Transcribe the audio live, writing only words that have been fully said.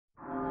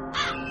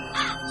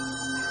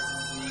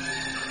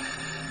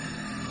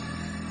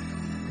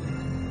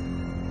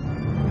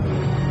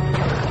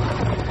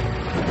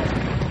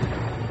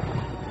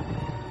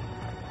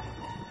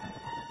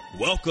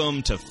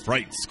Welcome to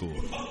Fright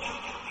School.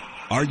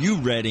 Are you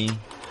ready?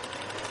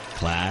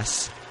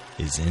 Class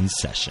is in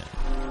session.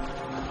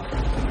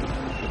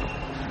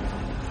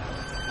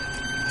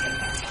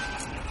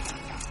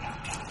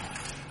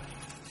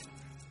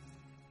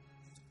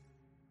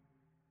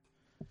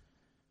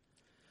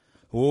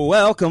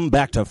 Welcome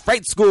back to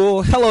Fright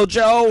School. Hello,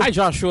 Joe. Hi,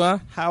 Joshua.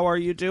 How are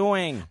you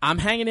doing? I'm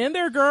hanging in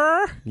there,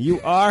 girl.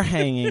 You are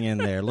hanging in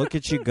there. Look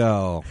at you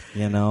go.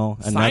 You know,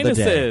 another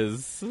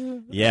Sinuses.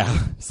 day. Yeah,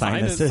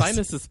 sinuses.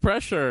 Sinuses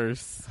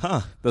pressures.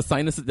 Huh. The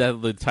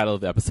title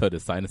of the episode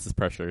is Sinuses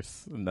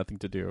Pressures. Nothing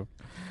to do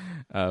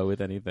with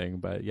anything,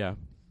 but yeah.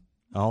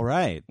 All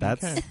right.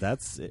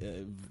 That's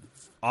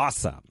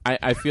awesome.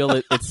 I feel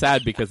it's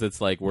sad because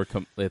it's like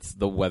it's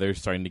the weather's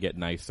starting to get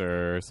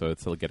nicer, so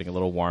it's getting a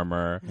little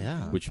warmer.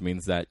 Yeah. Which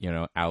means that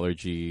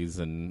allergies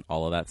and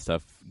all of that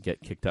stuff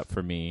get kicked up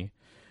for me.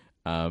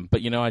 But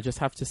I just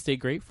have to stay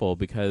grateful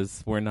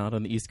because we're not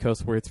on the East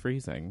Coast where it's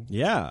freezing.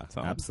 Yeah,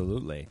 So,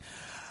 absolutely.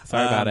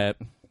 Sorry about it.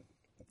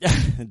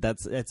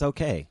 It's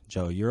okay,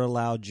 Joe. You're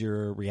allowed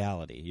your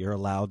reality. You're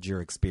allowed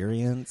your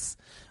experience.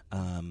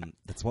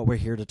 That's what we're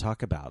here to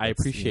talk about. I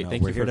appreciate.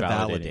 Thank you for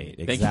validating.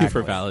 Exactly. Thank you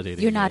for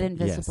validating. You're not me.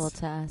 invisible Yes.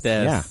 to us.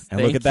 Yes. Yeah,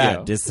 and look at that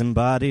you.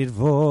 disembodied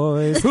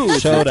voice who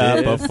showed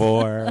up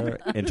before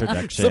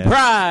introduction.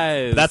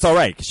 Surprise! That's all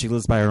right, 'cause she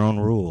lives by her own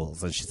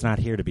rules, and she's not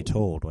here to be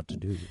told what to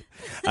do.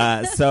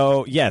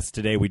 So, yes,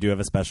 today we do have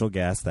a special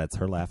guest. That's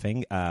her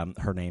laughing.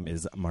 Her name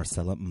is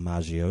Marcella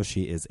Maggio.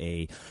 She is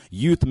a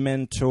youth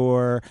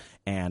mentor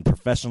and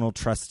professional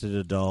trusted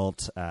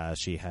adult.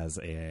 She has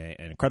an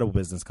incredible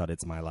business called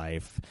It's My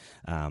Life,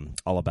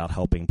 all about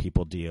helping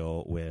people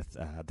deal with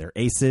their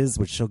ACEs,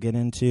 which she'll get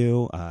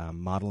into,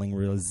 modeling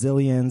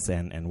resilience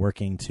and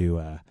working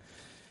to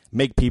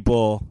make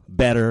people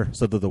better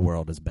so that the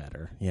world is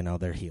better.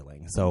 They're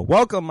healing. So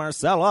welcome,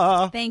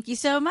 Marcella. Thank you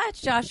so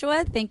much,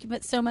 Joshua. Thank you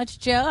so much,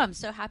 Joe. I'm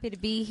so happy to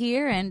be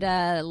here and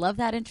love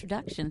that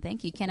introduction.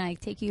 Thank you. Can I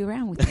take you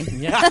around with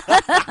me? Yeah.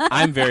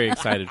 I'm very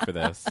excited for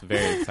this.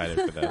 Very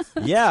excited for this.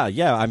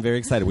 Yeah, I'm very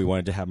excited. We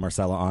wanted to have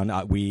Marcella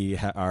on. We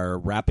are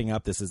wrapping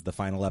up. This is the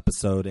final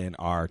episode in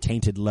our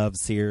Tainted Love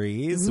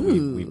series.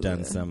 We've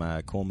done some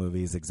cool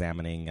movies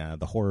examining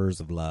the horrors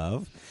of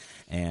love.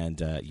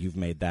 And you've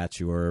made that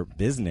your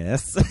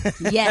business.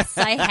 Yes,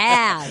 I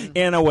have.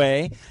 In a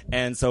way.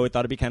 And so we thought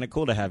it'd be kind of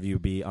cool to have you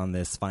be on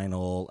this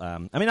final.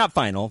 Not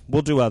final.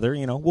 We'll do other,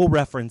 we'll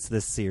reference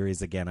this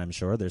series again, I'm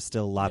sure. There's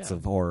still lots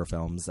of horror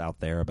films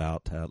out there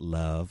about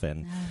love.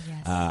 And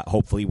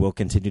hopefully we'll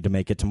continue to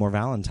make it to more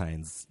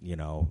Valentine's,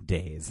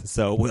 days.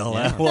 So we'll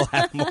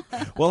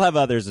have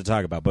others to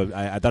talk about. But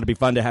I thought it'd be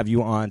fun to have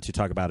you on to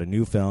talk about a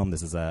new film.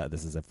 This is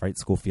a Fright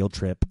School field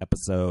trip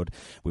episode.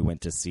 We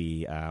went to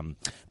see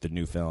the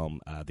new film,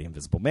 The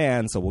Invisible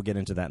Man, so we'll get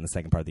into that in the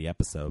second part of the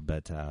episode.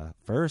 But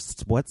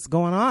first, what's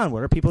going on?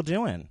 What are people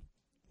doing?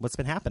 What's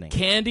been happening?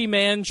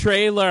 Candyman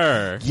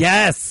trailer.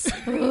 Yes!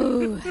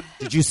 Ooh.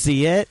 Did you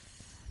see it?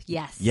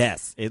 Yes.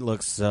 Yes. It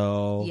looks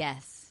so...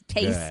 Yes.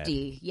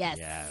 Tasty. Good.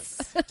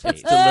 Yes.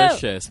 Yes.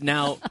 Delicious.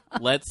 Now,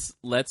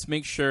 let's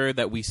make sure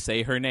that we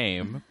say her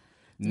name.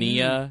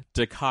 Nia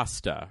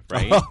DaCosta,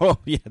 right? Oh,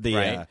 yeah.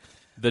 Right.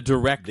 The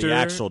director, the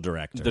actual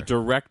director. The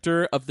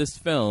director of this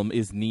film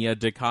is Nia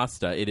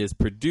DaCosta. It is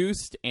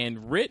produced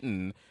and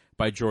written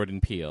by Jordan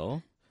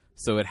Peele.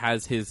 So it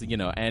has his,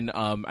 and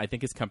I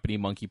think his company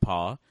Monkey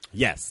Paw.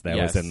 Yes, that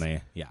was in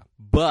the,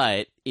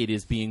 But it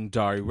is being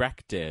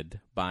directed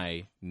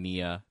by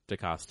Nia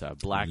DaCosta,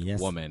 black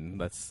woman.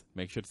 Let's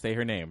make sure to say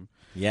her name.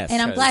 Yes.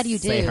 And I'm glad you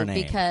Say her do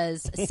name.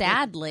 because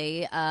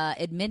sadly,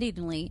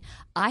 admittingly,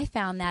 I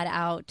found that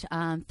out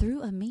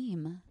through a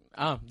meme.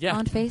 Oh, yeah.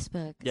 On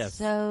Facebook. Yes.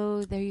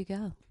 So there you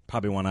go.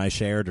 Probably one I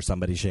shared or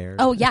somebody shared.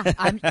 Oh, yeah.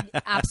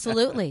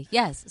 Absolutely.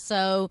 Yes.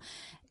 So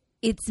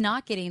it's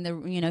not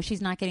getting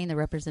she's not getting the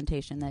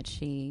representation that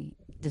she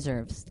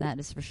deserves. That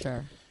is for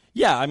sure.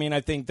 Yeah. I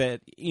think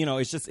that,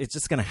 it's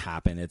just going to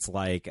happen. It's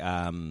like,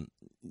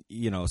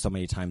 so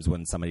many times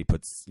when somebody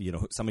puts,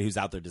 somebody who's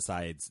out there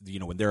decides,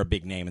 when they're a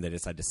big name and they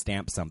decide to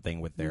stamp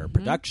something with their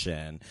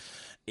production,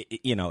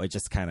 it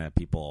just kind of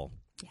people...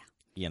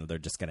 they're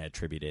just going to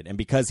attribute it. And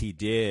because he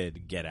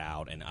did Get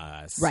Out and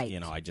Us, right.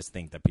 I just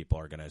think that people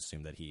are going to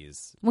assume that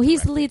he's... Well,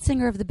 he's the lead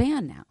singer of the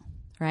band now,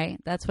 right?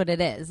 That's what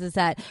it is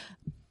that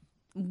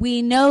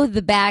we know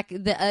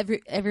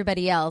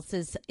everybody else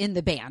is in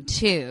the band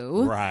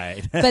too.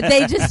 Right. But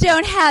they just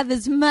don't have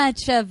as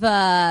much of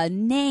a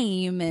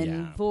name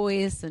and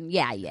voice and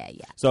yeah.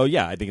 So,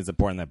 I think it's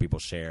important that people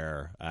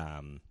share,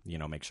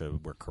 make sure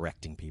we're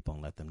correcting people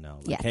and let them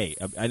know. Like, hey,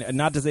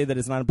 not to say that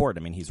it's not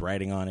important. He's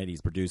writing on it.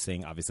 He's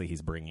producing. Obviously,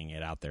 he's bringing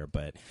it out there,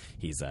 but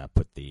he's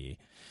put the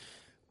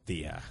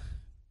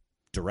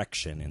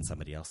direction in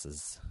somebody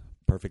else's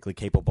perfectly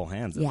capable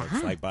hands. It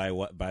looks like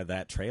by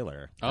that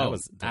trailer. Oh, That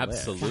was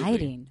absolutely.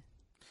 Exciting.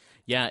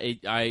 Yeah,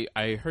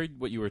 I heard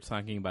what you were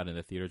talking about in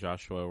the theater,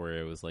 Joshua, where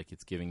it was like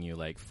it's giving you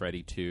like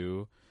Freddy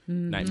 2,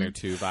 Nightmare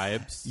 2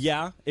 vibes.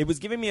 Yeah, it was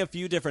giving me a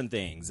few different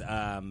things.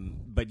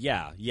 But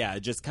yeah,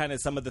 just kind of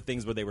some of the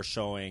things where they were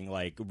showing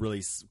like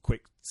really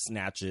quick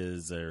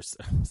snatches or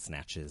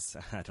snatches.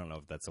 I don't know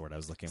if that's the word I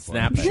was looking for.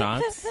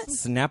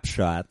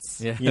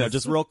 Snapshots. Yes.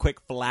 Just real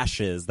quick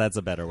flashes. That's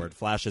a better word.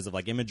 Flashes of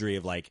like imagery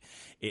of like,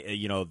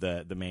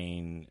 the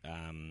main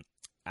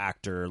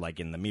actor like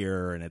in the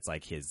mirror, and it's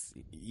like his,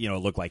 it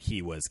looked like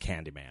he was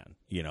Candyman,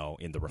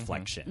 in the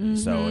reflection.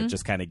 So it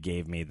just kind of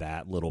gave me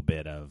that little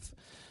bit of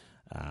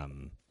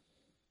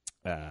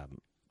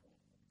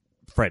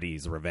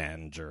Freddy's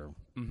Revenge, or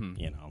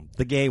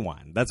the gay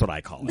one. That's what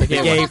I call it. The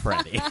gay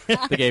Freddy.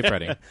 The gay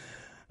Freddy.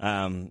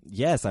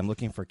 Yes, I'm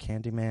looking for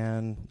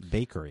Candyman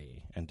Bakery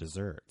and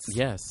desserts.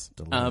 Yes.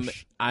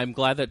 Delish. I'm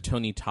glad that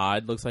Tony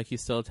Todd looks like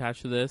he's still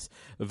attached to this.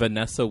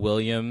 Vanessa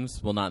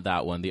Williams, well, not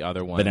that one, the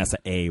other one. Vanessa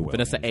A.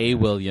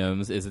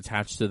 Williams is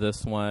attached to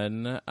this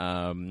one,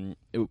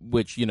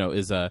 which,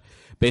 is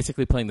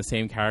basically playing the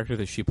same character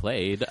that she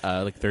played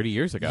like 30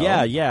 years ago.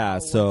 Yeah.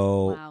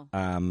 So,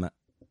 wow.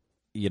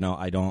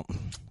 I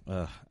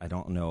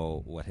don't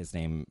know what his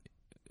name.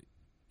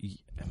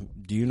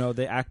 Do you know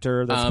the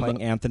actor that's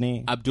playing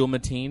Anthony? Abdul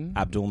Mateen.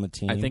 I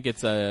think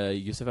it's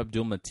Yusuf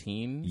Abdul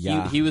Mateen.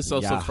 Yeah, he was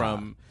also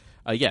from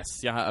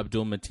Yaha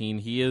Abdul Mateen.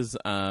 He is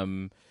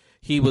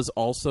he was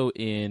also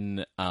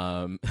in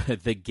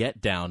The Get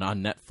Down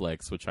on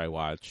Netflix, which I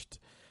watched.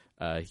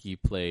 He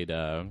played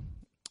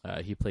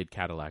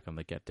Cadillac on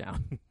The Get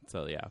Down.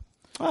 So yeah.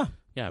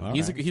 Yeah,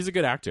 he's a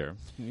good actor.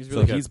 He's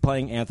really good. He's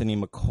playing Anthony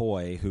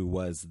McCoy, who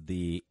was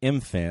the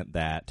infant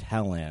that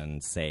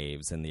Helen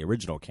saves in the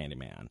original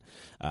Candyman.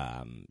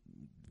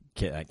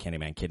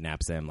 Candyman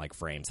kidnaps him, like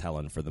frames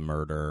Helen for the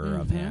murder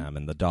of him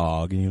and the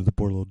dog, and the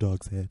poor little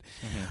dog's head.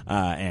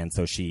 And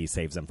so she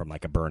saves him from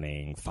like a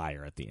burning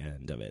fire at the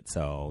end of it.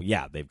 So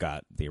yeah, they've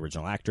got the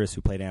original actress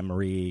who played Anne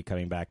Marie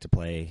coming back to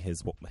play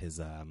his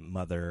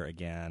mother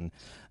again.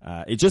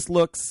 It just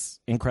looks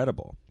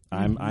incredible.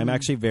 I'm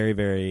actually very,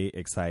 very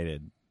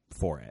excited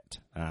for it.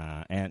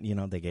 And,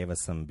 they gave us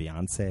some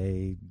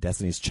Beyonce,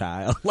 Destiny's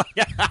Child.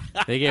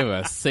 They gave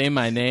us Say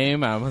My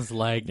Name. I was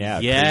like, yeah,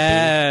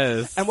 yes.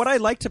 Creepy. And what I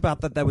liked about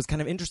that was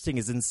kind of interesting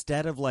is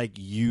instead of like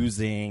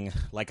using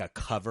like a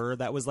cover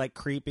that was like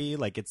creepy,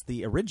 like it's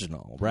the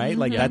original, right?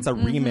 Like that's a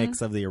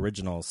remix of the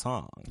original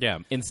song. Yeah.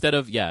 Instead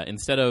of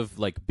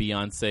like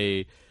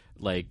Beyonce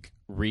like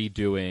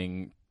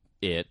redoing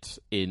it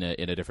in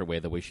a different way,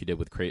 the way she did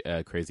with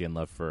Crazy in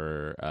Love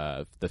for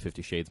the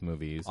 50 Shades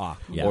movies,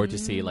 or to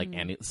see like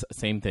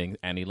same thing,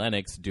 Annie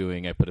Lennox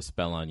doing I Put a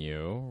Spell on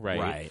You,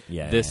 right?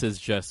 Yeah. This is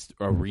just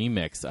a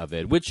remix of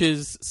it, which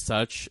is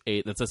such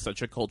a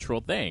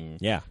cultural thing,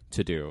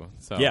 to do.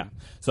 So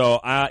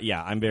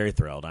I'm very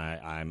thrilled.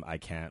 I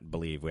can't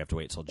believe we have to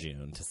wait till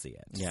June to see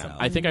it. Yeah, so.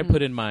 I think I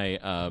put in my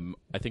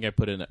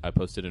I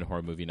posted in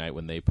Horror Movie Night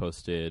when they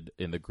posted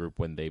in the group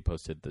when they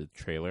posted the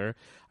trailer.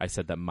 I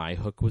said that my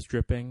hook was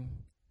dripping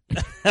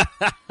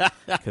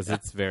because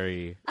it's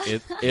very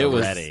it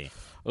was ready.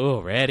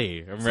 Oh,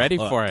 ready! I'm ready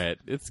for it.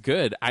 It's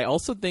good. I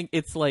also think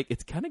it's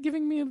kind of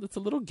giving me it's a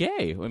little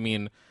gay. I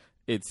mean,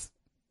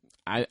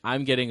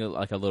 I'm getting a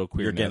little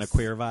queerness. You're getting a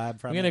queer vibe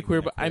from it? I'm getting a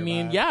queer I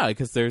mean, vibe? Yeah,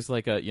 because there's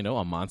like a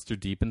monster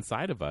deep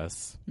inside of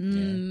us.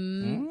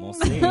 We'll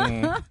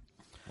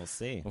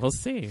see. We'll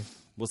see.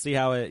 We'll see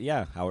how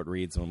it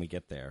reads when we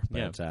get there.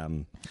 But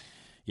I'm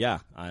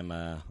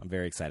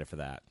very excited for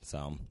that.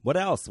 So, what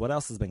else? What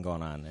else has been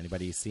going on?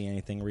 Anybody see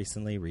anything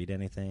recently? Read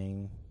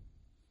anything?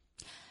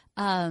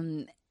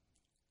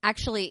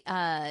 Actually,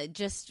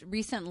 just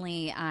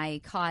recently I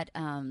caught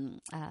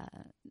an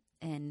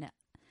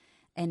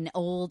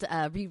old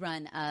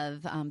rerun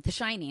of The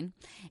Shining,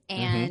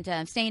 and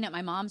I'm staying at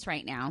my mom's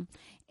right now,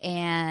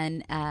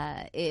 and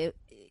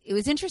it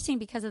was interesting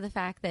because of the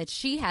fact that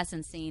she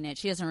hasn't seen it.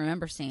 She doesn't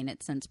remember seeing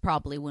it since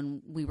probably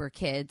when we were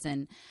kids.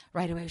 And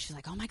right away she's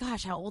like, oh, my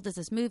gosh, how old is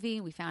this movie?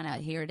 We found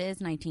out here it is,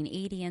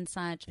 1980 and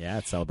such. Yeah,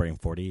 it's celebrating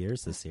 40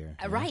 years this year.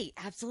 Right,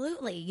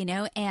 absolutely.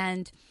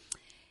 And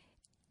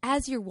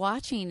as you're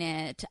watching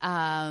it,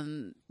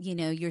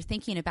 you're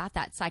thinking about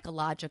that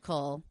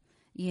psychological,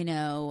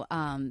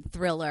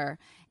 thriller,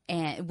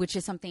 and which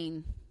is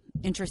something,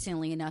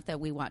 interestingly enough, that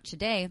we watch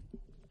today.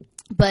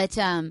 But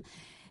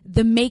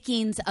the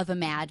makings of a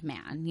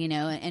madman,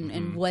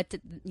 and what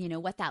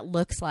what that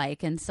looks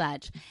like and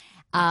such,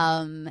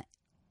 and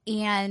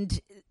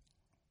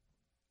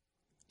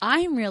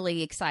I'm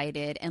really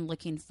excited and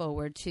looking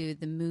forward to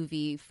the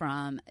movie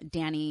from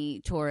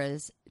Danny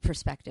Torres'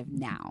 perspective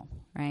now.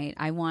 Right,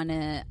 I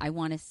wanna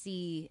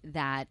see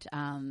that.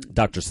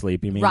 Dr.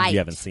 Sleep, you mean? Right. You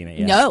haven't seen it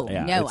yet? No,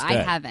 I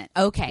haven't.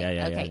 Okay,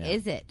 Yeah.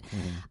 Is it?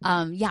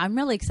 I'm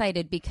really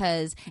excited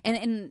because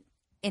and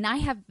and I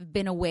have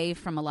been away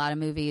from a lot of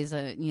movies.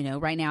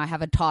 Right now I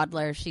have a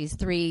toddler. She's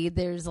 3.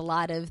 There's a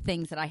lot of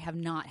things that I have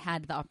not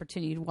had the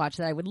opportunity to watch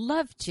that I would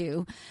love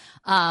to.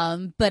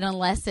 But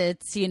unless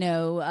it's,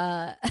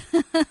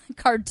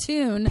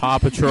 cartoon. Paw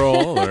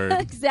Patrol or...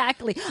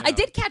 Exactly. I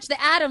did catch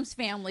the Addams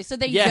Family, so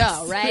there you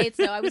go, right?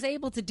 So I was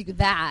able to do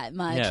that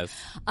much. Yes.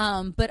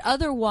 But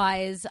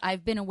otherwise,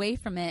 I've been away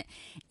from it.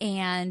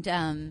 And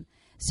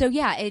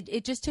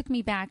it just took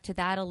me back to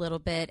that a little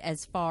bit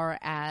as far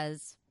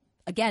as,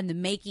 again, the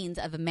makings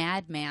of a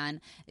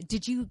madman.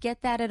 Did you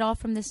get that at all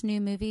from this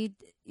new movie?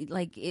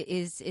 Like,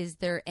 is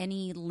there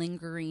any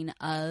lingering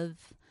of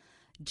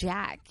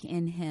Jack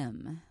in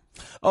him?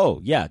 Oh,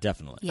 yeah,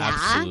 definitely. Yeah?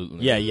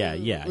 Absolutely. Yeah.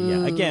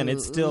 Again,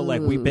 it's still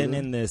like we've been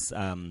in this...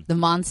 the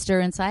monster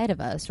inside of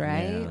us,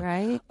 right? Yeah.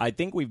 Right? I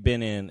think we've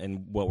been in,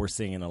 and what we're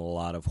seeing in a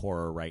lot of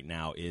horror right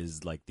now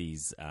is like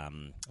these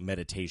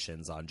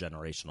meditations on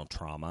generational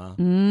trauma,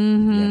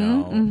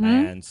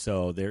 And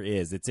so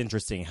it's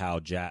interesting how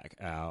Danny,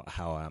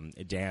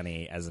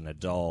 as an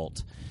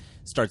adult,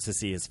 starts to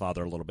see his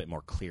father a little bit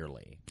more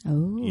clearly.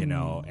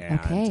 Oh,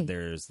 and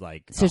there's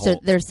like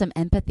there's some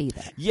empathy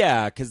there.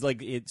 Yeah, because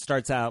like it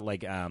starts out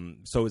like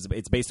so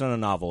it's based on a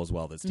novel as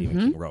well that Stephen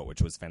King wrote,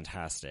 which was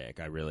fantastic.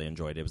 I really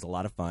enjoyed it. It was a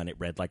lot of fun. It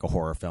read like a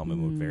horror film. It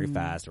moved very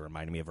fast. It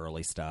reminded me of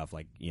early stuff,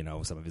 like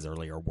some of his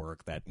earlier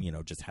work that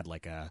just had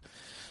like a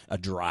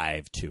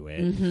drive to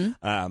it.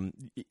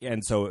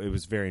 And so it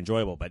was very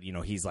enjoyable. But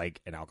he's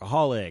like an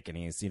alcoholic, and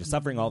he's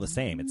suffering all the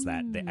same. It's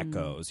that the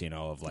echoes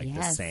of like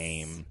the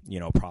same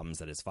problems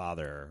that his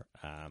father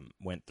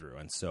went through,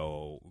 and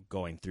so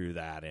going through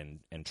that and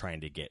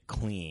trying to get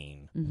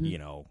clean,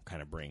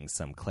 kind of brings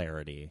some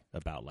clarity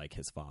about like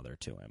his father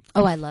to him.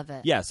 Oh, I love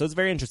it. Yeah, so it's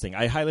very interesting.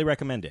 I highly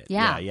recommend it.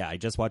 Yeah. I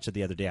just watched it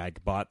the other day. I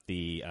bought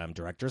the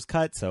director's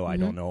cut, so I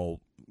don't know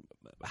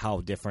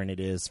how different it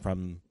is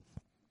from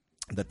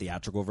the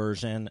theatrical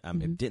version.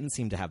 It didn't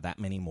seem to have that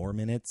many more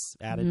minutes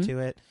added to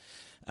it.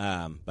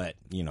 But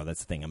that's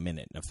the thing. A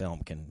minute in a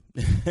film can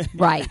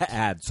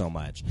add so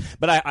much.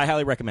 But I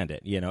highly recommend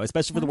it.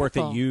 Especially for the work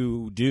that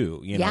you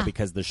do.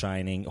 Because The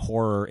Shining,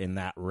 horror in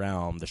that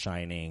realm, The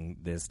Shining,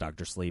 this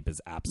Dr. Sleep is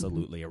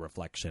absolutely a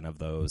reflection of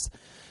those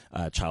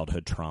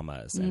childhood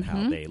traumas and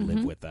how they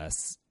live with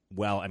us.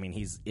 Well, I mean,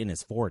 he's in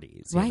his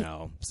 40s.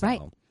 So.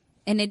 Right.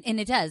 And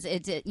it does.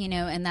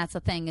 And that's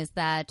the thing is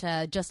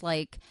that just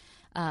like.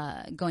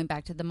 Going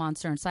back to the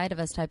monster inside of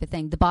us type of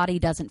thing, the body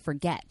doesn't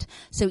forget.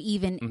 So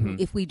even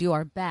if we do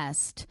our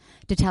best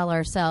to tell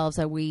ourselves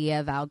that we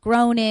have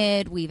outgrown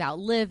it, we've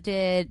outlived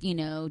it,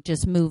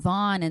 just move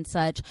on and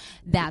such,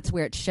 that's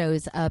where it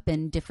shows up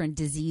in different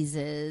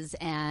diseases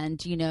and,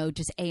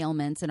 just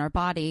ailments in our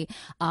body,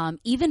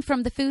 even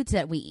from the foods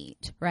that we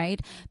eat,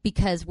 right?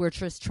 Because we're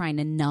just trying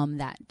to numb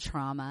that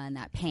trauma and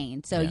that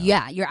pain. So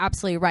yeah you're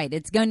absolutely right.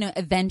 It's going to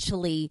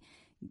eventually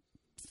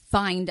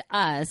find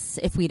us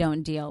if we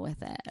don't deal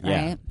with it,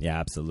 right? Yeah,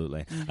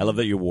 absolutely. I love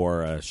that you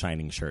wore a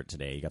Shining shirt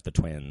today. You got the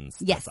twins.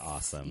 Yes. That's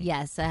awesome.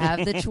 Yes, I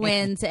have the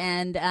twins,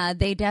 and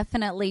they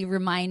definitely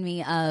remind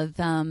me of,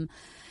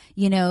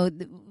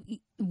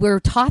 we're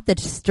taught the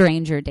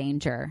stranger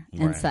danger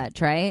and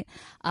such, right?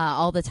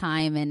 All the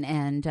time.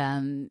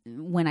 And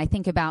when I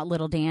think about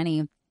little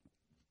Danny,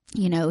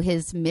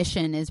 his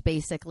mission is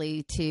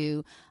basically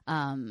to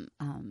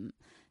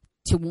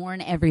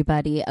warn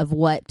everybody of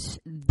what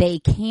they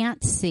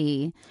can't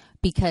see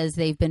because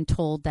they've been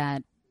told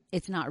that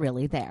it's not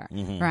really there,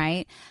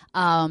 right?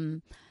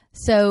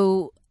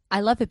 So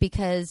I love it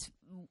because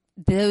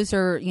those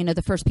are,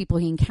 the first people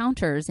he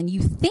encounters, and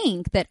you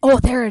think that, oh,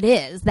 there it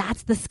is.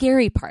 That's the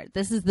scary part.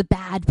 This is the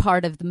bad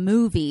part of the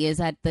movie, is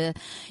that the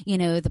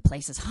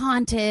place is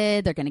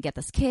haunted. They're going to get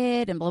this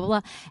kid and blah, blah,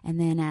 blah. And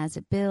then as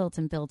it builds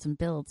and builds and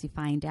builds, you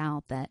find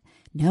out that,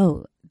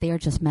 no, they're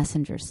just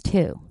messengers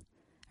too.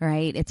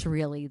 Right? It's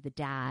really the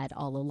dad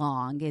all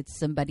along. It's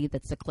somebody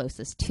that's the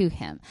closest to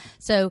him.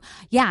 So,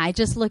 yeah, I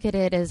just look at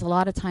it as a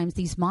lot of times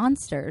these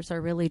monsters are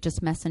really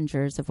just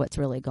messengers of what's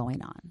really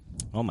going on.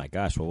 Oh, my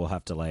gosh. Well, we'll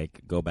have to,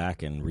 go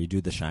back and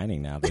redo The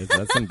Shining now.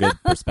 That's some good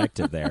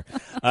perspective there.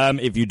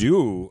 If you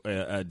do,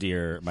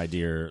 my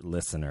dear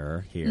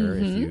listener here,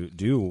 if you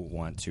do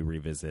want to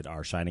revisit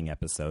our Shining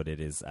episode,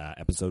 it is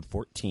episode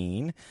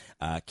 14,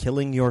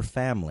 Killing Your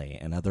Family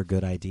and Other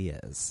Good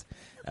Ideas.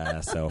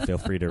 So feel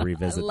free to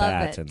revisit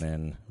that and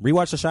then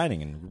rewatch The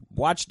Shining and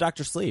watch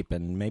Dr. Sleep,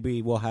 and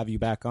maybe we'll have you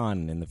back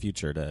on in the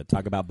future to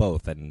talk about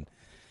both. And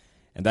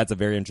that's a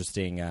very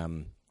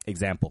interesting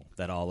example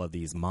that all of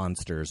these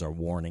monsters are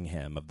warning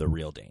him of the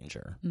real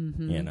danger.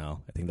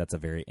 I think that's a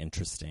very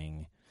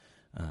interesting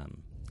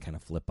kind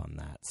of flip on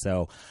that.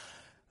 So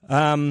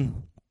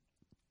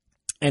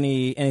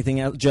anything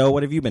else? Joe,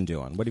 what have you been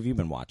doing? What have you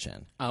been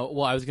watching?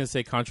 Well, I was going to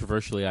say,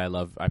 controversially,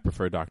 I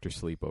prefer Dr.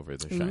 Sleep over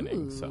The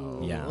Shining. So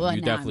well,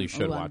 you definitely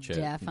should watch it.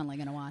 Definitely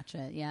going to watch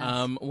it.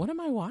 Yes. What am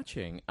I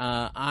watching?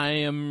 I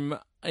am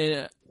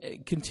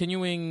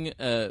continuing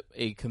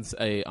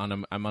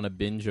I'm on a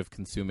binge of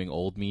consuming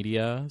old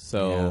media.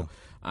 So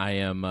I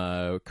am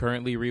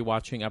currently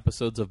rewatching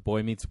episodes of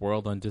Boy Meets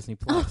World on Disney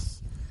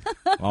Plus.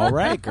 All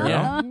right, girl.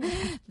 Yeah.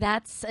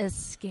 That's as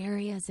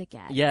scary as it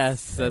gets.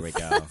 Yes, There that's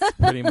we go.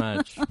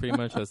 pretty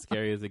much as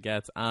scary as it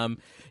gets.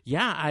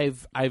 Yeah,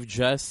 I've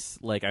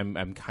just like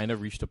I'm kind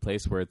of reached a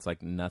place where it's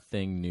like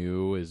nothing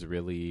new is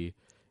really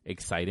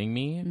exciting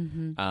me.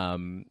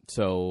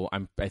 So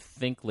I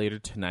think later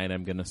tonight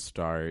I'm gonna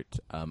start.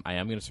 I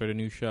am gonna start a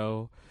new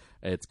show.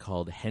 It's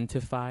called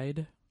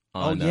Hentified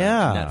on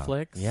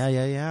Netflix.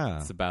 Yeah.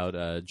 It's about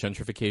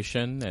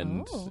gentrification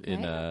and okay.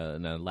 in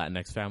a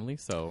Latinx family.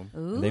 So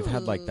And they've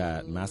had like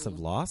that massive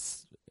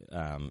loss,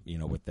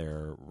 with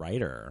their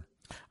writer.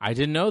 I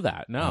didn't know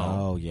that. No.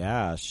 Oh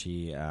yeah,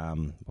 she.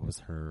 What was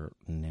her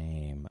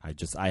name?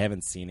 I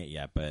haven't seen it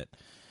yet, but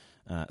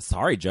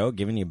sorry, Joe,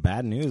 giving you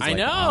bad news. I like,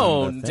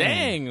 know. on the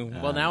thing.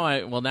 Dang. Well,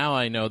 now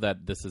I know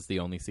that this is the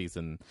only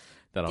season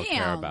that I'll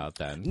care Damn. about.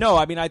 Then. No,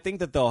 I mean I think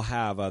that they'll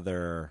have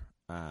other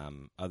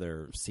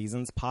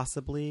seasons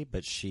possibly,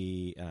 but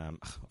she.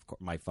 Of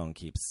course, my phone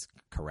keeps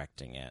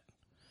correcting it.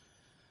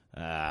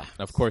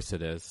 Of course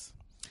it is.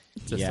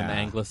 Just an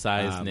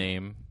anglicized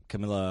name.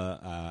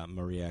 Camila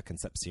Maria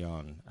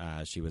Concepcion.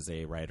 She was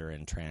a writer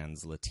and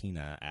trans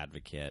Latina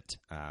advocate.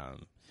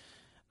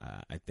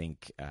 I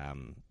think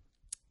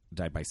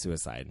died by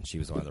suicide. She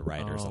was one of the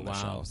writers on the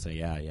show. So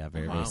yeah,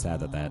 very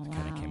sad that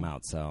kind of came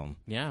out. So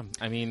Yeah,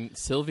 I mean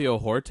Silvio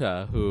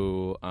Horta,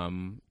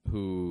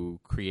 who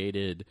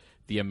created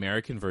the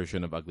American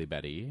version of Ugly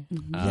Betty,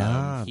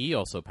 Yeah. he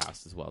also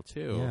passed as well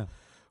too. Yeah.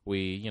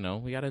 We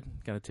gotta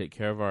take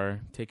care of our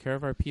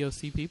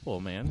POC people,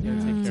 man.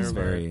 Gotta take care it's of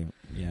very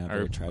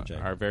tragic.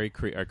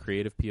 our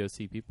creative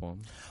POC people.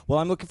 Well,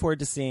 I'm looking forward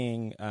to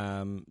seeing,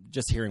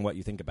 just hearing what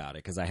you think about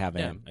it because I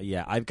haven't.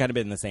 Yeah, I've kind of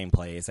been in the same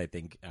place. I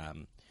think,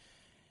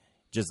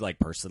 just like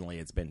personally,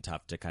 it's been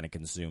tough to kind of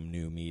consume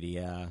new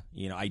media.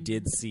 I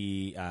did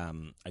see,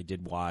 I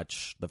did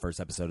watch the first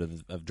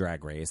episode of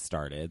Drag Race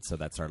started, so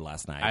that started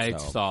last night. I so,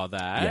 saw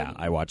that. Yeah,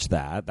 I watched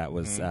that. That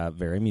was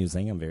very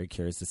amusing. I'm very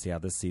curious to see how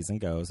this season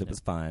goes. It was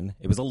fun.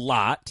 It was a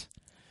lot.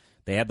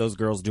 They had those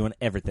girls doing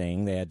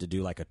everything. They had to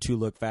do like a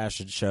 2-look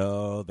fashion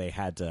show. They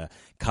had to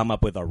come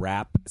up with a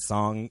rap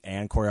song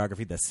and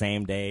choreography the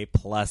same day,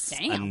 plus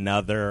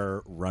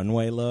another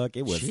runway look.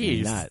 It was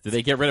nuts. Did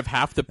they get rid of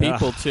half the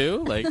people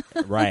too? Like,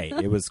 right?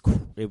 It was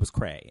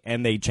cray,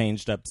 and they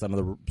changed up some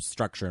of the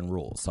structure and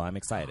rules. So I'm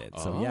excited.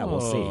 So yeah,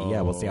 we'll see.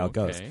 Yeah, we'll see how it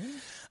goes. Okay.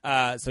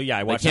 So yeah,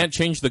 I watched. They can't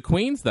change the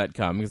queens that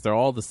come because they're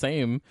all the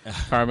same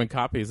carbon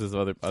copies as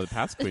other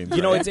past queens.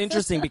 It's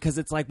interesting because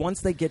it's like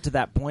once they get to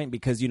that point,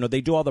 because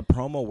they do all the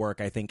promo work,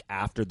 I think,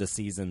 after the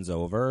season's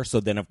over. So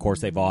then, of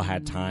course, they've all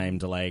had time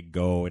to like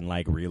go and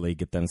like really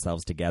get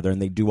themselves together,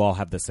 and they do all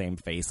have the same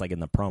face like in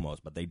the promos,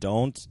 but they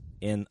don't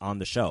on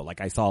the show. Like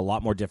I saw a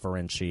lot more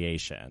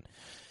differentiation.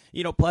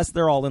 Plus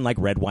they're all in like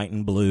red, white,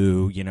 and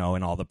blue, in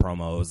all the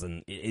promos,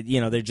 and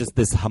they're just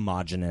this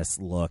homogenous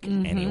look,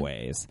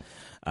 anyways.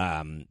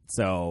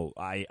 So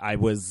I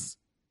was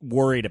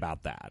worried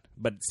about that,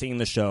 but seeing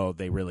the show,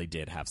 they really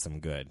did have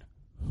some good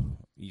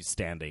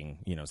standing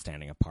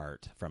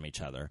apart from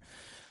each other.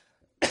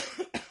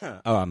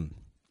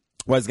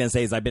 What I was going to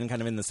say is I've been kind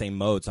of in the same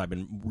mode, so I've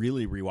been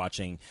really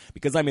rewatching,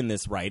 because I'm in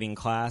this writing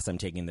class. I'm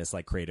taking this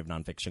like creative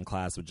nonfiction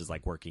class, which is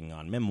like working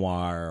on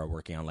memoir or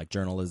working on like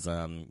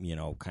journalism,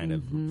 kind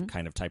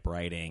of type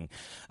writing.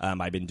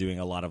 I've been doing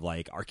a lot of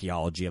like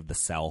archaeology of the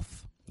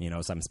self.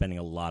 So I'm spending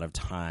a lot of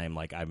time.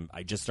 Like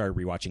I just started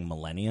rewatching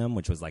Millennium,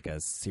 which was like a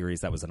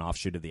series that was an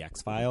offshoot of the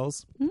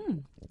X-Files.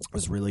 It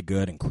was really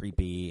good and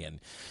creepy,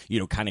 and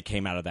kind of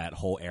came out of that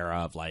whole era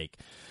of like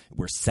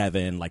We're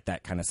Seven, like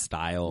that kind of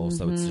style.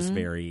 So it's just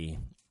very.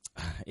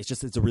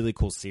 It's a really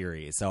cool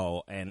series.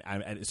 So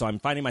I'm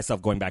finding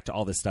myself going back to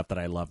all this stuff that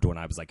I loved when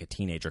I was like a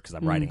teenager, because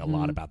I'm writing a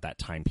lot about that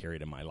time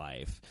period in my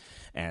life.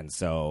 And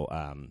so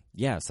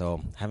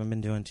so haven't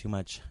been doing too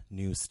much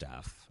new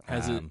stuff.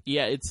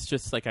 It's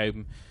just like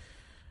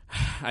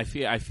I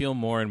feel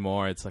more and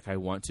more it's like I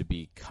want to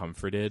be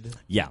comforted.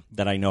 Yeah,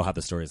 that I know how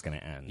the story is going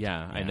to end.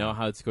 Yeah, I know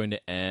how it's going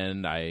to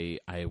end. I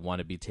want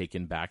to be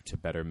taken back to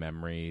better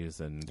memories,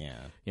 and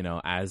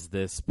as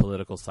this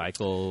political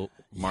cycle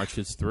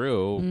marches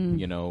through,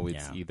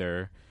 it's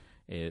either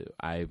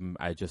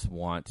I just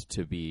want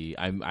to be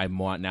I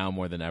want now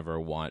more than ever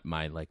want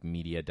my like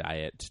media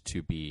diet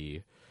to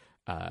be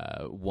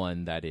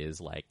one that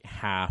is like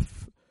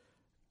half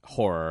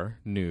horror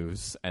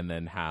news and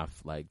then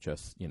half like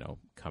just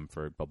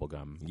comfort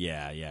bubblegum.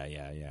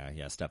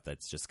 Yeah, stuff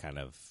that's just kind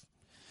of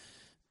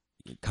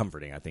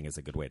comforting, I think, is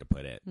a good way to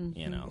put it.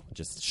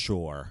 Just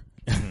sure.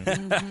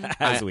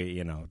 As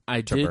we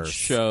I traverse. did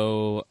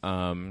show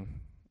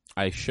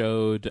I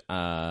showed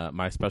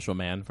my special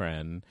man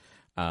friend,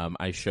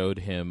 I showed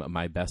him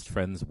My Best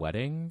Friend's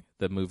Wedding,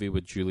 the movie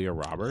with Julia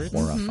Roberts.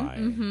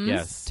 Horrifying.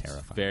 Yes,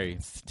 terrifying. Very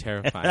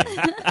terrifying.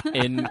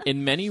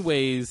 in many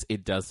ways,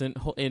 it doesn't.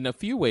 In a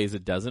few ways,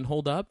 it doesn't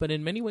hold up, but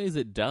in many ways,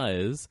 it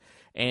does.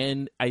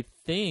 And I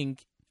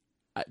think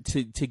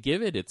to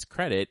give it its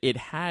credit, it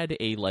had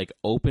a like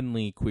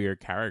openly queer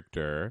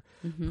character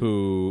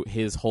who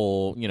his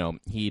whole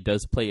he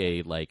does play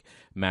a like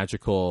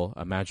magical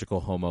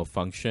homo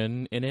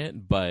function in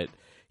it, but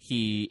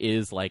he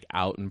is like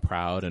out and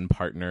proud and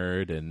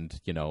partnered and,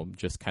 you know,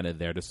 just kind of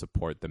there to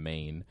support the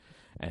main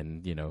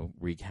and, you know,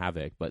 wreak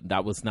havoc. But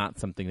that was not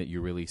something that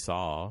you really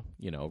saw,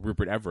 you know,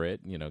 Rupert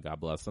Everett, you know, God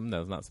bless him. That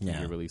was not something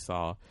you really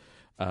saw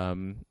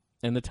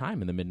in the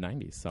time in the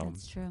mid-90s. So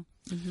That's true.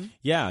 Mm-hmm.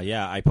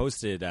 Yeah. I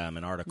posted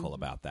an article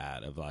about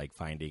that, of like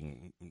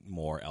finding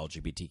more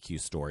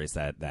LGBTQ stories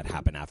that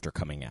happen after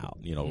coming out.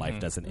 You know, life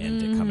doesn't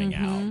end at coming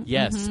out.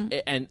 Yes,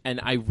 and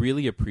I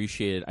really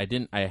appreciate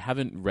it. I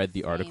haven't read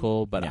the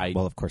article, but Yeah,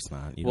 well, of course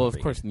not. You well, don't of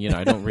read. course, you know,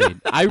 I don't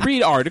read. I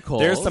read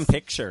articles. There's some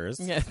pictures.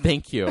 Yeah,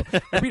 thank you.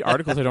 I read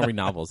articles. I don't read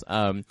novels.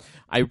 I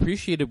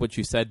appreciated what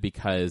you said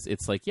because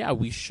it's like, yeah,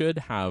 we should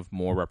have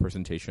more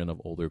representation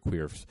of older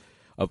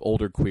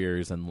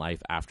queers and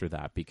life after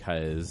that,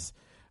 because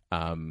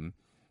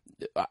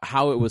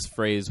how it was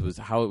phrased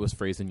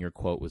in your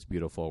quote was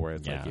beautiful, where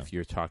it's like, if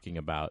you're talking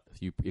about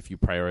if you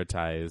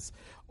prioritize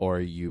or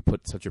you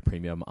put such a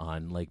premium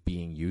on like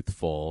being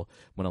youthful,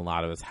 when a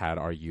lot of us had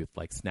our youth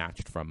like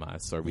snatched from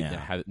us, or we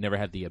never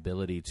had the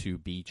ability to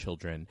be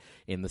children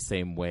in the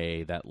same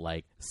way that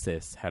like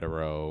cis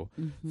hetero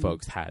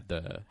folks had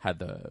the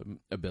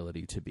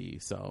ability to be.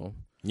 So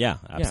Yeah,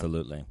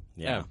 absolutely.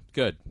 Yeah.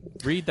 Good.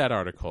 Read that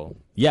article.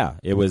 Yeah,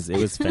 it was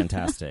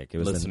fantastic. It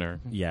was Listener.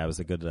 it was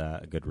a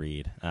good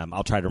read.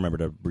 I'll try to remember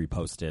to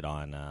repost it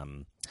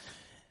on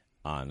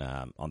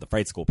the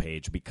Fright School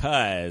page,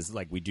 because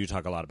like we do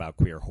talk a lot about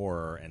queer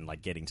horror and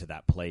like getting to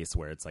that place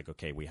where it's like,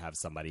 okay, we have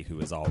somebody who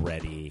is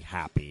already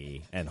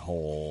happy and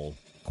whole,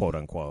 quote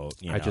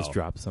unquote. You know. I just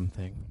dropped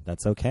something.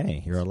 That's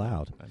okay. You're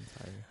allowed. I'm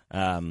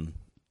sorry.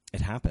 It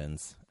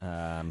happens,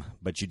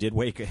 but you did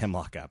wake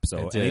Hemlock up,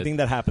 so anything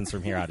that happens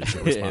from here out is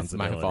your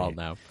responsibility. It's my fault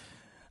now.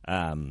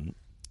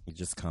 You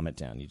just calm it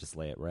down. You just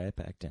lay it right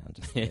back down.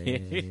 Just lay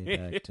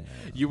it back down.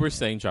 You were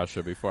saying,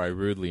 Joshua, before I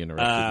rudely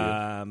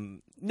interrupted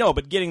you. No,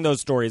 but getting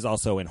those stories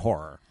also in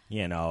horror.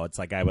 You know, it's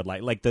like I would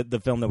like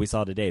the film that we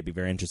saw today. It'd be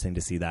very interesting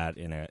to see that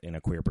in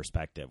a queer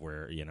perspective,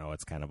 where, you know,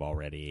 it's kind of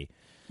already,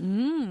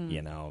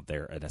 you know,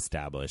 they're an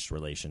established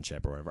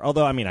relationship or whatever.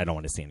 Although, I mean, I don't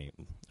want to see any,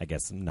 I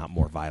guess, not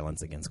more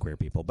violence against queer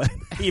people, but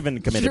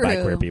even committed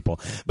by queer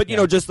people. But, you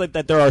know, just like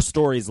that there are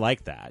stories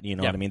like that, you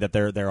know what I mean? That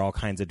there are all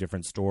kinds of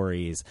different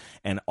stories,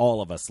 and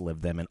all of us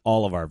live them in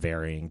all of our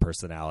varying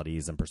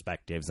personalities and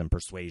perspectives and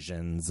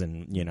persuasions.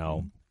 And, you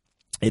know,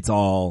 it's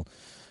all...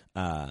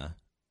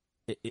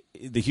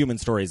 the human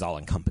story is all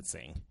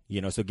encompassing,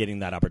 you know, so getting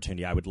that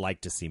opportunity, I would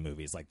like to see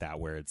movies like that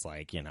where it's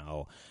like, you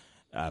know,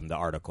 the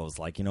articles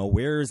like, you know,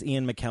 where's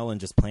Ian McKellen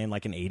just playing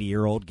like an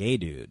 80-year-old gay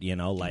dude, you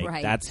know,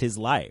 like that's his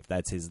life.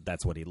 That's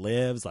what he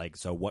lives. Like,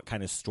 so what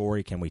kind of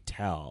story can we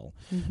tell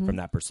from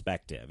that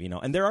perspective, you know?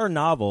 And there are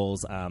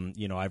novels,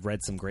 you know, I've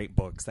read some great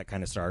books that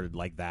kind of started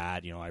like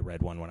that. You know, I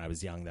read one when I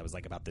was young that was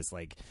like about this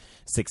like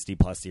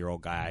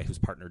 60-plus-year-old guy whose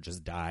partner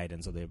just died.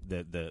 And so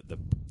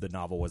the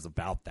novel was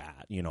about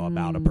that, you know,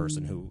 about a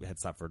person who had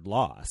suffered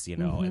loss, you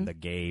know, and the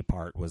gay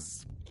part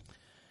was...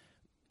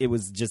 It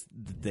was just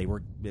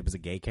it was a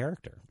gay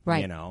character,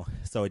 you know,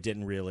 so it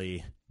didn't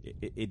really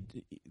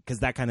because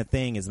that kind of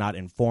thing is not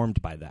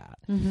informed by that.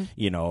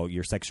 You know,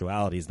 your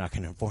sexuality is not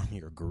going to inform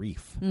your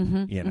grief.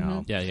 You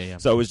know, yeah.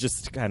 So it was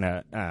just kind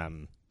of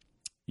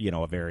you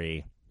know, a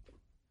very,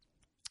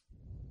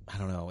 I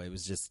don't know. It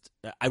was just,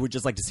 I would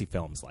just like to see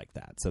films like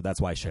that. So that's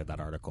why I shared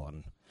that article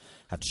and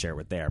have to share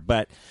it there.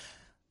 But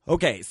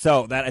okay,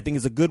 so that I think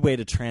is a good way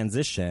to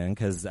transition,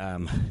 because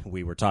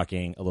we were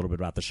talking a little bit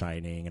about The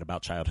Shining and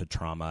about childhood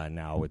trauma, and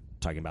now we're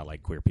talking about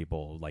like queer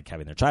people like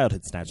having their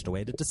childhood snatched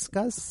away, to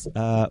discuss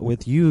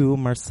with you,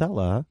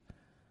 Marcella.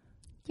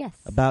 Yes.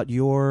 About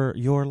your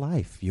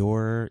life,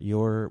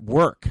 your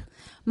work.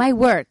 My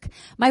work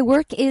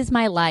is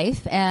my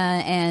life,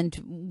 and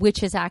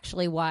which is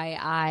actually why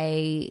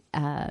I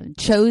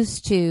chose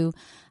to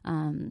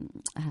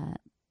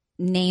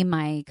name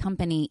my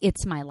company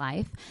It's My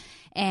Life.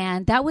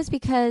 And that was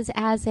because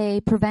as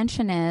a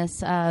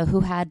preventionist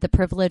who had the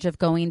privilege of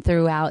going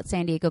throughout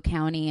San Diego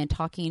County and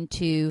talking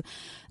to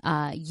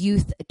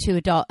youth to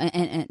adult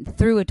and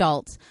through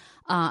adults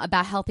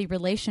about healthy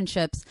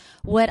relationships,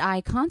 what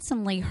I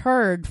constantly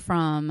heard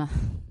from,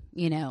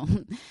 you know,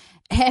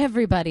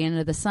 everybody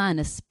under the sun,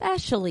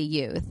 especially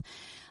youth,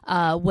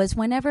 was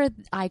whenever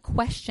I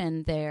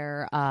questioned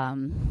their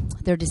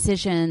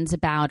decisions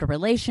about a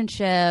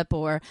relationship,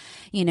 or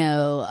maybe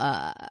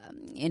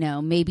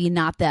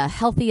not the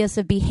healthiest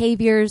of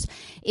behaviors,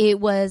 it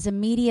was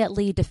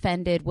immediately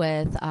defended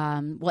with,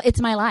 "Well,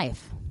 it's my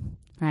life,"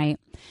 right?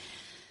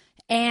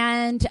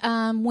 And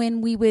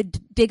when we would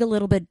dig a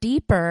little bit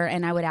deeper,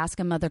 and I would ask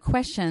them other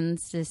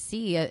questions to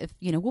see if,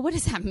 well, what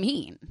does that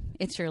mean?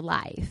 It's your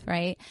life,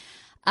 right?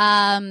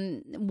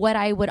 What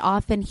I would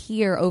often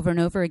hear over and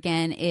over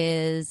again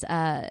is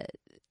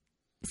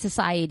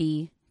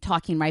society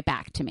talking right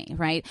back to me,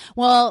 right?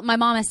 Well, my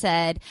mama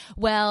said,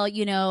 well,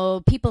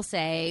 people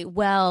say,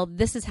 well,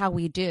 this is how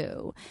we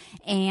do.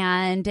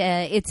 And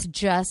it's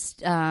just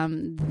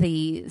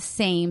the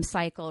same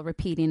cycle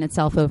repeating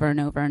itself over and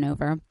over and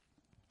over.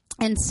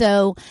 And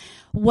so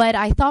what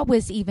I thought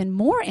was even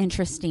more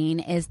interesting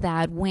is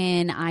that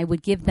when I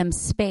would give them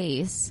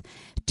space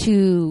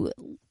to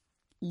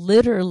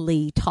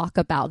literally talk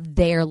about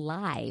their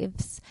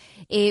lives,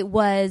 it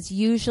was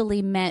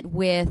usually met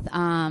with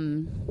a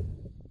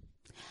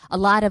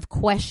lot of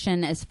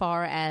question as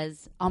far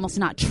as almost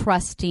not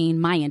trusting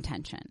my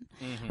intention,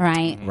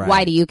 right?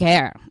 Why do you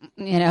care?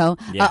 You know,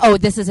 oh,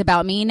 this is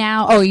about me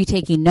now? Oh, are you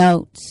taking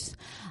notes?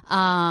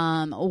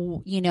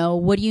 You know,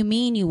 what do you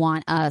mean you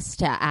want us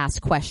to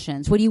ask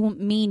questions? What do you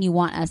mean you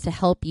want us to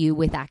help you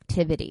with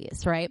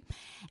activities, right?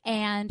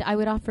 And I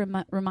would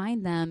often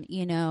remind them,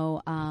 you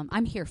know,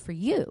 I'm here for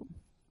you,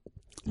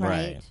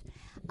 right?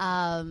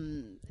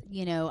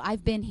 You know,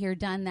 I've been here,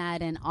 done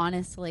that, and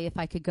honestly, if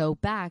I could go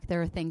back,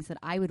 there are things that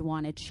I would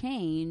want to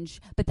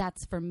change, but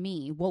that's for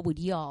me. What would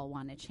y'all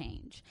want to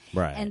change?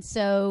 Right. And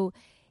so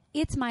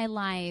It's My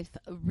Life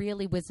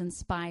really was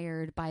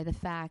inspired by the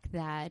fact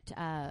that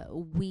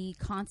we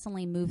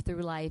constantly move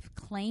through life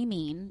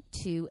claiming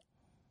to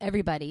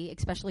everybody,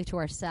 especially to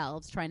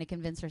ourselves, trying to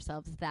convince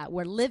ourselves that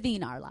we're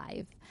living our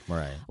life.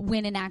 Right.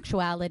 When in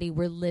actuality,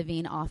 we're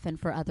living often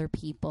for other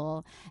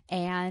people.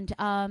 And,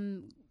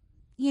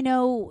 you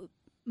know,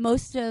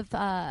 most of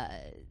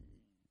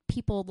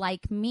people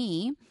like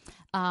me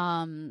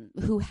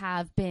who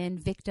have been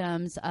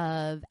victims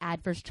of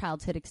adverse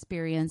childhood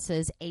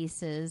experiences,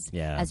 ACEs,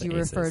 as you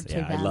ACEs. referred to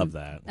them. I love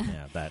that.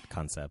 Yeah, that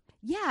concept.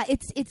 Yeah,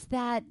 it's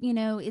that, you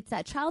know, it's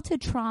that childhood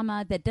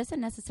trauma that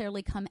doesn't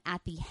necessarily come at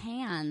the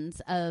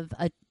hands of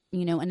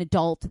an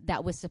adult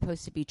that was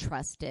supposed to be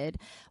trusted,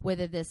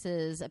 whether this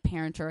is a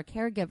parent or a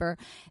caregiver,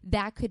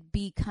 that could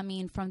be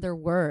coming from their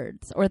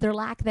words or their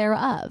lack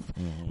thereof,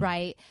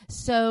 right?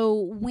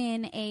 So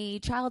when a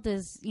child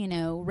is, you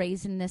know,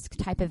 raised in this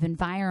type of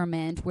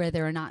environment where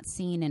they're not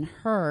seen and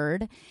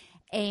heard,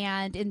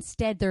 and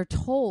instead they're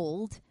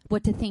told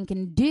what to think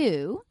and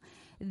do,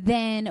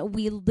 then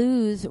we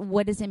lose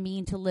what does it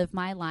mean to live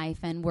my life,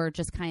 and we're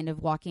just kind of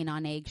walking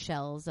on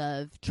eggshells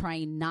of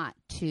trying not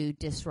to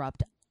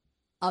disrupt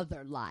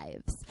other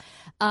lives.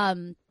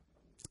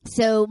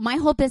 So my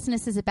whole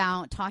business is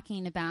about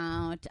talking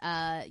about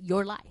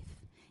your life.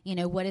 You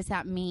know, what does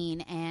that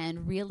mean?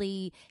 And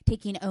really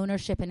taking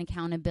ownership and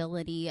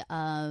accountability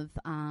of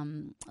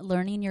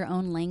learning your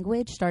own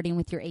language, starting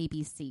with your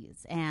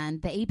ABCs.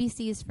 And the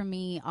ABCs for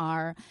me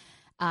are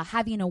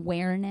having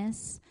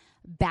awareness,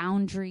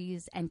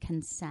 boundaries, and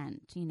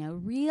consent. You know,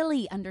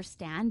 really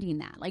understanding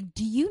that. Like,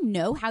 do you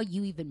know how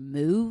you even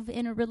move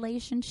in a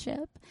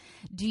relationship?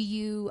 Do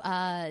you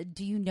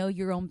know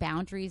your own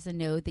boundaries and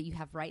know that you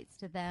have rights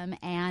to them?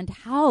 And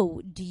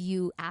how do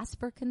you ask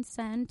for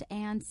consent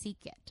and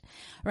seek it?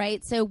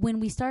 Right? So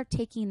when we start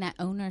taking that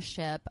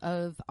ownership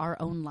of our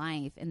own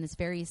life in this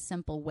very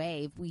simple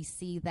way, we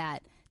see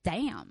that,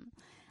 damn,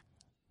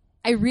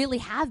 I really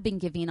have been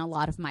giving a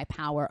lot of my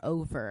power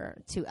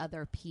over to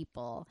other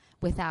people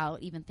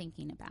without even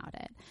thinking about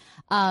it.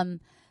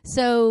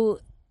 So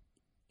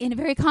in a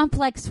very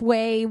complex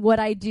way, what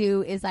I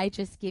do is I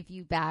just give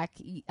you back,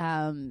 you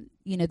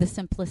know, the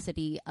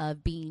simplicity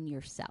of being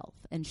yourself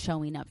and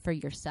showing up for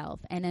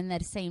yourself. And then at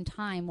the same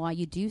time, while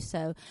you do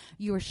so,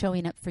 you are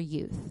showing up for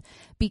youth.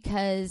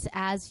 Because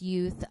as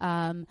youth,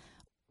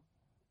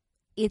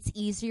 it's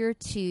easier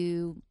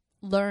to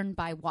learn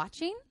by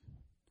watching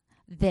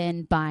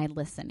than by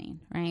listening,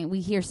 right?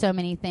 We hear so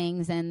many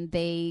things and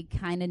they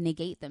kind of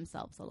negate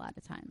themselves a lot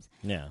of times.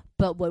 Yeah.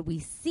 But what we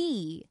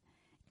see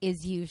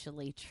is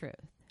usually truth,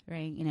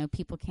 right? You know,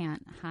 people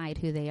can't hide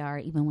who they are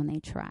even when they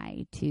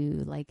try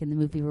to, like in the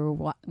movie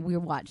we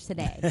watched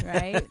today,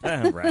 right?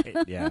 Right,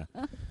 yeah.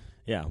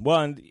 Yeah, well,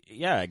 and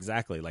yeah,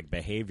 exactly. Like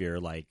behavior,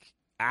 like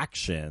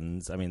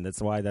actions. I mean,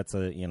 that's why that's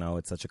a, you know,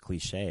 it's such a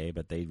cliche,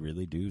 but they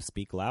really do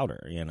speak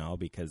louder, you know,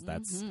 because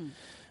that's...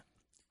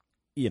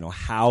 you know,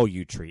 how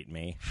you treat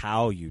me,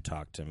 how you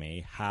talk to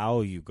me,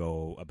 how you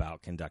go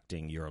about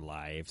conducting your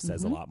life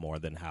says a lot more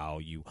than how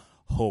you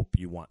hope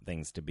you want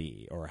things to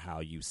be or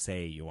how you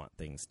say you want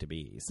things to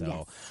be.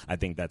 So I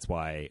think that's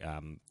why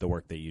the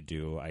work that you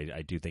do,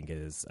 I do think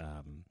is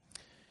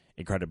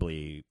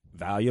incredibly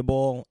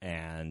valuable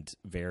and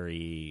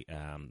very,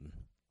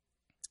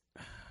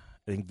 I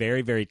think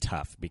very, very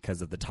tough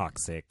because of the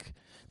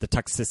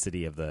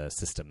toxicity of the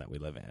system that we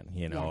live in,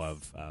 you know,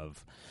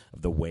 of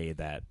the way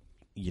that,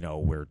 you know,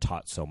 we're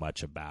taught so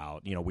much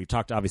about, you know, we've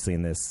talked obviously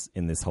in this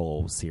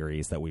whole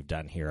series that we've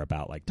done here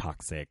about like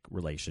toxic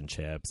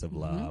relationships of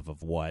love,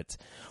 of what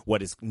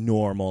is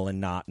normal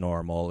and not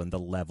normal, and the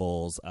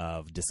levels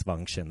of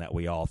dysfunction that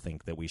we all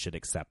think that we should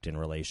accept in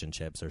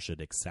relationships or should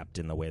accept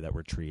in the way that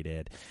we're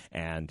treated.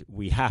 And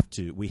we have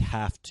to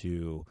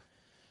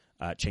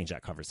change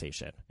that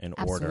conversation in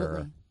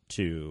order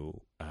to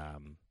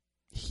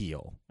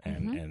heal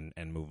and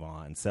move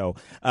on. So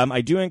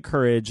I do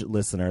encourage,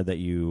 listener, that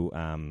you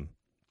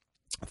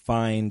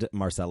find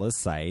Marcella's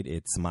site.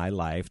 It's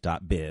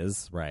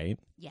mylife.biz, right?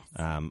 Yes.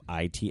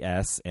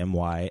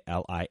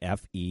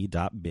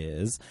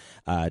 ITSMYLIFE.biz.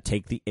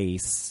 Take the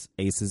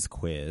ACEs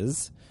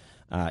quiz.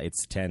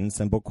 It's 10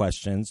 simple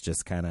questions,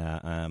 just kind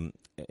of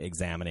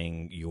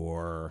examining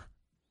your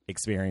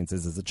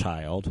experiences as a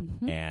child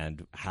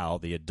and how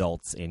the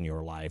adults in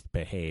your life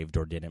behaved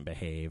or didn't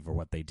behave or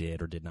what they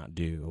did or did not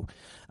do.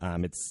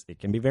 It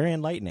can be very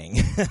enlightening.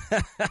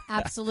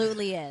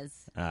 Absolutely is.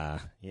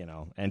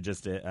 And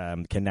just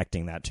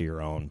connecting that to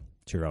your own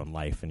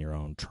life and your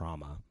own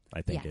trauma,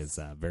 I think is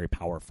very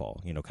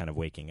powerful, kind of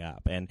waking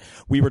up. And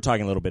we were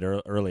talking a little bit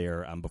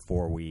earlier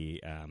before we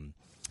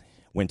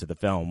went to the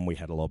film. We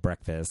had a little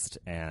breakfast,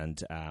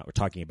 and we're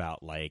talking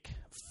about like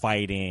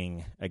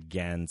fighting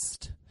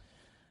against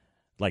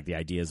like the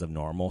ideas of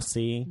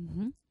normalcy.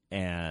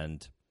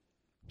 And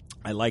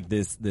I like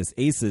this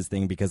ACEs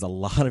thing because a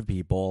lot of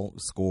people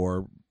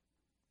score,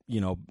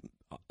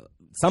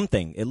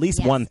 something, at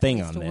least one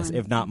thing on this,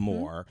 if not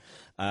more.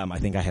 I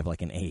think I have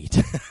like an 8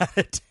 out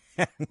of 10.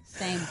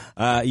 Same.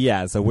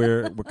 So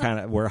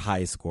we're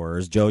high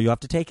scorers. Joe, you have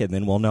to take it, and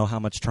then we'll know how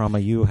much trauma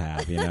you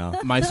have.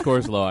 My score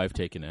is low. I've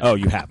taken it. Oh,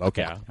 you have.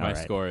 Okay, yeah, my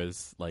score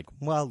is like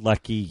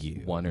lucky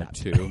you. 1 or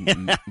 2,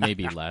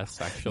 maybe less.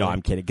 Actually, no,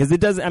 I'm kidding. Because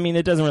it doesn't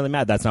really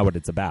matter. That's not what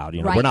it's about.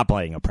 Right. We're not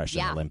playing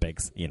oppression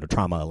Olympics.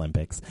 Trauma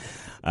Olympics.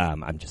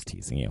 I'm just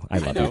teasing you. I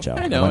love you, Joe.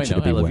 I know. I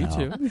love you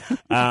too.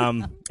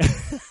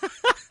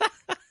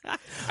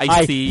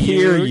 I see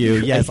hear you.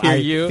 Yes, I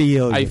hear you.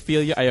 Feel you. I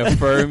feel you. I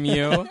affirm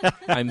you.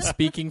 I'm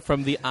speaking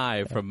from the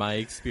eye, from my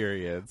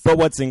experience. But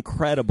what's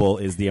incredible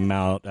is the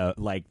amount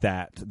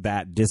that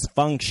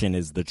dysfunction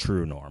is the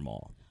true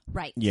normal.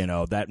 Right.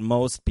 That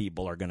most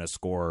people are going to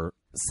score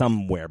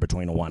somewhere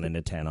between a 1 and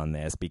a 10 on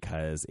this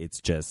because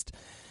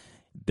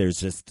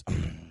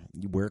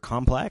we're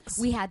complex.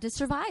 We had to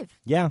survive.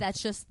 Yeah.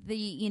 That's just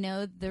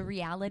the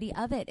reality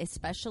of it,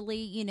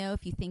 especially,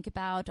 if you think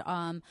about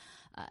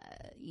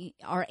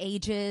our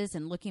ages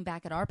and looking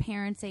back at our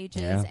parents'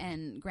 ages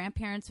and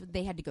grandparents,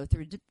 they had to go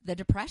through the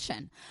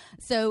Depression.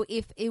 So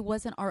if it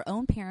wasn't our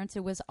own parents,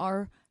 it was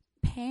our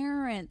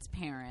parents'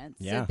 parents.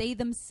 Yeah. So they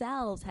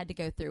themselves had to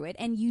go through it,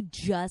 and you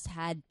just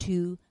had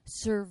to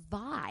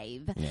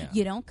survive. Yeah.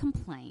 You don't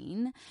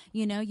complain.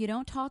 You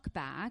don't talk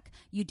back.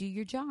 You do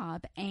your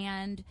job.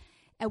 And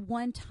at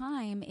one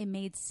time, it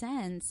made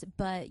sense,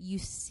 but you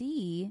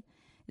see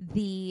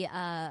the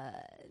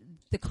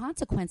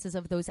consequences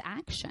of those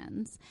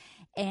actions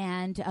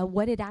and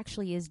what it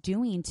actually is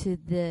doing to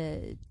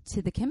the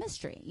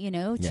chemistry,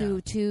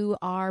 to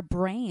our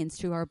brains,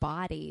 to our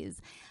bodies,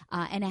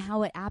 and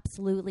how it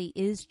absolutely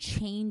is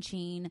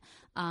changing,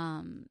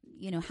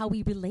 how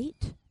we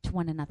relate to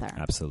one another.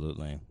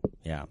 Absolutely.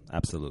 Yeah,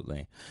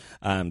 absolutely.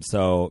 I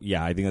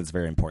think it's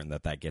very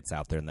important that gets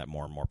out there and that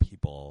more and more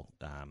people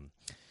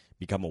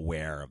become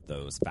aware of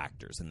those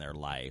factors in their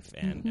life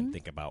and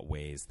think about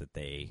ways that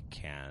they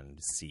can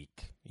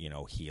seek,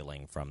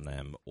 healing from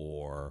them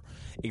or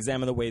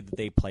examine the way that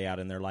they play out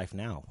in their life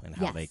now and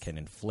how they can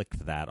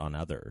inflict that on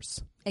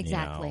others.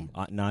 Exactly.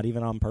 Not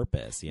even on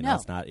purpose. No.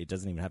 It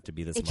doesn't even have to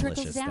be this it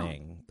malicious down.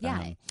 thing.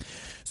 Yeah.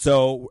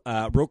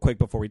 Real quick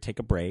before we take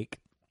a break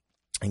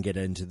and get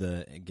into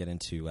the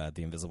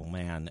Invisible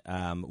Man,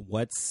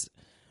 what's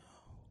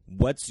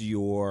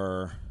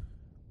your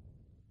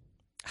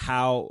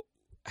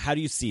how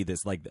do you see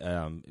this? Like,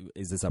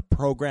 is this a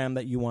program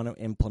that you want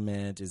to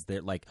implement? Is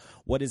there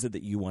what is it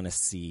that you want to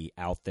see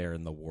out there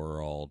in the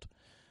world?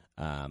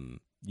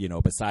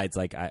 Besides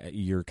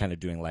you're kind of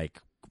doing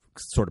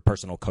sort of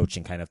personal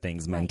coaching kind of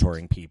things,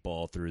 mentoring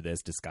people through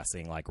this,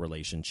 discussing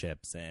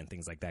relationships and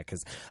things like that.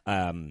 Because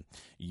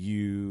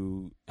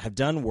you have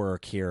done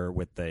work here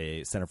with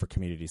the Center for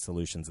Community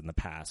Solutions in the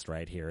past,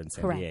 right here in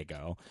San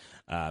Diego.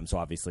 So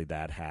obviously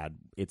that had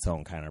its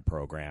own kind of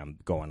program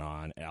going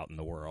on out in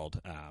the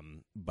world.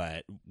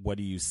 But what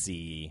do you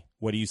see?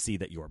 What do you see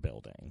that you're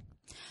building?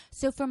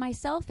 So for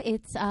myself,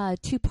 it's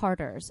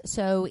 2-parters.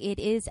 So it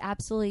is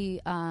absolutely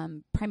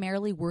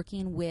primarily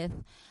working with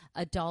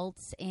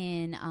adults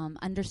in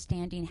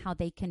understanding how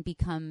they can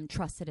become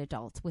trusted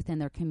adults within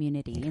their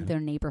community, in their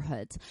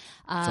neighborhoods.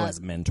 So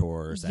as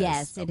mentors?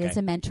 Yes, it is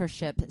a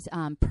mentorship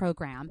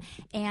program.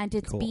 And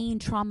it's being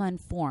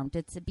trauma-informed.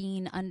 It's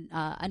being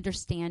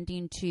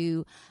understanding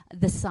to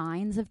the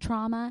signs of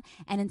trauma,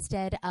 and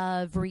instead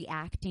of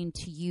reacting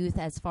to youth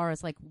as far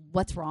as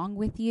what's wrong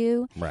with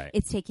you,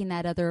 it's taking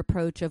that other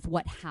approach of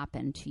what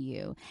happened to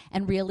you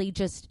and really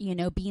just,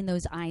 being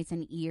those eyes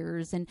and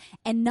ears and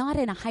not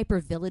in a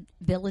hyper-vigilant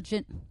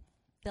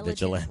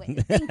Vigilant.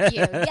 Thank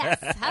you. Yes.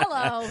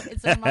 Hello.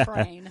 It's in my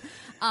brain.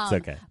 It's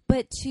okay.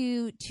 But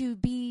to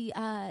be,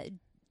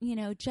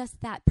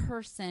 just that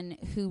person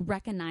who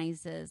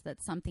recognizes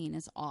that something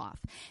is off.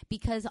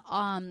 Because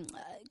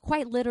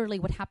quite literally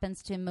what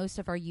happens to most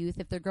of our youth,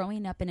 if they're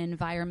growing up in an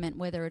environment,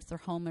 whether it's their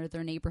home or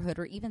their neighborhood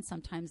or even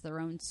sometimes their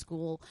own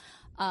school,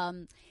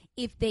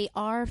 if they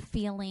are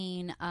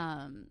feeling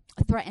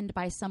threatened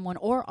by someone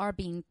or are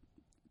being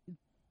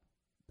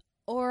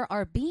or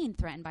are being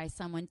threatened by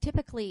someone,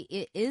 typically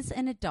it is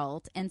an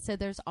adult, and so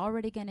there's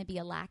already going to be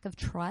a lack of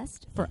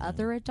trust for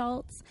other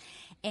adults,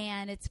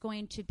 and it's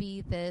going to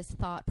be this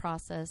thought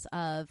process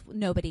of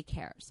nobody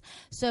cares.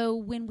 So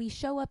when we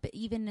show up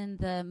even in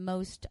the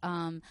most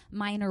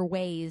minor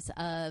ways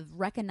of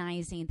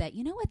recognizing that,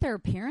 you know what, their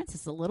appearance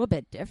is a little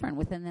bit different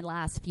within the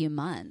last few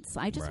months,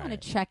 I just want to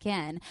check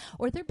in,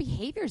 or their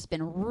behavior's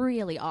been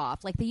really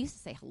off. Like they used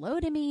to say hello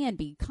to me and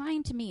be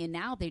kind to me, and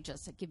now they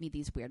just give me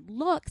these weird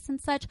looks and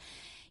such.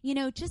 You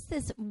know, just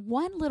this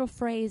one little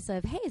phrase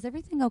of, hey, is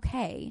everything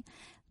okay?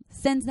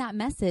 Sends that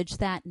message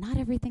that not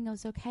everything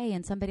is okay,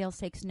 and somebody else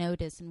takes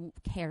notice and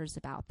cares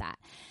about that.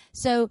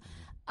 So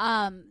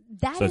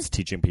it's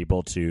teaching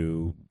people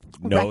to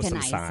know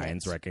some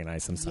signs,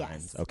 recognize some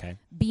signs. Yes. Okay.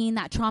 Being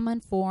that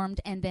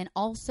trauma-informed, and then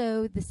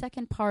also the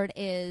second part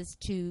is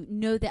to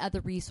know the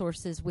other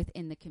resources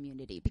within the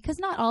community, because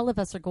not all of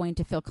us are going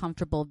to feel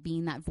comfortable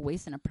being that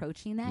voice and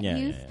approaching that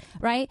youth,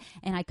 right?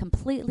 And I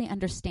completely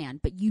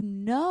understand, but you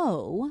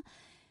know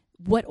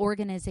what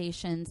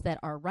organizations that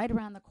are right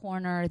around the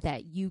corner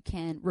that you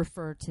can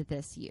refer to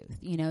this youth.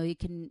 You know, it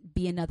can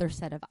be another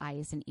set of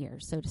eyes and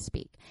ears, so to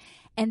speak.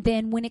 And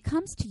then when it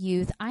comes to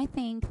youth, I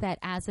think that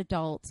as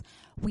adults,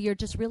 we are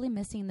just really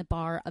missing the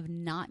bar of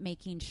not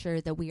making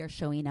sure that we are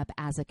showing up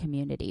as a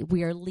community.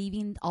 We are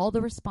leaving all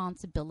the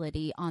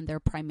responsibility on their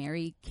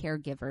primary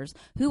caregivers,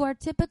 who are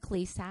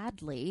typically,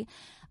 sadly,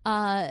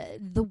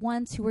 the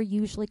ones who are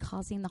usually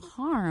causing the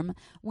harm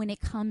when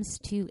it comes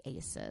to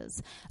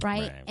ACEs,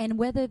 right? And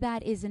whether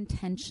that is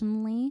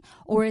intentionally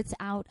or it's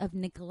out of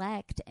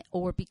neglect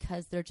or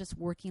because they're just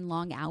working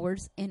long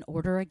hours in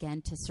order,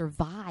 again, to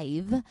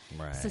survive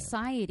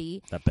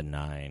society. That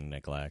benign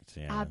neglect.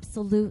 Yeah.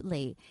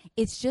 Absolutely.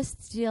 It's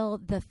just still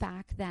the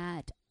fact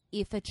that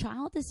if a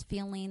child is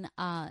feeling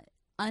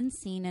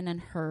unseen and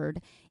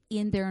unheard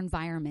in their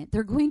environment,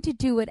 they're going to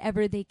do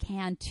whatever they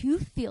can to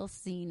feel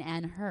seen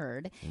and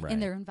heard in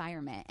their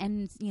environment.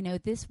 And, you know,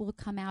 this will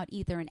come out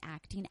either in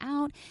acting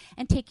out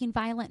and taking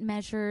violent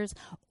measures,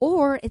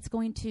 or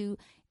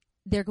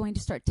they're going to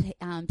start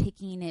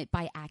taking it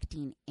by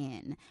acting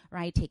in,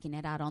 right? Taking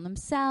it out on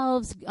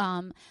themselves,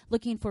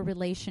 looking for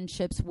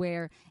relationships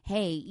where,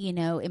 hey, you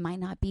know, it might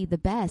not be the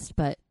best,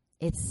 but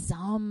it's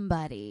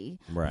somebody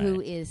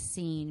who is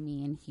seeing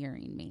me and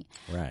hearing me.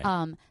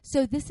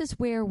 So this is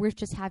where we're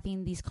just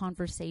having these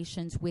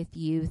conversations with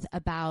youth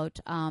about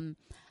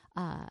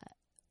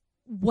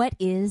what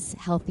is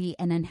healthy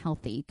and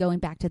unhealthy, going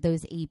back to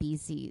those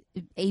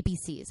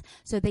ABCs.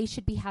 So they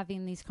should be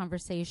having these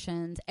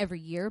conversations every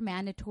year,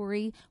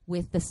 mandatory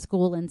with the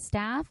school and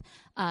staff.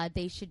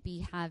 They should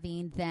be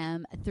having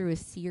them through a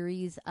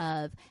series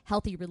of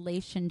healthy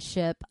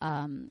relationship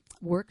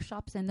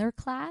workshops in their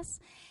class,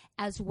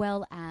 as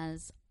well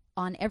as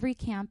on every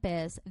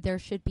campus, there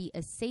should be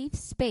a safe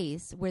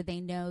space where they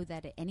know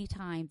that at any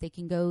time they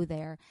can go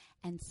there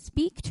and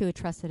speak to a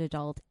trusted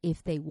adult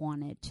if they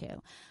wanted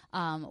to.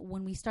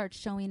 When we start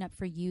showing up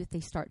for youth, they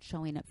start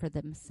showing up for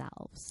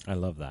themselves. I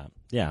love that.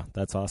 Yeah,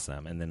 that's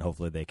awesome. And then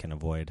hopefully they can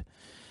avoid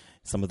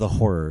some of the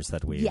horrors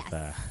that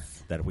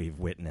we've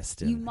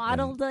witnessed. You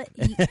modeled it,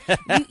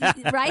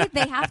 right?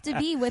 They have to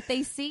be what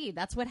they see.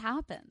 That's what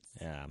happens.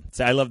 Yeah.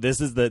 So I love this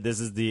is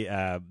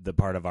the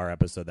part of our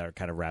episode that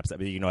kind of wraps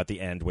up. You know, at the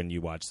end when you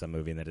watch some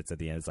movie and that it's at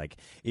the end, it's like,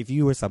 if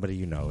you or somebody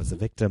you know is a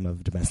victim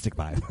of domestic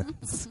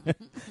violence,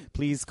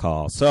 please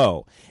call.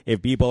 So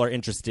if people are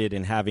interested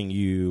in having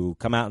you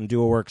come out and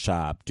do a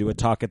workshop, do a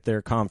talk at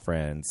their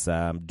conference,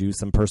 do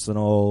some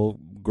personal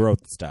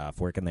growth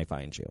stuff, where can they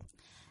find you?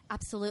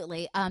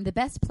 Absolutely. The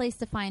best place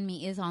to find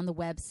me is on the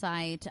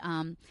website.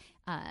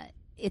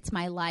 It's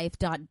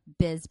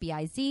mylife.biz,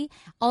 B-I-Z.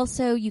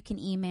 Also, you can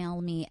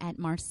email me at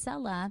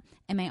Marcella,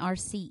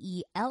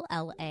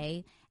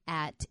 M-A-R-C-E-L-L-A,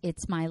 at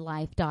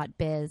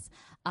itsmylife.biz.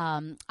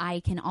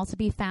 I can also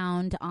be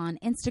found on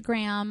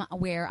Instagram,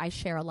 where I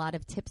share a lot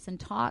of tips and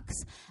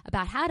talks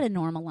about how to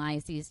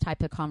normalize these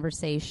type of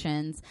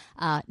conversations,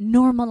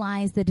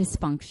 normalize the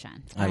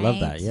dysfunction. Right? I love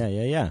that.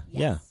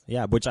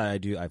 Yeah. Which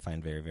I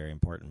find very, very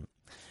important.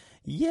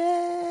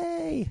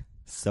 Yay!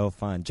 So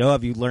fun. Joe,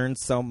 have you learned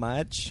so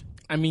much?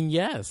 I mean,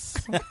 yes.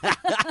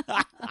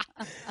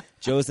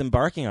 Joe's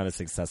embarking on a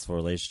successful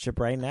relationship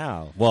right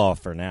now. Well,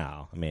 for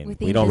now. I mean,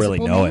 we don't really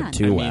know it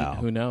too well.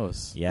 Who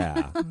knows?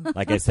 Yeah.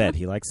 Like I said,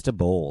 he likes to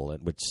bowl,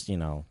 which, you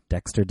know,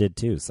 Dexter did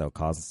too. So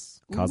cause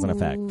and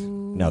effect.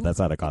 No, that's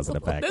not a cause and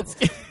effect.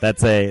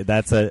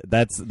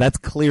 That's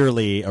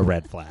clearly a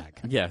red flag.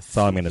 Yes. That's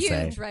all I'm going to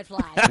say. Huge red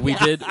flag.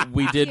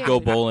 We did go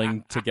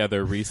bowling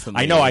together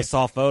recently. I know. I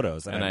saw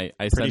photos, and I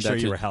pretty said sure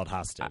that you were held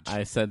hostage.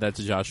 I said that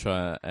to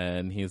Joshua,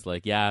 and he's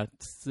like, "Yeah,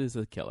 this is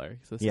a killer."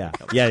 Killer.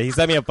 Yeah. He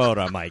sent me a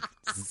photo. I'm like,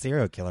 "This is a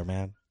serial killer,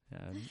 man."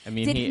 I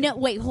mean,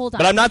 wait, hold on.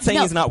 But I'm not saying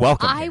he's not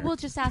welcome. I will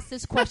just ask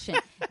this question: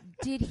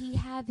 did he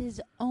have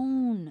his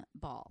own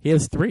ball? He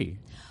has 3.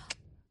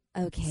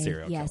 Okay.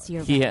 Serial yes,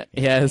 killer. you're right.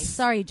 He has.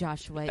 Sorry,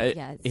 Joshua.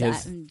 Yes, he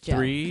has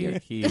 3.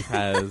 He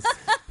has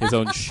his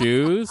own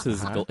shoes. He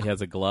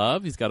has a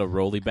glove. He's got a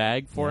rolly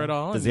bag for it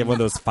all. Does he have one of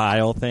those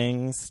file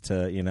things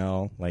to, you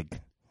know, like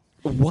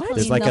What?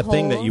 There's Clean like the a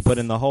thing that you holes. put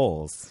in the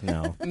holes.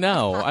 No.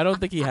 No, I don't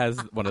think he has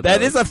one of those.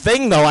 That is a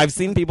thing, though. I've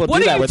seen people What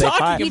do are that you where they talking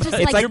file. about? He just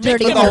It's like like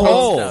dirty for the holes.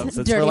 holes.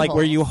 It's Dirty for like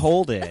where holes. you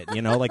hold it.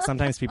 You know, like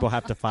sometimes people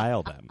have to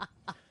file them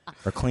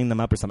or clean them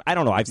up or something. I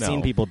don't know. I've No.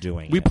 seen people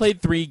doing We it.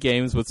 played 3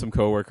 games with some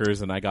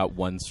coworkers, and I got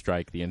 1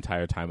 strike the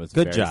entire time. I was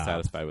Good very job.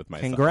 satisfied with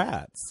myself.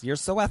 Congrats. You're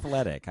so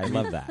athletic. I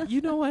love that.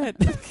 You know what?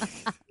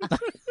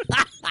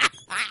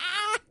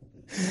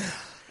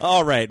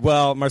 All right.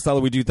 Well, Marcella,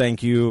 we do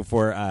thank you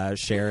for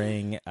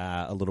sharing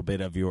a little bit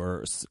of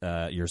your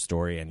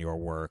story and your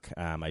work.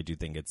 I do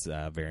think it's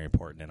very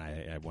important, and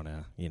I want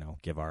to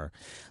give our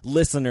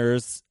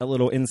listeners a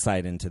little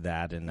insight into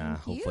that, and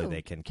hopefully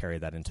they can carry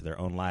that into their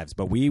own lives.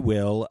 But we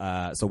will.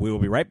 So we will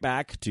be right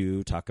back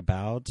to talk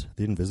about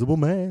The Invisible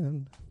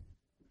Man.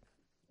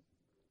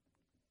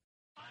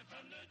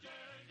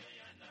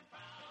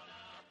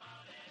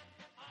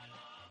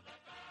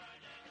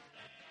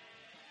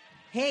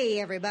 Hey,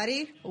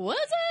 everybody.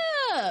 What's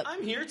up?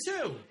 I'm here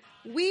too.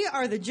 We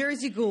are the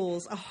Jersey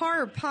Ghouls, a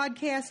horror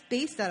podcast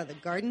based out of the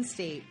Garden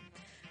State.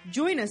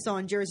 Join us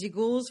on Jersey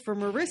Ghouls for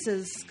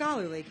Marissa's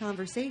scholarly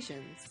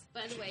conversations.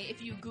 By the way,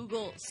 if you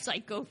Google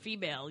Psycho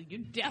female, you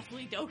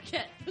definitely don't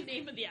get the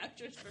name of the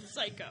actress from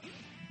Psycho.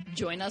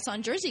 Join us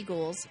on Jersey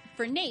Ghouls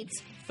for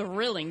Nate's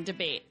thrilling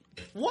debate.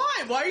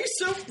 Why? Why are you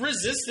so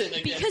resistant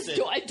against Because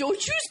it?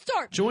 don't you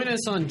start. Join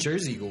us on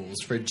Jersey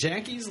Ghouls for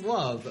Jackie's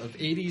love of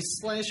 80s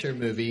slasher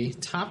movie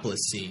Topless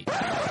Scene.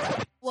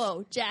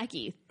 Whoa,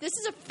 Jackie, this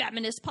is a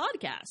feminist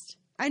podcast.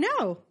 I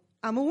know.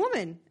 I'm a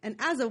woman. And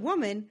as a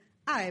woman,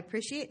 I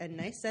appreciate a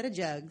nice set of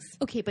jugs.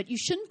 Okay, but you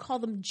shouldn't call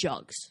them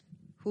jugs.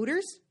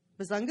 Hooters?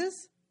 Bazungas?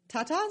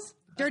 Tatas?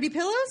 Dirty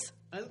pillows?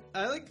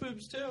 I like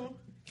boobs too.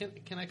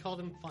 Can I call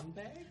them fun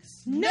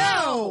bags?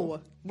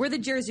 No! We're the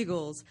Jersey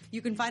Ghouls. You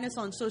can find us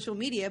on social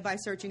media by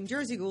searching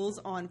Jersey Ghouls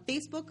on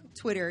Facebook,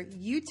 Twitter,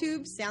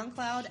 YouTube,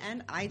 SoundCloud,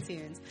 and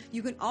iTunes.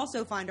 You can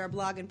also find our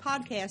blog and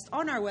podcast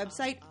on our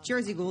website,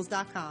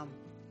 jerseyghouls.com.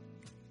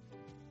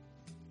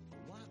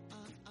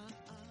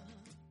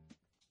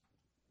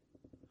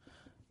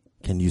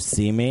 Can you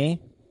see me?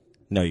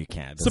 No, you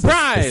can't.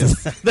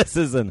 Surprise! This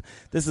is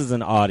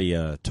an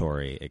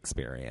auditory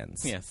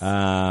experience. Yes.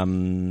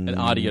 An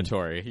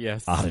auditory,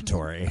 yes.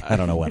 Auditory. I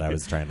don't know what I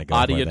was trying to go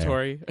for there.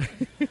 Auditory.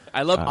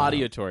 I love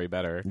auditory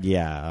better.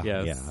 Yeah.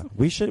 Yes. Yeah.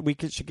 We should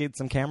get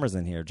some cameras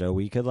in here, Joe.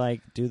 We could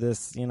do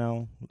this,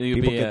 You'd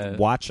people be could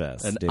watch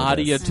us. an do this.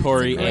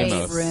 auditory Great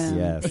Amos. room.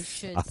 Yes. They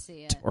should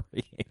see it.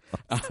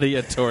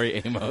 Auditory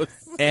Amos.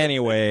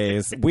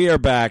 Anyways, we are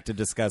back to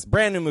discuss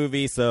brand new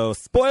movie, so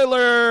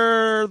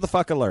spoiler the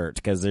fuck alert,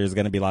 because there's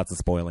going to be lots of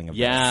spoiling of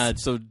Yeah,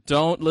 this. so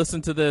don't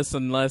listen to this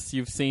unless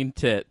you've seen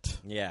Tit.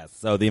 Yes.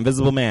 So The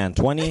Invisible Man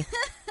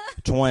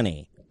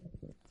 2020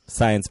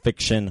 science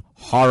fiction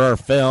horror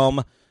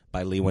film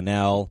by Lee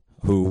Winnell,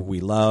 who we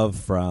love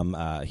from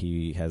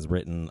he has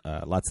written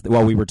lots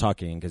of we were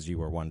talking because you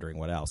were wondering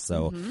what else.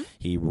 So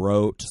he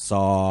wrote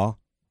Saw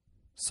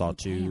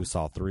 2,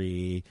 Saw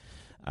 3,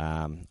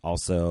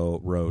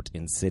 also wrote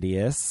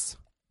Insidious.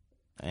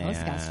 This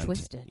guy's And-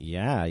 twisted.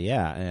 Yeah,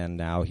 and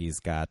now he's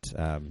got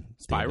The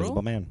Spiral?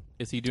 Invisible Man.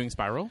 Is he doing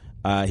Spiral?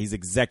 He's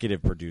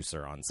executive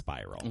producer on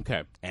Spiral.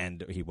 Okay.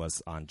 And he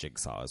was on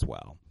Jigsaw as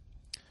well.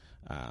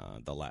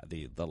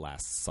 The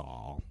last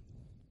Saw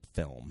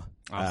film.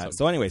 Awesome.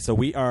 So anyway, so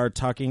we are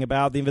talking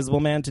about The Invisible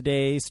Man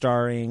today,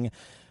 starring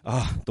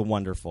the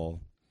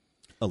wonderful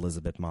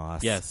Elizabeth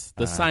Moss. Yes,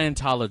 the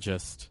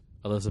Scientologist,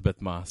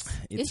 Elizabeth Moss.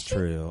 It's Is she?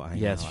 true. I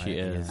Yes, know. she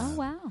is. Oh,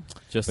 wow.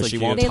 Just But like she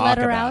you. won't They talk let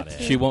her about out it.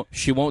 too?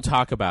 She won't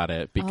talk about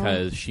it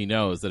because she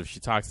knows that if she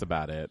talks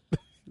about it,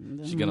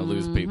 she's gonna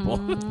lose people.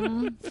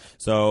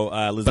 So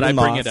Elizabeth But I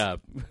Moss, bring it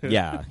up.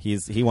 Yeah,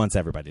 he wants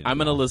everybody to I'm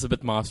an know.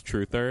 Elizabeth Moss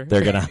truther.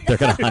 They're gonna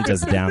hunt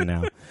us down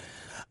now.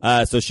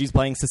 So she's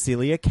playing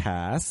Cecilia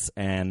Cass,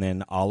 and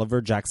then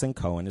Oliver Jackson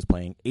Cohen is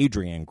playing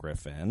Adrian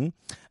Griffin,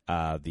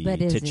 the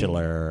But is he?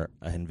 titular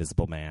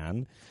Invisible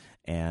Man,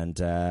 and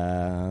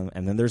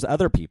then there's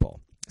other people.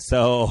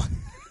 So,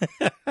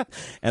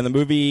 and the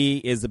movie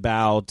is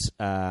about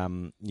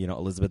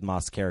Elizabeth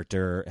Moss'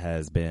 character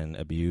has been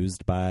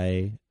abused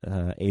by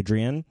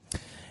Adrian.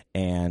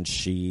 And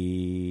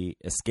she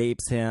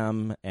escapes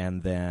him,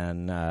 and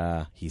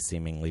then he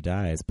seemingly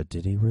dies. But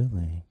did he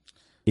really?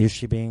 Is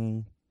she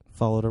being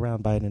followed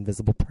around by an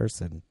invisible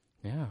person?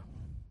 Yeah.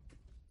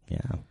 Yeah.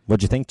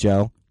 What'd you think,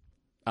 Joe?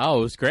 Oh,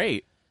 it was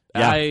great.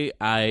 Yeah.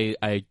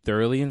 I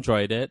thoroughly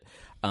enjoyed it.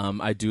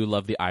 I do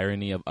love the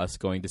irony of us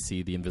going to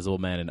see The Invisible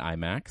Man in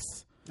IMAX.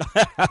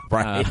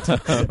 Right.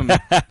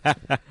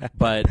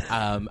 But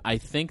I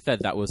think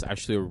that was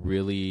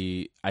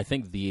actually I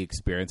think the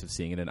experience of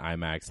seeing it in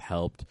IMAX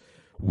helped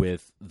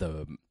with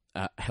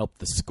helped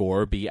the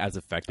score be as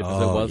effective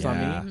as it was on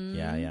me.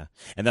 Yeah.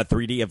 And that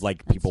 3D of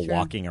people true.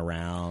 walking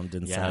around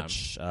and Yeah.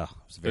 such.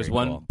 It's very There's cool.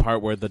 one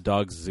part where the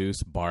dog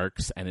Zeus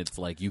barks, and it's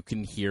like you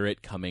can hear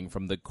it coming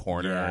from the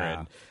corner.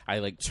 Yeah.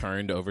 And I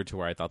turned over to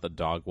where I thought the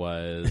dog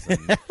was.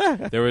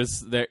 And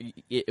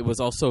it was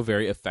also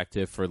very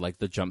effective for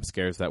the jump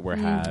scares that were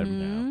had.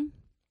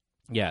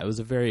 Yeah, it was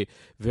a very,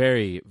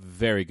 very,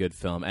 very good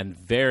film, and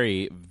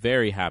very,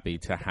 very happy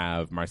to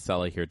have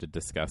Marcella here to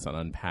discuss and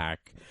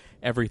unpack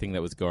everything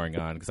that was going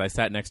on, because I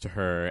sat next to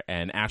her,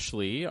 and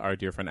Ashley, our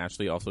dear friend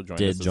Ashley, also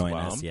joined us as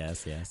well.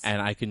 Yes.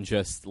 And I could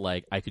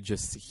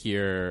just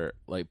hear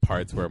like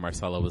parts where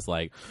Marcella was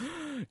like,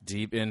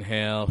 deep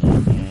inhale,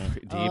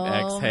 deep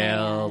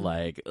exhale, man.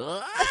 like,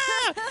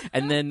 "Ah!"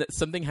 And then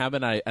something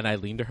happened, and I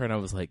leaned to her and I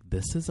was like,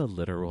 this is a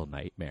literal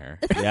nightmare.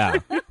 Yeah.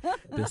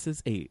 This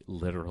is a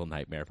literal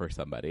nightmare for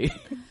somebody.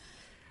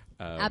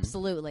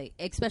 Absolutely,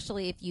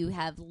 especially if you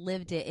have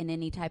lived it in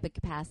any type of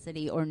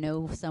capacity or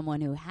know someone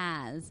who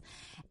has.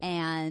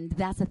 And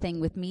that's the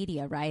thing with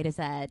media, right, is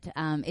that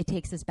it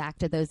takes us back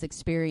to those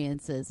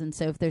experiences. And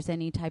so if there's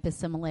any type of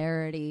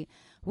similarity,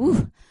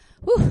 whew.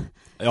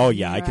 Oh,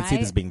 yeah. I could see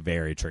Right? this being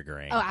very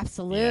triggering. Oh,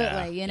 absolutely.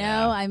 Yeah, You know,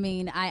 yeah. I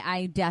mean,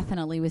 I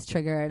definitely was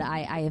triggered.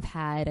 I have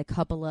had a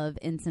couple of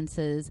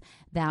instances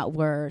that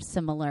were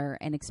similar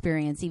in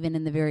experience, even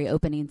in the very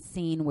opening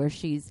scene where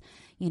she's,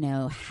 you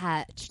know,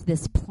 hatched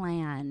this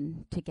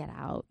plan to get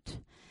out.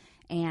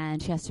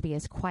 And she has to be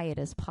as quiet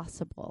as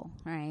possible,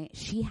 right?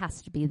 She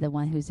has to be the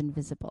one who's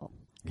invisible,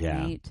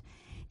 Yeah. right?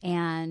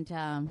 And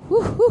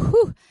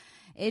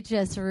it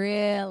just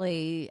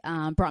really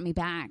brought me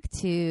back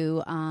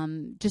to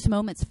just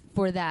moments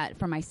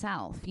for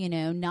myself, you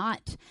know,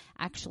 not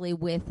actually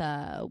with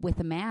a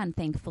man,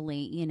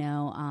 thankfully, you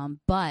know,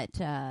 but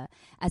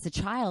as a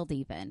child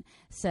even.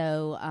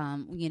 So,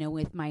 you know,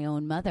 with my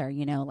own mother,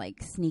 you know,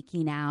 like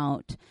sneaking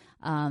out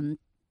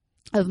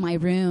of my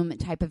room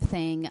type of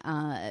thing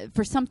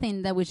for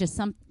something that was just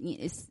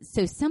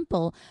so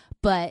simple,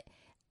 but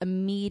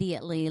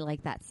immediately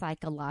like that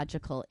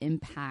psychological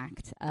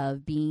impact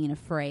of being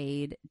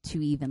afraid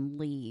to even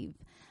leave.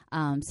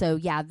 So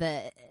yeah,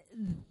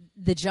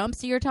 the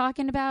jumps you're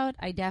talking about,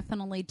 I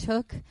definitely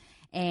took.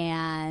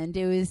 And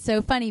it was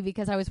so funny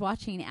because I was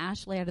watching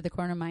Ashley out of the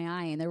corner of my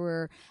eye, and there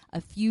were a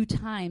few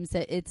times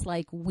that it's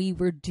like we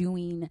were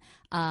doing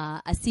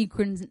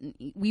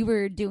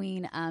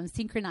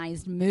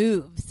synchronized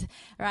moves,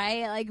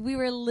 right? Like we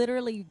were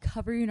literally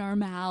covering our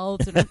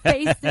mouths and our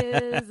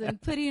faces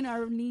and putting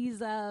our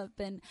knees up,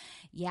 and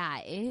yeah,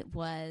 it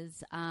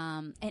was.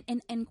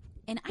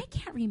 And I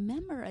can't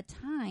remember a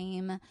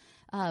time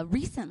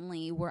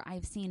recently where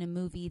I've seen a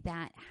movie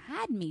that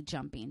had me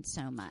jumping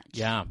so much.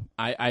 Yeah,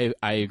 I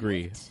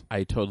agree. Right?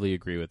 I totally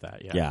agree with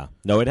that. Yeah. Yeah.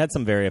 No, it had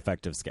some very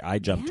effective scare. I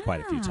jumped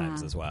quite a few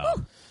times as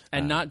well.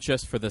 And not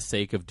just for the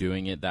sake of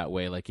doing it that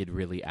way, like it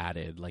really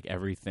added, like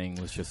everything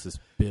was just this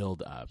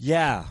build up.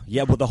 Yeah.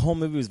 Well, the whole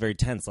movie was very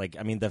tense. Like,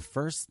 I mean, the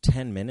first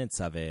 10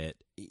 minutes of it,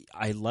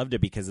 I loved it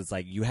because it's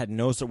like you had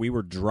we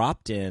were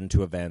dropped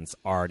into events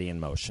already in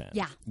motion.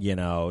 Yeah. You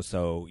know,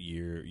 so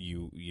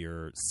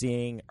you're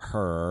seeing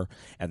her,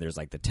 and there's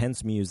like the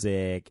tense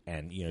music,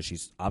 and you know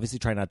she's obviously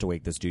trying not to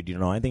wake this dude. You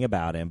don't know anything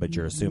about him, but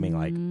you're assuming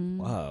like,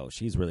 whoa,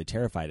 she's really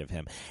terrified of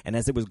him. And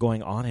as it was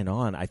going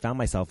on, I found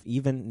myself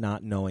even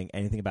not knowing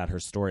anything about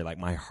her story. Like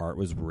my heart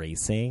was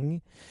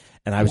racing,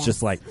 and I was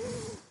just like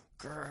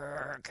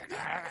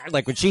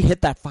when she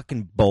hit that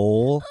fucking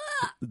bowl,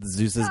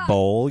 Zeus's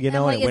bowl, you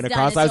know, I'm and it went it's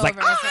across. done, I was it's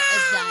like,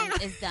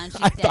 over, it's done.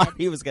 She's I dead. thought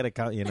he was gonna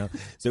come, you know.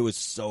 So it was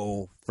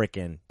so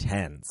freaking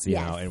tense, you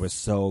know, and it was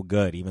so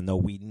good, even though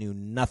we knew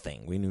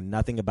nothing. We knew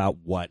nothing about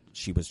what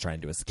she was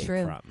trying to escape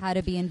True. from. How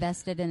to be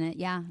invested in it,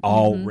 yeah.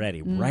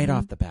 Already, right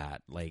off the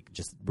bat, like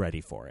just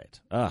ready for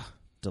it. Ugh,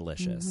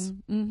 delicious.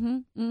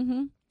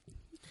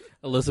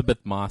 Elizabeth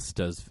Moss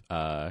does,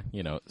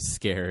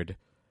 scared,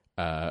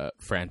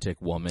 frantic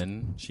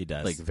woman. She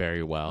does. like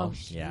very well. Oh,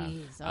 jeez. Yeah.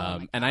 Oh,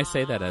 my And I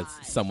say that as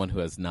gosh. someone who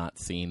has not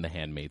seen The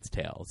Handmaid's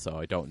Tale, so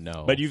I don't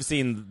know. But you've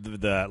seen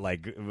the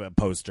like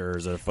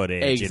posters or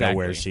footage, you know,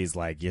 where Exactly. she's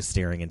like you're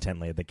staring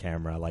intently at the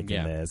camera, like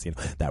Yeah. in this, you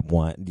know, that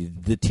one,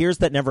 the tears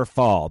that never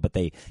fall, but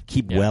they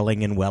keep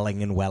welling and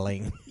welling and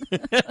welling.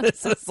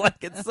 It's just like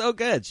it's so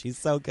good. She's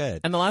so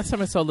good. And the last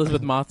time I saw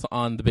Elizabeth Moss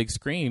on the big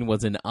screen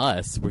was in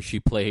Us, where she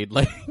played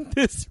like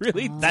this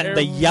really The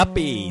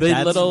yuppie, the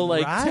that's little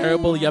like right.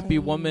 terrible yuppie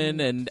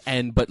woman,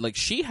 but like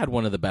she had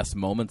one of the best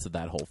moments of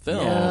that whole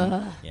film,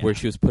 Yeah. where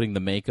she was putting the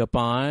makeup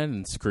on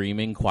and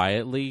screaming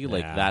quietly.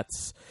 Like Yeah.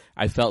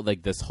 I felt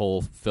like this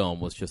whole film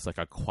was just like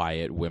a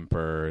quiet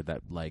whimper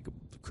that like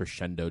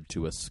crescendoed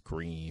to a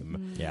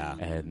scream. Yeah.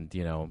 And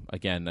you know,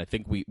 again, I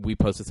think we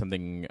posted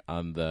something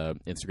on the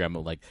Instagram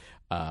of like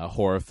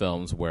horror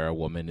films where a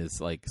woman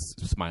is like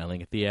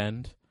smiling at the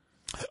end.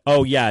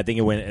 Oh yeah, I think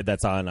it went.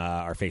 That's on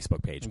our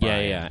Facebook page.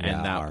 Yeah,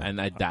 Brian.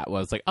 and that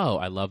was like, oh,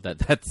 I love that.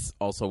 That's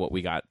also what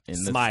we got in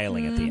this.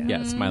 Smiling at the end.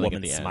 Yeah, smiling Woman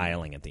at the end.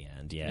 smiling at the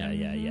end. Yeah,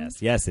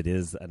 yes, it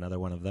is another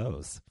one of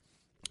those.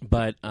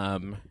 But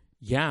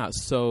yeah,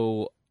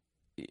 so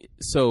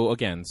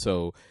again,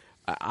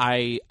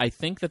 I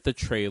think that the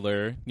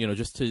trailer, you know,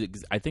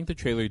 I think the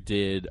trailer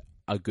did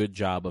a good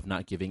job of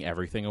not giving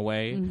everything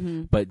away,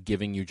 but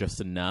giving you just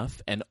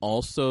enough, and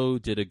also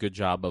did a good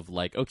job of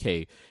like,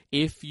 okay,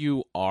 if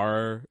you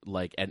are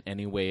like in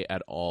any way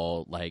at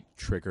all like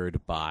triggered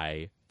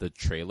by the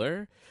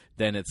trailer,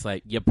 then it's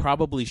like you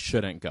probably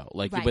shouldn't go.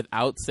 Like Right.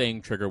 without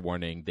saying trigger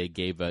warning, they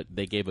gave a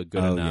good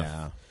enough.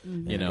 Yeah.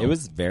 You know, It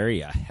was very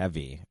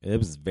heavy. It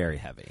was very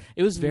heavy.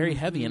 It was very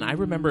heavy, and I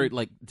remember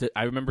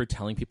I remember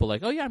telling people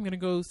like, "Oh yeah, I'm gonna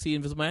go see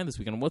Invisible Man this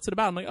weekend. What's it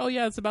about?" I'm like, "Oh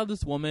yeah, it's about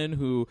this woman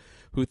who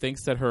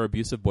thinks that her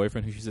abusive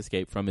boyfriend, who she's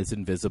escaped from, is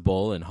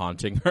invisible and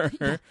haunting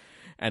her."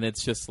 And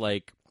it's just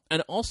like,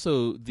 and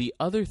also the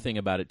other thing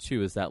about it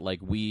too is that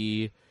like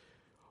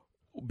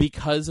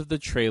because of the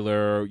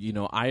trailer, you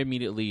know, I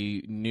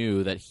immediately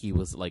knew that he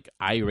was like,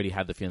 I already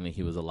had the feeling that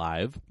he was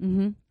alive.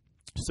 Mm-hmm.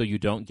 So you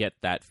don't get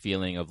that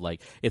feeling of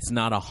like, it's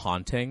not a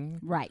haunting.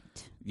 Right.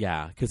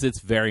 Yeah, because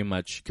it's very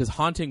much, because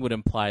haunting would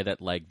imply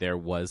that like there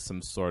was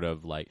some sort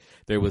of like,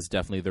 there was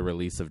definitely the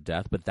release of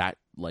death, but that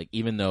like,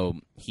 even though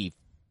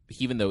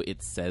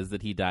it says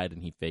that he died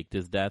and he faked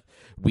his death,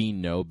 we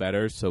know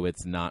better, so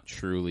it's not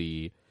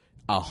truly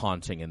a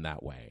haunting in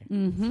that way.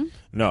 Mm-hmm.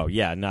 No,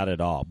 yeah, not at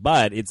all.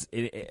 But it's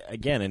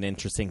again an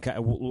interesting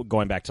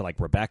going back to like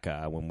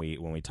Rebecca when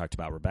we talked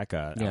about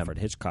Rebecca, Alfred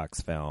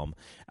Hitchcock's film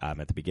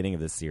at the beginning of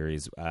this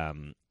series,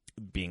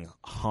 being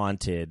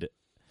haunted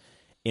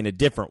in a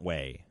different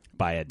way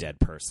by a dead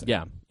person.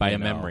 Yeah, by you a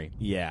know? memory.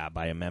 Yeah,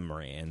 by a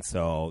memory. And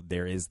so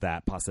there is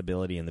that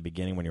possibility in the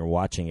beginning when you're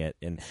watching it.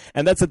 And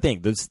that's the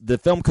thing. The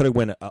film could have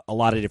went a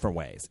lot of different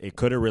ways. It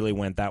could have really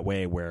went that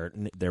way where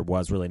there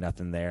was really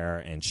nothing there,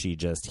 and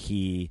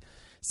he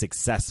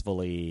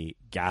successfully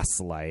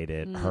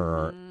gaslighted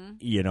her,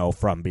 you know,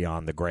 from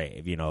beyond the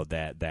grave, you know,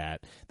 that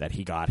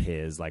he got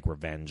his like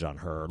revenge on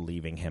her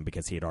leaving him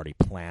because he had already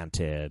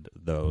planted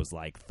those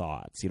like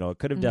thoughts. You know, it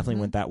could have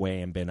definitely went that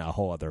way and been a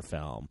whole other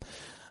film.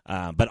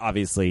 But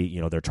obviously,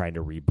 you know, they're trying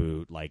to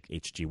reboot like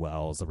H.G.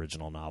 Wells'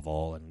 original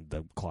novel and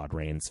the Claude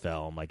Rains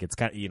film. Like it's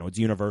kind of, you know, it's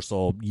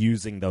Universal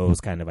using those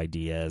kind of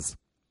ideas.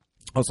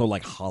 Also,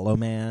 like Hollow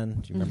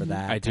Man. Do you remember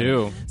that? I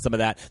do. Some of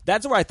that.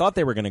 That's where I thought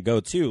they were going to go,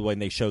 too, when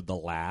they showed the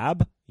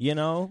lab, you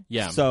know?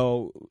 Yeah.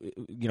 So,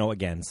 you know,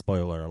 again,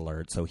 spoiler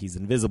alert. So he's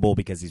invisible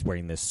because he's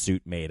wearing this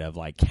suit made of,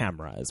 like,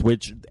 cameras,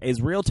 which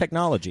is real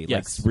technology.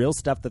 Yes. Like, real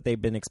stuff that they've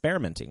been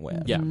experimenting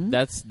with. Yeah,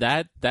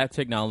 that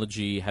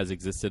technology has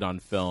existed on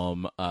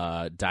film.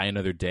 Die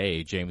Another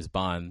Day, James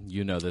Bond.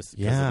 You know this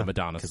because of the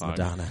Madonna song.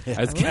 Madonna.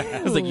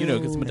 I was like, you know,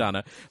 because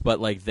Madonna. But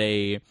like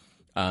they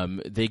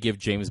give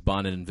James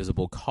Bond an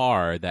invisible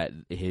car that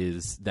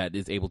is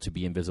able to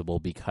be invisible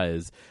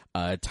because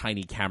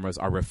tiny cameras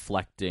are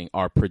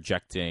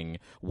projecting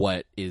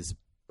what is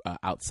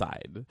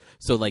outside.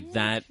 So like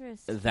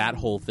that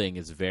whole thing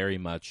is very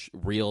much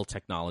real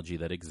technology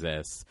that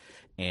exists,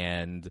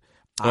 and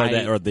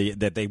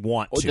that they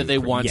want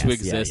to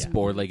exist,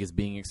 or like is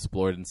being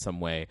explored in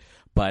some way.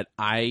 But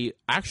I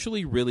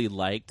actually really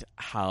liked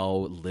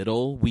how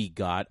little we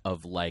got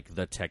of like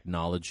the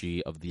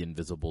technology of the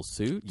invisible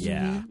suit.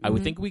 Yeah. I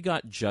would think we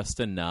got just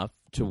enough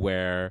to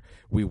where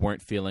we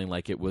weren't feeling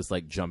like it was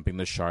like jumping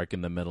the shark in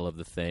the middle of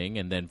the thing.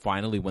 And then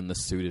finally, when the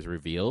suit is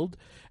revealed,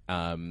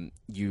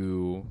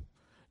 you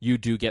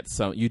do get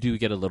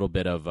a little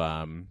bit of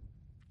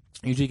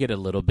you do get a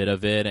little bit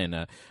of it and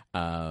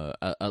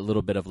a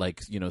little bit of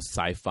like, you know,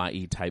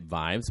 sci-fi type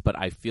vibes, but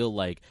I feel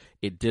like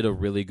it did a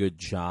really good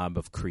job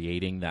of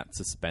creating that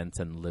suspense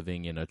and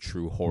living in a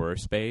true horror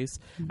space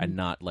and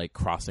not like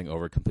crossing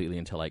over completely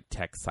into like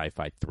tech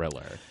sci-fi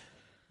thriller.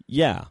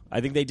 Yeah,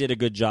 I think they did a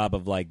good job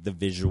of like the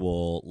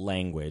visual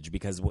language,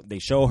 because they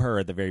show her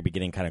at the very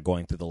beginning kind of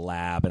going through the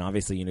lab, and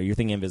obviously, you know, you're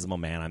thinking Invisible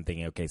Man, I'm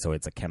thinking, okay, so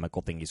it's a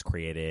chemical thing he's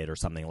created or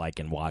something like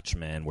in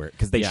Watchmen, where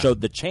because they showed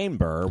the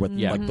chamber with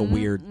like the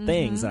weird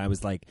things, and I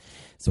was like,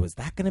 so is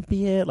that going to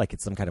be it? Like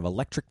it's some kind of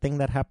electric thing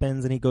that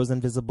happens and he goes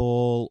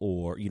invisible,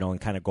 or, you know, and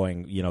kind of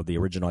going, you know, the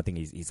original, I think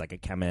he's like a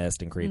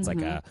chemist and creates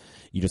like a,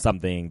 you know,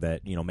 something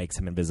that, you know, makes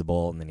him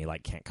invisible, and then he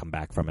like can't come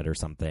back from it or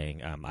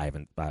something. I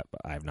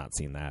have not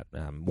seen that.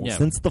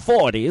 Since the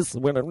 40s,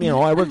 when, you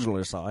know, I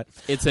originally saw it.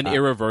 It's an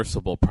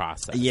irreversible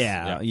process.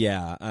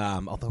 Yeah.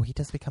 Although he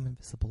does become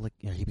invisible,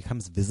 he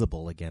becomes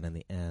visible again in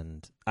the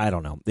end. I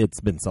don't know. It's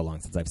been so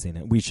long since I've seen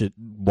it. We should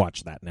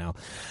watch that now,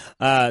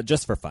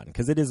 just for fun,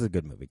 because it is a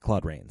good movie.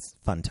 Claude Rains,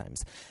 fun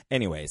times.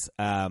 Anyways,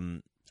 I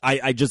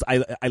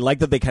like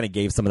that they kind of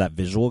gave some of that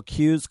visual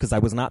cues, because I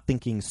was not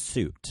thinking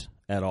suit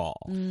at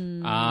all.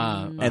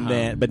 And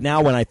then, but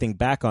now when I think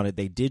back on it,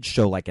 they did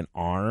show like an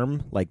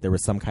arm, like there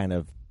was some kind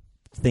of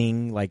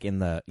thing like in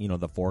the, you know,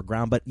 the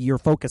foreground, but you're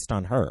focused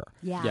on her,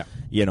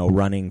 you know,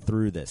 running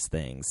through this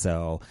thing,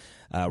 so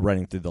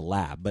running through the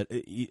lab. But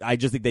I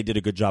just think they did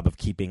a good job of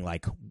keeping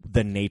like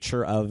the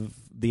nature of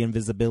the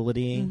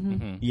invisibility,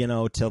 you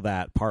know, till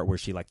that part where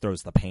she like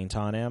throws the paint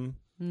on him.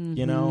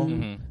 You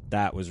know,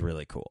 that was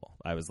really cool.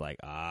 I was like,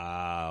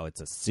 oh,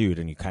 it's a suit,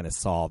 and you kind of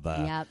saw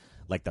the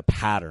like the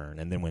pattern,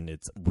 and then when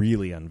it's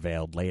really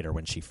unveiled later,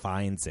 when she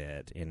finds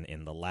it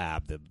in the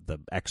lab, the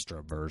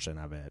extra version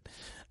of it,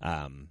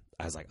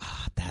 I was like,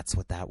 that's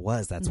what that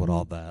was. That's what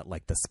all the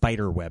like the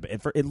spider web.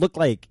 It looked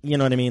like, you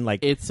know what I mean? Like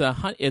it's a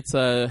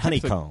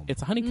honeycomb.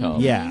 It's a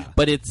honeycomb. Yeah,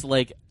 but it's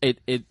like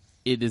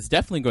it is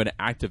definitely going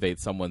to activate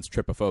someone's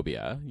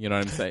trypophobia. You know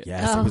what I'm saying?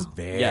 Yes, it was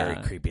very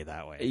Yeah. creepy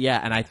that way. Yeah,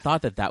 and I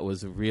thought that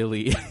was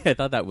really, I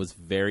thought that was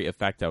very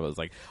effective. I was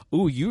like,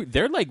 ooh,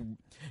 they're like,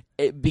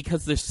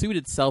 because the suit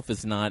itself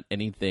is not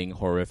anything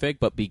horrific,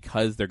 but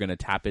because they're going to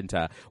tap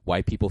into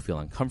why people feel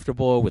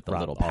uncomfortable with the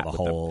little all the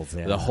holes.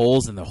 the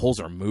holes, and the holes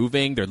are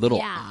moving, their little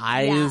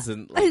eyes,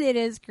 and it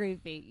is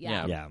creepy.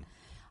 Yeah.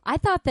 I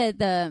thought that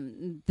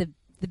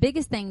the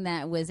biggest thing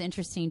that was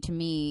interesting to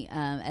me,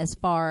 as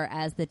far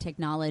as the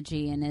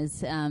technology and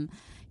his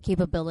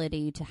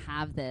capability to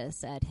have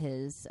this at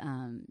his,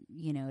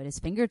 at his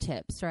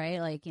fingertips, right?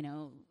 Like,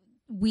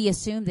 we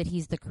assume that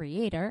he's the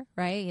creator,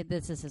 right?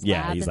 This is his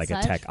lab he's and like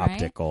such, a tech right?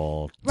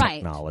 optical Right.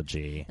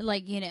 technology.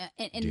 Like,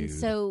 and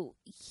so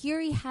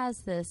here he has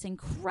this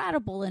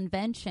incredible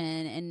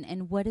invention,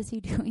 and what is he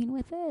doing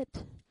with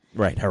it?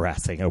 Right,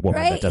 harassing a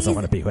woman Right, that doesn't he's-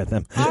 want to be with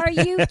him. Are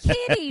you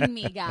kidding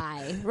me,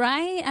 guy?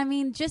 Right? I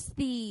mean, just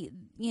the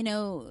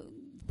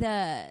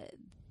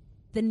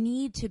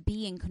need to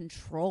be in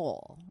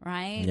control,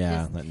 right?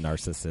 Yeah, Just- that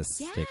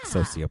narcissistic Yeah.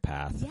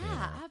 sociopath.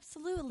 yeah,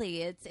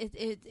 absolutely.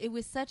 It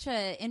was such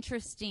a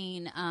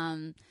interesting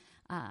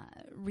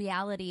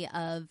reality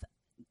of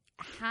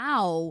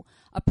how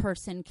a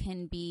person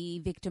can be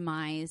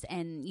victimized,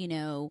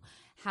 and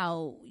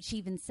how she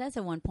even says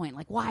at one point,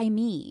 like, why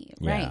me,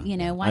 right?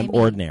 Why I'm me?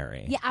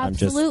 ordinary. Yeah, I'm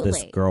just this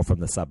absolutely. girl from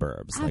the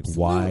suburbs. Like,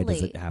 why does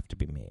Absolutely. it have to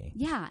be me?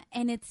 Yeah,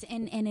 and it's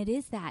and it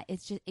is that.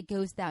 It's just, it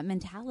goes that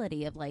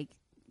mentality of like,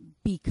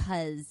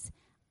 because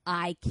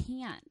I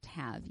can't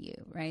have you,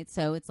 right?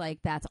 So it's like,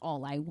 that's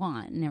all I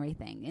want and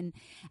everything.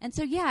 And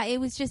so yeah, it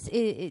was just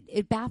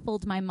it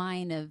baffled my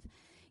mind of,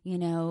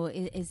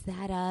 is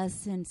that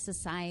us in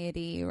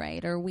society,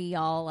 right? Are we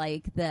all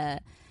like the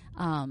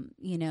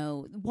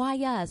why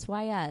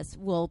us?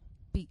 Well,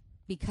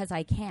 because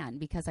I can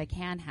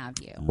have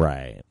you.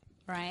 Right.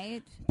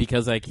 Right?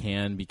 because I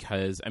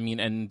mean,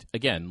 and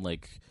again,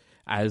 like,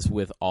 as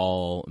with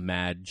all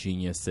mad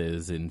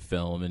geniuses in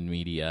film and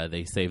media,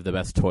 they save the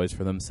best toys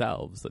for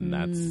themselves,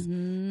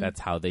 and that's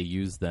how they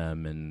use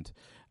them. And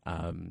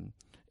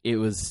it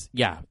was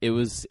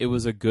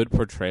a good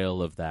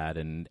portrayal of that,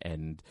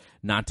 and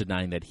not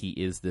denying that he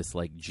is this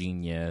like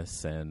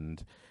genius,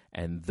 and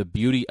the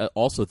beauty,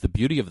 also the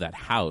beauty of that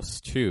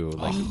house too,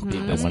 like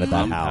this I wanted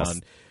that compound.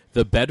 house.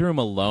 The bedroom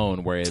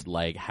alone, where it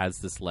like has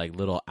this like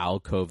little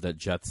alcove that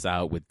juts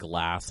out with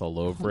glass all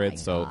over it,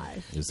 so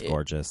It's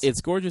gorgeous.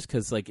 it's gorgeous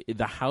because like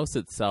the house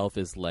itself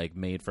is like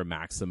made for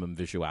maximum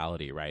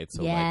visuality, right?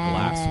 So like Yes.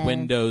 glass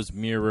windows,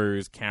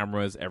 mirrors,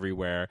 cameras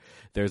everywhere.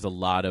 There's a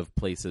lot of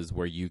places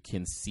where you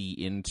can see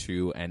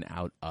into and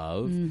out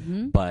of,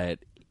 but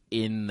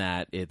in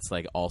that it's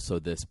like also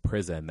this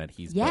prison that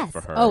he's built Yes.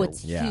 for her. Oh,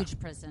 it's Yeah. huge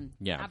prison.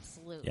 Yeah.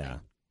 Absolutely. Yeah,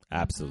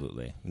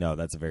 absolutely. No,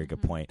 that's a very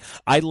good point.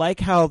 I like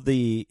how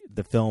the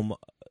film,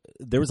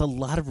 there was a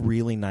lot of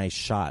really nice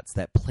shots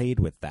that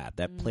played with that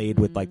played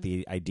with like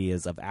the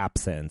ideas of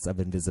absence, of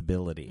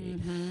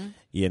invisibility,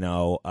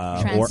 or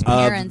of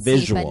Transparency, but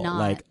visual, not-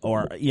 like,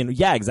 or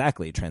yeah,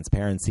 exactly,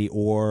 transparency,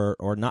 or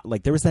not.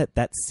 Like there was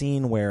that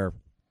scene where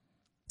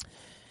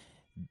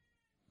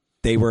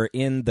they were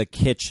in the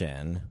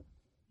kitchen.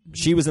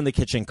 She was in the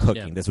kitchen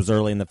cooking. Yeah. This was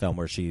early in the film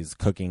where she's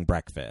cooking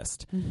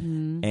breakfast,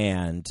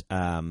 and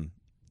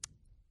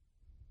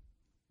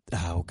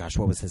oh gosh,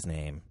 what was his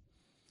name?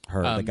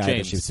 The guy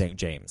that she was saying,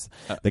 James.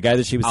 The guy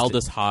that she was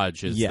Aldous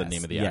Hodge is yes, the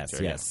name of the yes,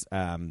 actor. Yes.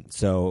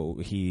 So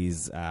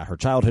he's her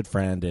childhood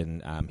friend,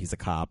 and he's a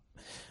cop.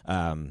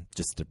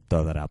 Just to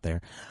throw that out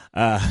there,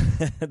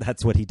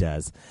 that's what he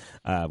does,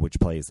 which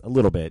plays a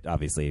little bit,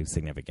 obviously,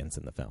 significance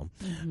in the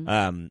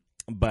film.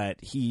 But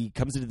he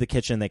comes into the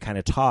kitchen, they kind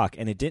of talk,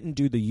 and it didn't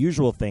do the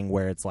usual thing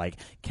where it's like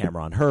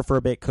camera on her for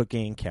a bit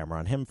cooking, camera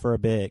on him for a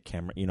bit,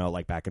 camera,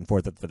 like back and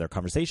forth for their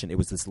conversation. It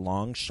was this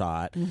long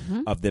shot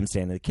of them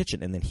standing in the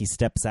kitchen, and then he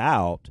steps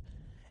out,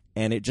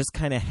 and it just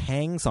kind of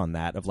hangs on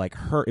that of like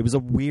her. It was a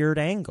weird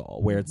angle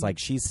where it's like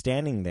she's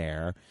standing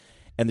there,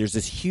 and there's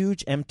this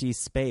huge empty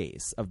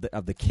space of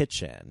the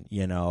kitchen,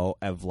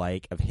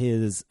 of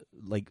his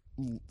like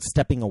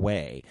stepping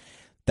away,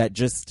 that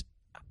just.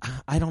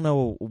 I don't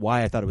know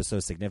why I thought it was so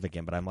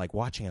significant, but I'm like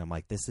watching it. I'm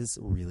like, this is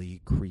really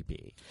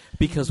creepy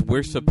Because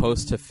we're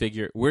supposed to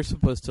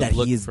that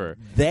look he's for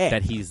there.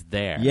 that he's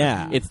there.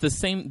 Yeah. It's the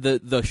same.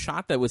 The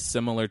shot that was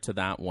similar to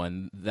that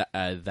one.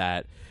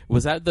 That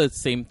was that the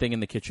same thing in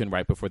the kitchen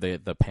right before the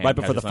pan. right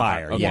before the catches on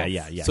fire. fire? Okay.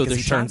 Yeah. So 'Cause the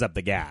he shot, turns up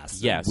the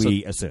gas. Yeah,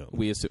 we assume.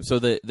 So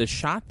the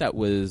shot that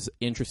was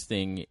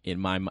interesting in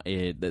my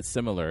mind, that's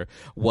similar,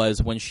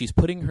 was when she's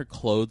putting her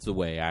clothes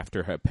away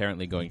after her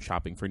apparently going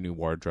shopping for new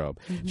wardrobe.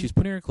 She's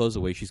putting her clothes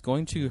away. She's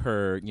going to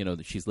her,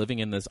 she's living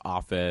in this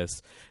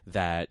office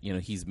that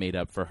he's made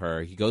up for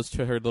her. He goes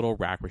to her little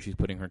rack where she's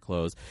putting her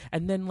clothes,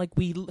 and then like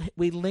we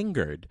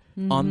lingered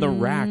on the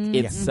rack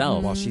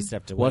itself While she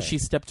stepped away. While she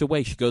stepped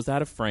away, she goes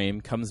out of frame,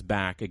 comes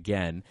back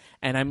again,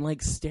 and I'm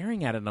like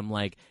staring at it, and I'm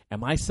like,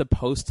 am I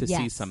supposed to see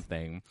Yes.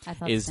 something? I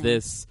thought the Is same.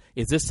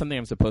 this something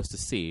I'm supposed to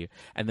see?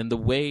 And then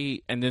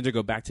to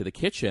go back to the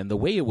kitchen, the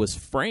way it was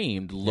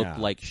framed looked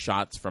Yeah. like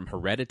shots from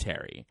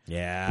Hereditary.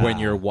 Yeah. When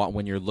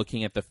you're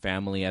looking at the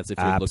family as if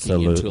you're looking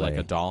Absolutely. into like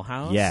a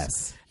dollhouse.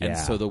 Yes. And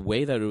Yeah. so the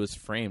way that it was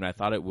framed, I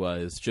thought it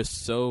was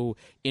just so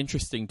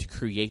interesting to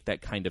create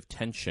that kind of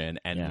tension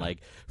and Yeah.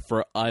 like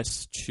for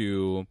us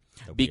to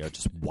we are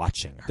just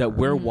watching her. that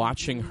we're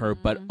watching her,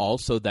 but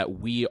also that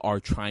we are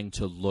trying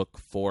to look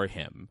for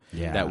him.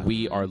 Yeah. That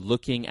we are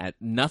looking at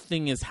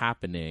nothing is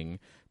happening,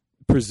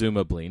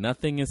 presumably.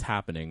 Nothing is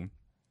happening.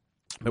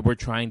 But we're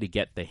trying to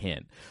get the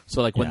hint.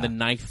 So like when Yeah. the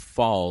knife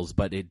falls,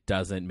 but it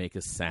doesn't make a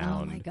Oh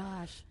sound. my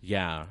gosh.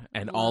 Yeah.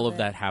 And Love all of it.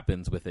 that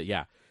happens with it.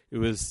 Yeah.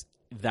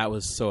 That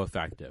was so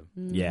effective.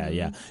 Yeah,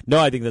 yeah. No,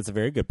 I think that's a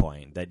very good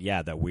point. That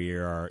we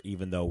are,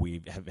 even though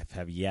we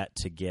have yet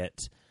to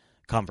get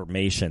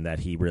confirmation that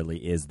he really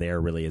is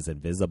there, really is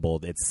invisible,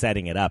 it's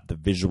setting it up. The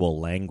visual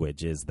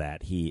language is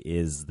that he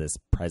is this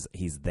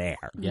he's there.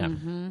 Yeah.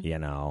 You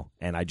know,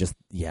 and I just,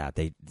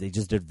 they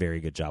just did a very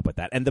good job with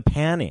that. And the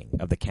panning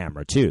of the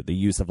camera, too. The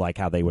use of, like,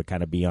 how they would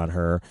kind of be on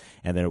her,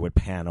 and then it would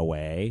pan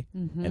away,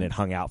 and it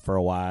hung out for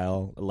a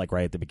while, like,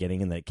 right at the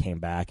beginning, and then it came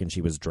back, and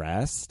she was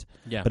dressed.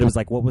 Yeah. But it was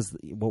like, what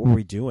were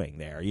we doing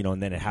there? You know,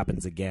 and then it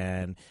happens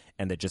again,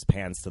 and it just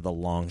pans to the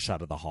long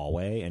shot of the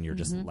hallway, and you're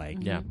just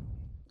like, Yeah.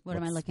 What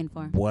am I looking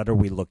for? what are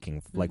we looking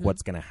for? Like,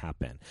 what's going to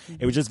happen?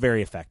 It was just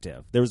very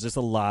effective. There was just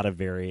a lot of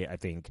very, I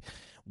think,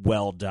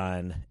 well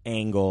done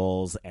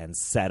angles and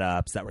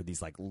setups that were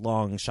these like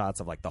long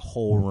shots of like the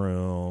whole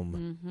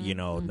room, you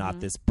know, not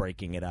this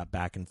breaking it up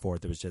back and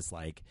forth. It was just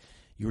like,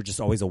 you were just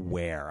always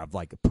aware of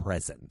like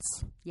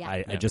presence. Yeah.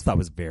 I just thought it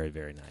was very,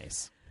 very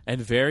nice.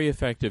 And very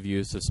effective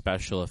use of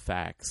special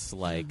effects,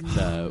 like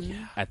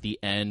at the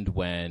end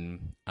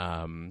when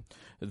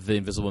the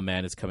Invisible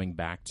Man is coming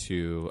back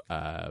to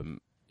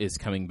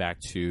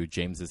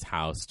James's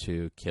house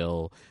to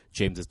kill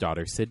James's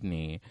daughter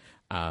Sydney,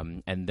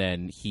 and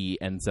then he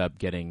ends up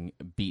getting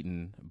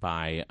beaten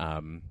by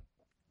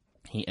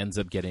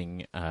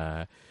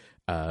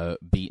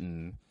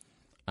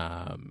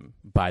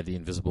by the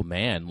Invisible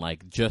Man.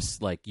 Like,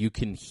 just like you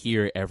can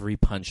hear every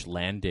punch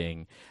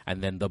landing,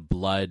 and then the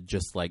blood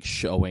just like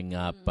showing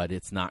up, but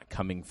it's not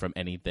coming from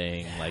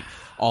anything. Like,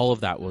 all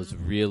of that was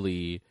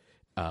really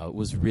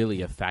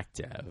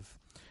effective.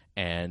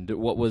 And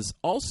what was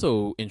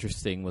also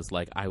interesting was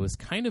like I was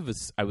kind of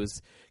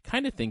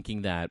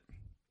thinking that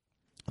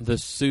the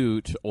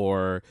suit,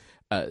 or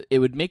it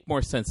would make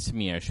more sense to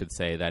me, I should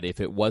say, that if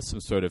it was some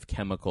sort of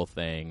chemical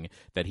thing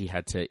that he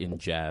had to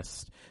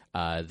ingest,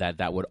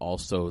 that would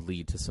also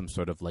lead to some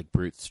sort of like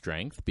brute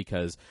strength,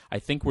 because I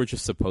think we're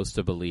just supposed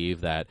to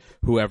believe that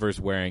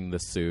whoever's wearing the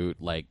suit,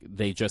 like,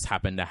 they just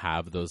happen to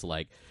have those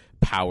like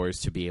powers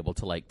to be able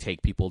to like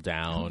take people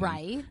down,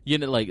 Right. You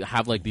know, like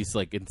have like these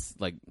like it's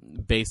like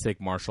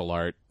basic martial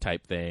art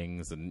type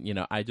things. And you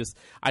know, I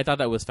thought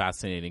that was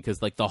fascinating,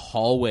 because like the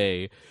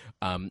hallway,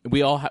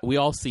 we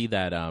all see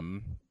that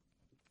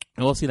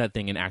we'll see that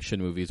thing in action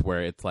movies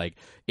where it's like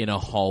in a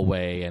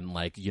hallway and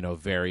like, you know,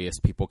 various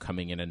people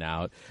coming in and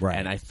out. Right.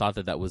 And I thought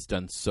that was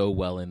done so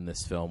well in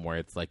this film, where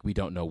it's like we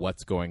don't know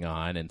what's going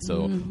on, and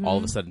so all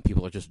of a sudden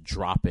people are just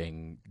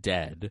dropping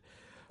dead.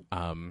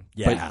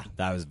 Yeah,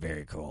 that was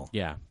very cool.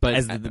 Yeah, but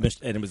and it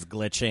was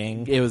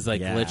glitching. it was like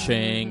Yeah.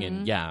 glitching,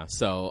 and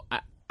so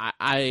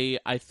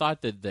I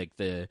thought that like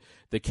the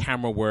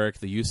camera work,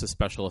 the use of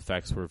special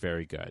effects were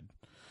very good.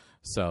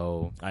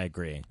 So I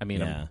agree. I mean,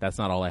 yeah. that's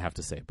not all I have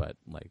to say, but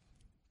like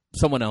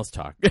someone else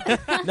talk.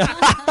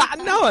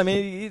 No, I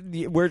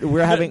mean we're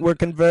conversing. We're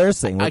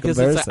conversing.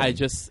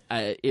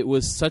 It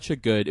was such a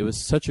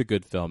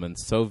good film, and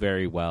so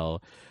very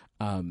well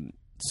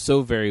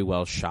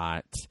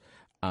shot.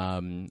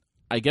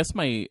 I guess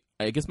my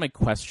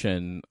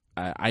question.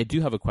 I do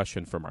have a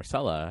question for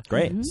Marcella.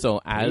 Great. So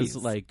Please.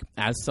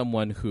 as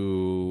someone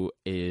who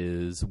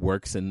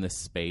works in this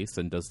space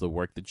and does the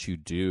work that you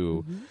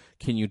do,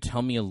 can you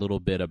tell me a little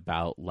bit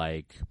about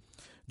like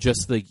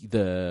just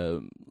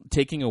the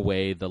taking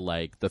away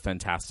the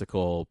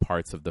fantastical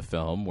parts of the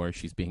film where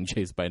she's being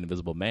chased by an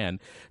invisible man?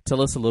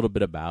 Tell us a little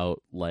bit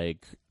about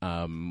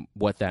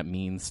what that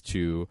means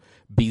to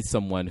be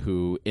someone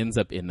who ends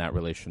up in that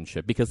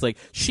relationship, because like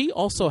she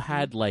also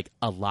had like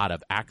a lot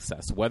of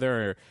access,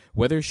 whether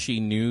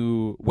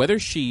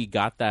she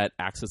got that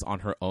access on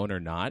her own or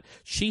not.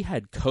 She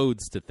had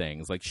codes to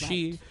things. Like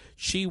she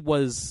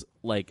was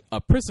like a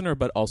prisoner,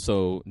 but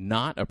also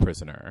not a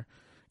prisoner.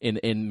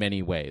 In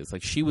many ways,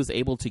 like she was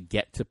able to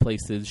get to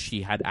places.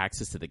 She had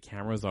access to the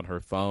cameras on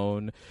her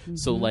phone.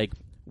 So like,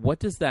 what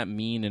does that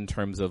mean in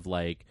terms of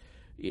like,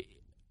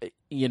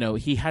 you know,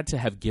 he had to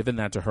have given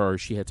that to her, or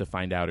she had to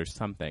find out or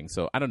something.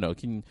 So I don't know.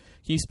 Can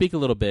you speak a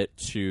little bit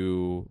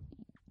to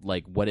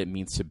like what it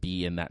means to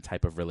be in that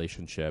type of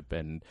relationship,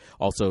 and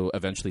also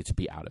eventually to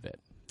be out of it?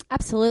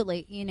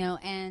 Absolutely. You know,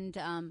 and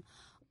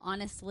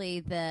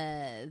honestly,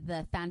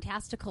 the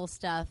fantastical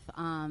stuff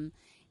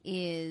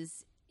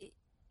is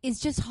is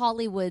just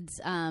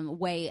Hollywood's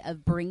way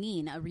of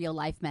bringing a real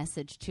life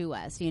message to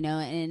us,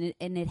 and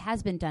it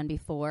has been done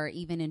before,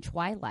 even in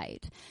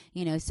Twilight.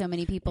 So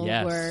many people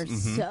were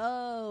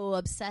so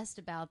obsessed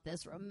about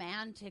this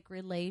romantic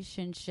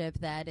relationship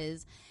that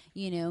is,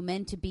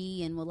 meant to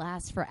be and will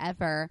last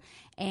forever.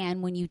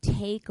 And when you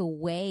take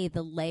away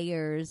the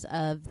layers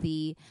of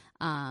the,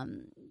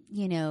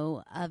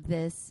 of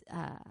this,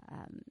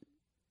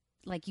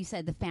 like you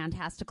said, the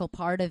fantastical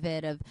part of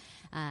it, of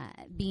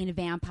being a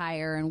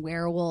vampire and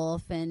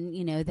werewolf, and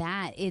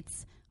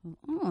this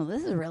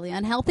is a really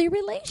unhealthy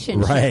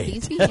relationship. Right.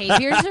 These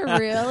behaviors are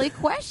really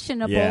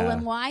questionable. Yeah.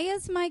 And why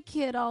is my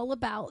kid all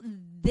about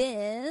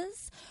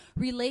this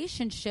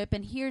relationship?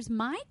 And here's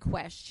my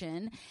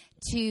question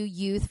to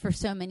youth for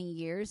so many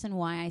years, and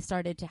why I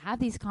started to have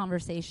these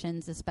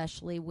conversations,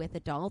 especially with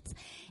adults,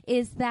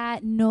 is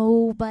that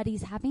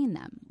nobody's having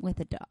them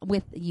with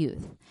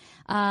youth.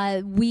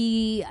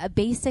 We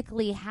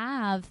basically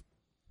have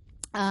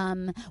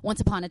once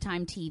upon a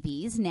time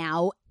TVs.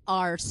 Now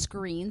our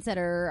screens that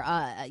are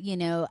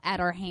at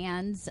our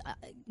hands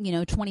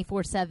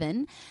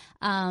 24/7.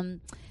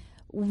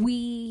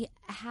 We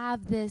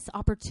have this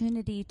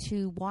opportunity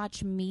to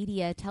watch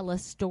media tell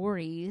us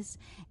stories,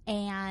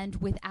 and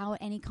without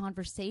any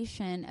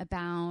conversation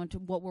about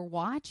what we're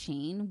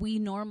watching, we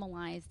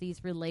normalize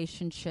these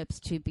relationships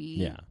to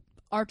be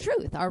our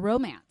truth, our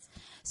romance.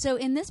 So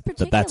in this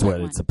particular But that's what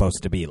one, it's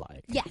supposed to be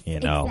like. yes,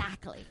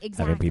 Exactly.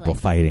 exactly. Having people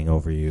fighting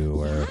over you,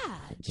 or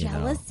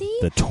jealousy,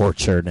 the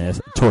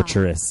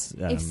torturous.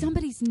 If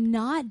somebody's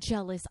not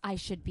jealous, I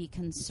should be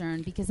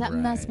concerned, because that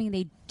must Right. mean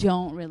they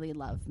don't really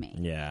love me.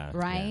 Yeah.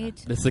 Right?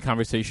 This is a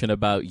conversation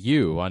about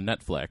You on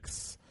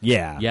Netflix.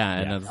 Yeah.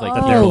 And it's like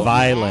that their Oh,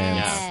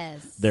 violence,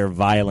 yes. their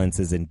violence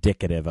is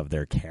indicative of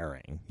their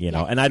caring. Yes.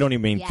 And I don't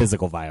even mean Yes.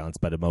 physical violence,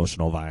 but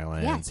emotional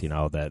violence. Yes.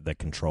 The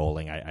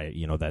controlling.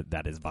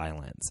 That is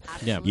violence.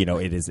 Yeah.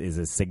 It is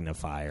a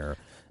signifier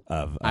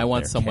of. I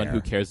want their someone care.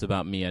 who cares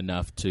about me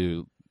enough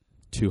to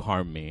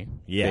harm me.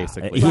 Yeah.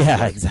 Basically.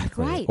 Yeah.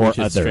 Exactly. Right. Or Which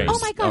is others. strange. Oh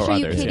my gosh, Or are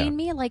you others, kidding yeah.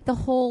 me? Like the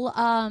whole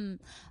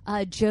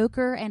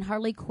Joker and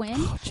Harley Quinn.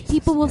 Oh, Jesus,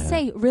 People will yeah.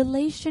 say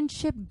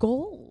relationship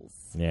goals.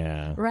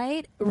 Yeah.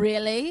 Right?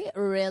 Really?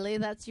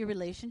 That's your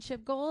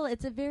relationship goal?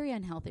 It's a very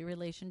unhealthy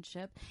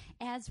relationship,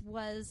 as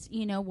was,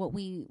 what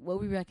we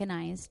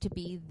recognize to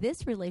be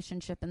this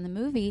relationship in the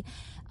movie,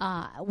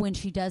 when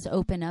she does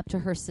open up to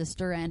her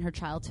sister and her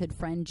childhood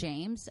friend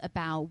James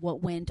about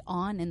what went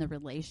on in the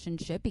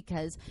relationship,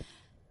 because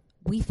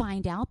we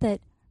find out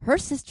that her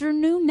sister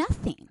knew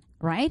nothing.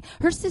 Right?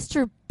 Her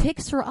sister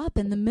picks her up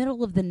in the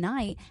middle of the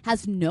night,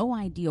 has no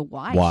idea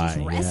why she's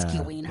Yeah,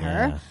 rescuing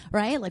her. yeah.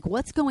 Right? Like,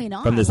 what's going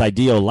on? From this Like,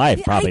 ideal life,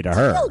 the probably to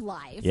her. ideal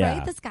life, Yeah.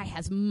 right? This guy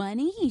has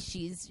money.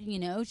 She is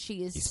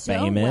He's so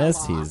famous.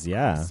 well off. He's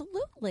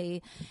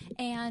Absolutely.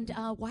 And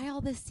why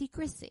all this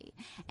secrecy?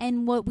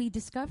 And what we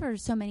discover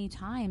so many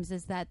times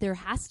is that there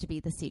has to be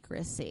the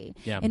secrecy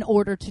in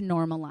order to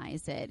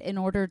normalize it, in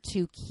order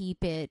to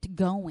keep it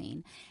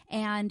going.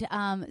 And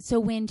so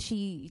when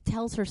she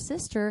tells her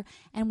sister,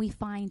 and we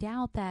find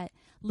out that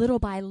little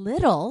by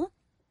little,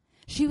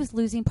 she was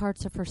losing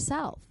parts of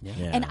herself. Yeah.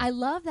 And I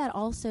love that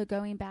also,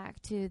 going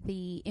back to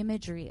the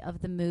imagery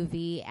of the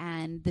movie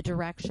and the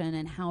direction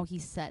and how he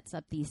sets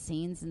up these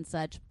scenes and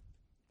such.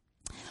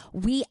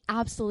 We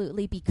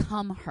absolutely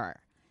become her.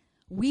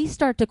 We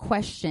start to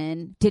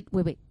question, did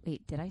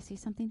I see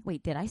something?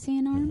 Wait, did I see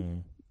an arm? Mm-hmm.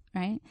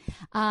 Right?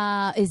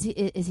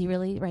 Is he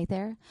really right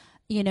there?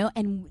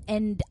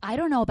 And I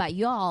don't know about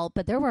y'all,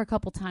 but there were a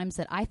couple times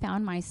that I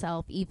found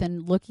myself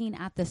even looking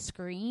at the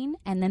screen,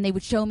 and then they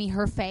would show me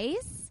her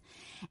face,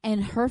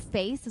 and her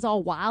face is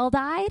all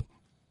wild-eyed,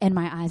 and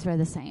my eyes are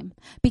the same,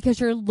 because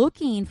you're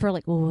looking for,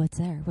 like, well, what's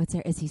there?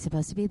 Is he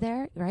supposed to be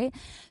there? Right?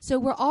 So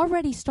we're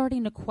already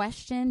starting to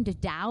question, to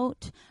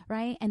doubt,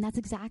 right? And that's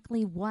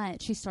exactly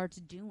what she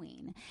starts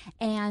doing.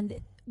 And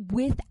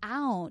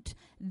without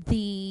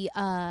the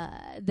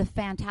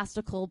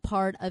fantastical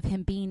part of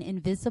him being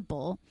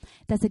invisible,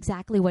 that's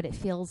exactly what it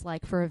feels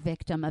like for a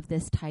victim of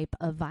this type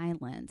of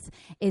violence,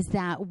 is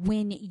that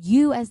when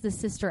you, as the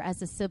sister,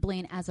 as a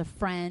sibling, as a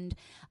friend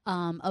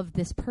of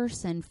this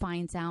person,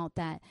 finds out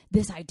that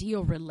this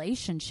ideal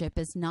relationship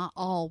is not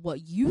all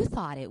what you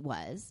thought it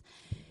was,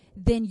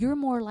 then you're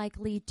more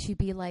likely to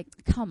be like,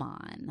 come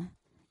on,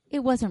 it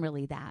wasn't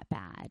really that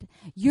bad.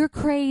 You're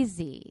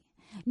crazy.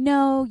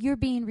 No, you're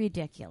being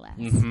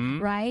ridiculous,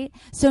 right?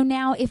 So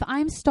now if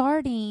I'm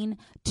starting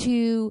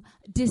to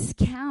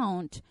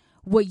discount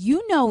what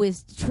you know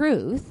is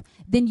truth,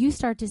 then you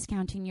start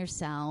discounting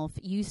yourself.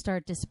 You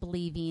start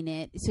disbelieving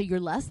it. So you're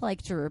less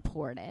likely to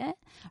report it,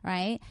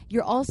 right?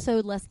 You're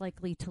also less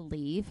likely to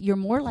leave. You're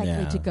more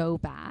likely to go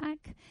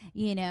back,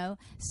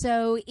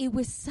 So it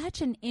was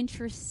such an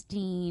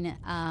interesting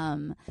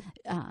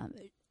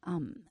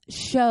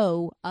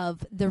show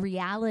of the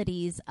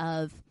realities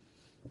of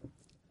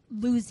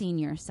losing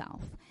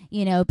yourself,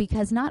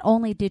 because not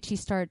only did she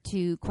start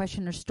to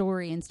question her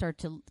story and start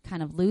to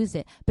kind of lose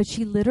it, but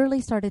she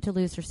literally started to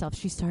lose herself.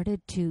 She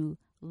started to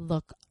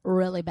look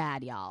really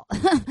bad, y'all.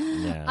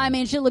 Yeah. I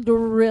mean, she looked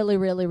really,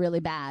 really, really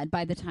bad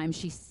by the time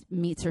she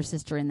meets her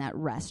sister in that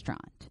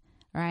restaurant,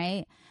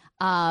 right?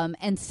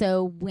 And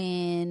so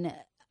when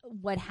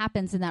what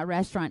happens in that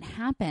restaurant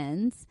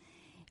happens,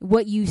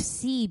 what you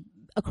see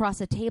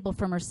across a table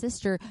from her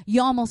sister,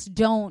 you almost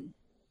don't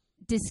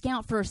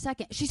discount for a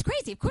second. She's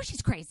crazy. Of course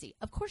she's crazy.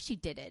 Of course she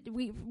did it.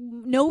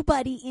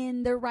 Nobody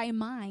in their right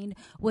mind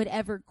would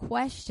ever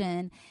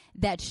question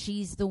that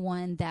she's the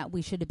one that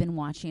we should have been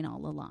watching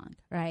all along,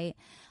 right?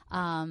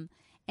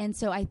 And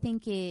so I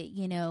think it,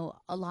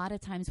 a lot of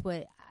times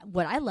what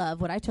I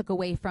love, what I took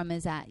away from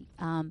is that,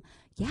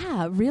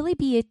 really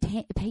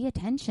pay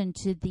attention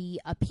to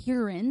the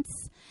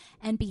appearance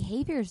and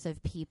behaviors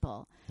of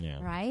people,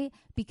 right?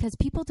 Because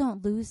people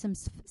don't lose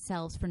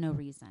themselves for no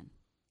reason.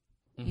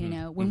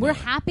 When we're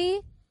happy,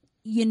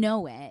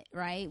 it,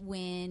 right?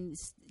 When,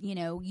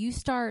 you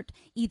start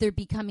either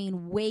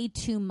becoming way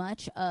too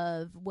much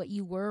of what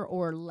you were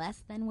or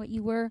less than what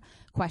you were,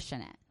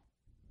 question it,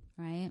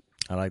 right?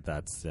 I like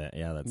that. That's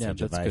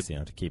that's advice,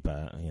 good. to keep,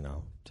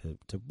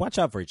 to watch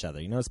out for each other,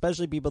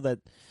 especially people that,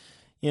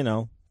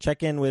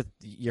 check in with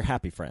your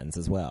happy friends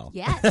as well.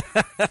 Yes.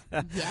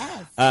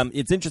 Yes.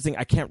 It's interesting.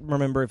 I can't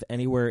remember if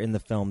anywhere in the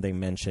film they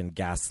mentioned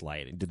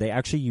gaslighting. Did they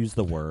actually use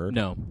the word?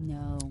 No.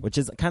 Which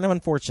is kind of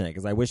unfortunate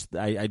because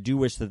I do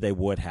wish that they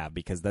would have,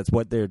 because that's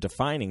what they're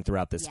defining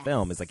throughout this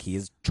film is like he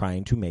is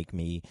trying to make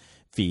me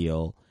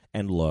feel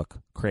and look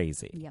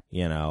crazy,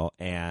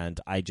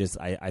 and I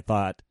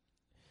thought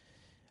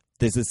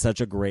this is such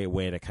a great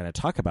way to kind of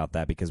talk about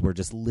that, because we're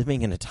just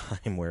living in a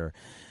time where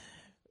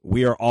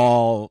we are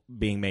all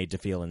being made to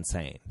feel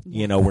insane.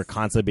 Yes. We're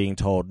constantly being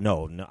told,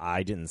 no,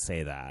 I didn't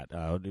say that.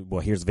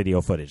 Well, here's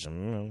video footage.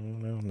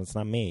 No, that's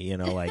not me.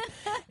 That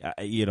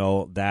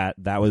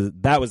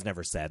was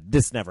never said.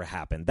 This never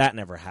happened. That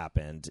never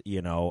happened.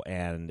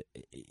 And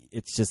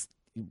it's just,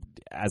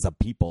 as a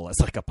people, as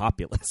like a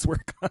populace,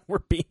 we're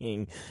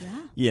being,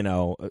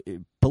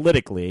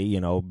 politically,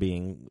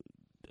 being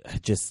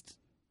just.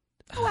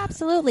 Oh,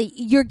 absolutely.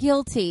 You're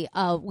guilty.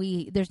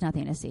 There's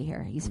nothing to see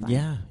here. He's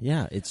fine.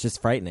 Yeah. It's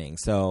just frightening.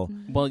 So,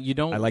 well, you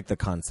don't. I like the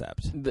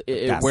concept.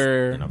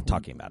 Where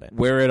talking about it,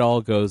 where it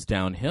all goes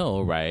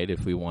downhill, right?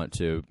 If we want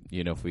to,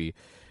 if we.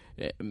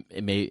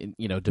 It may,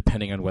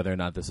 depending on whether or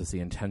not this is the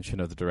intention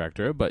of the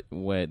director, but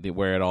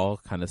where it all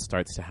kind of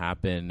starts to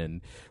happen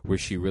and where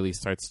she really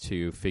starts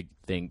to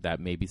think that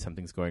maybe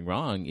something's going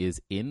wrong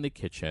is in the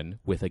kitchen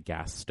with a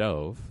gas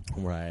stove.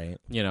 Right.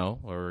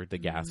 Or the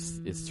gas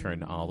is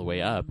turned all the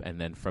way up. And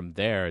then from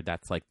there,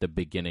 that's like the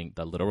beginning,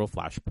 the literal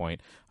flashpoint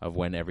of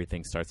when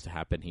everything starts to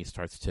happen. He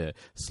starts to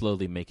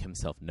slowly make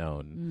himself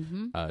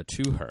known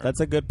to her. That's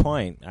a good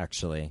point,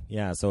 actually.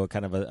 Yeah, so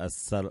kind of a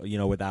subtle,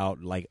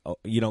 without like,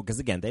 because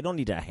again, they don't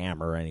need to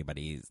hammer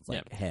anybody's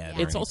head.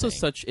 It's also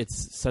such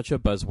a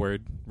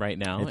buzzword right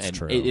now. It's and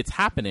true. It's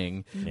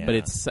happening, Yeah.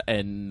 but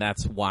and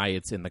that's why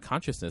it's in the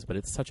consciousness, but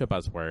it's such a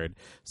buzzword.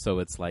 So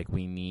it's like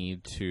we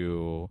need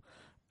to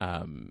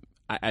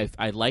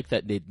I like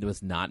that it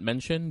was not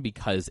mentioned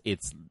because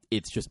it's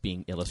just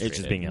being illustrated. It's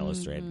just being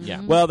illustrated.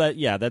 Yeah. Well,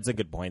 that's a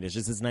good point.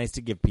 It's nice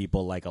to give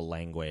people like a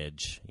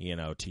language,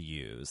 to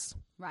use.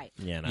 Right.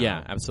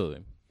 Yeah,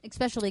 absolutely.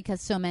 Especially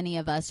because so many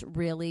of us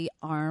really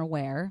aren't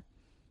aware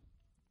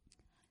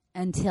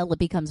until it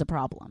becomes a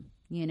problem,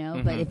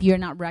 But if you're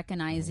not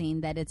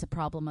recognizing that it's a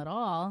problem at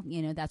all,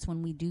 that's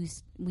when we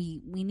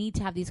need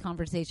to have these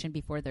conversations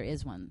before there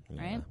is one,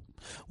 right?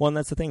 Well, and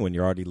that's the thing when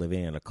you're already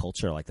living in a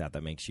culture like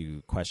that makes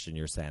you question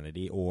your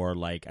sanity, or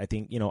like I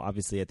think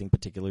obviously I think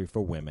particularly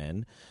for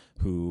women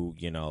who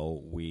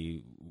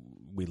we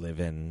live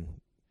in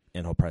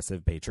an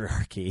oppressive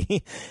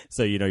patriarchy,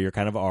 so you're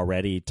kind of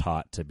already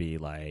taught to be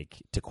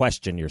like to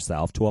question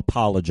yourself, to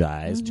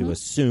apologize, to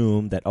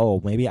assume that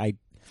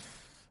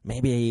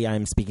maybe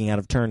I'm speaking out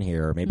of turn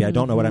here, or maybe I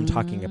don't know what I'm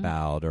talking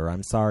about, or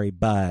I'm sorry,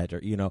 but,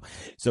 or,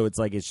 so it's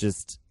like, it's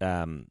just,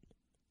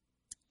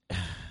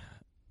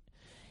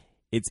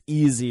 it's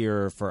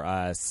easier for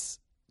us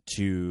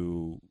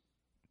to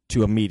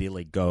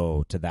immediately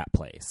go to that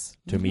place,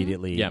 to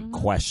immediately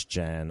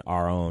question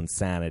our own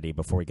sanity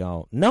before we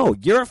go, no,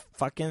 you're a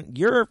fucking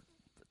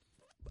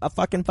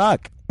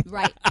fuck.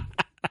 Right.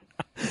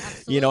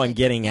 And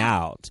getting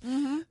out.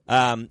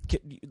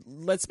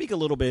 Let's speak a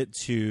little bit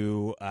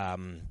to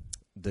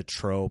the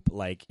trope,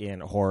 like in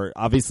horror.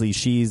 Obviously,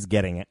 she's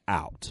getting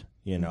out.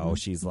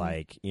 She's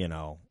like,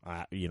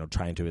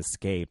 trying to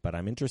escape. But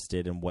I'm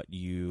interested in what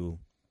you,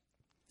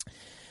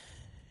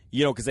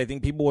 because I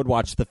think people would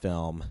watch the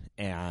film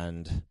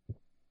and,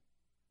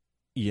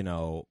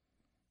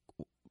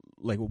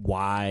 like,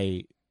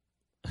 why?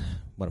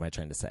 What am I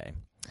trying to say?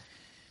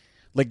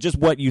 Like, just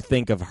what you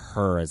think of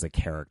her as a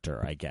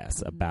character, I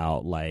guess,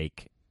 about,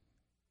 like,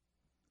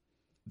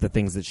 the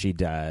things that she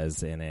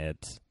does in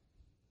it.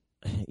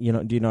 Do you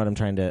know what I'm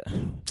trying to,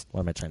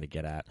 what am I trying to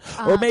get at?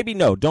 Or maybe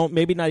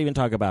maybe not even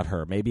talk about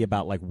her. Maybe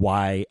about, like,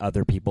 why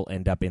other people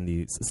end up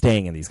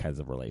staying in these kinds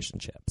of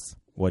relationships.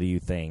 What do you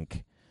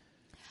think?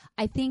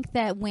 I think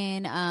that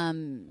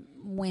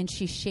when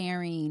she's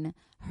sharing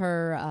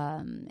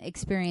her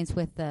experience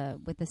with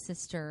the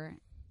sister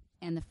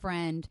and the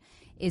friend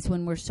is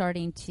when we're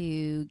starting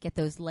to get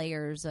those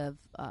layers of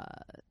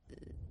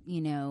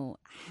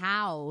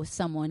how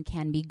someone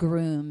can be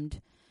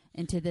groomed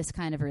into this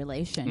kind of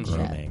relationship.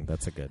 Grooming,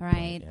 that's a good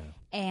right point, yeah.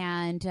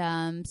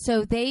 And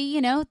so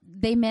they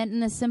met in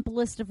the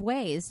simplest of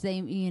ways.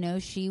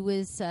 She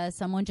was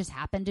someone just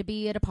happened to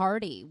be at a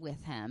party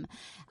with him,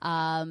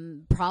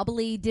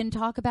 probably didn't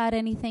talk about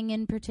anything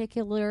in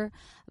particular,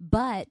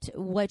 but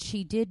what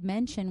she did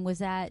mention was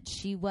that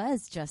she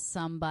was just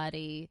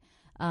somebody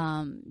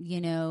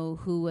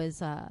who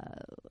was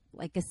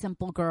like a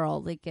simple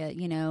girl,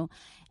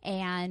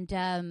 and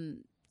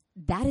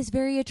that is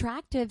very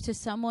attractive to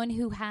someone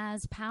who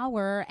has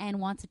power and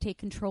wants to take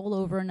control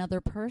over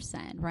another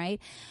person, right?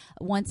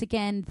 Once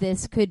again,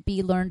 this could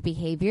be learned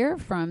behavior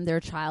from their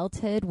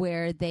childhood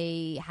where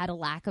they had a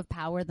lack of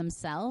power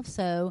themselves.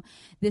 So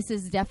this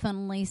is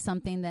definitely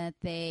something that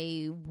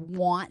they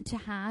want to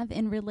have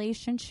in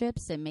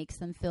relationships. It makes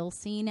them feel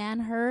seen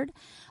and heard.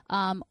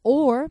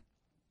 Or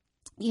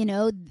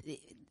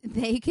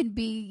they could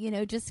be,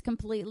 just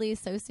completely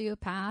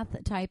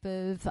sociopath type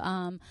of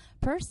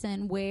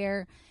person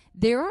where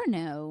there are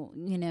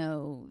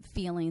no,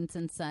 feelings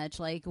and such.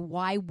 Like,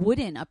 why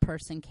wouldn't a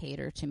person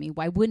cater to me?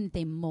 Why wouldn't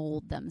they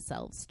mold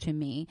themselves to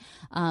me?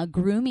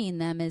 Grooming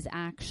them is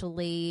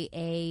actually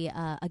a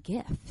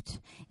gift,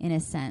 in a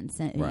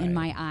sense, in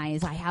my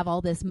eyes. I have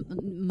all this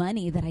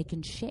money that I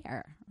can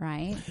share,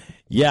 right?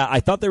 Yeah, I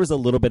thought there was a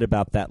little bit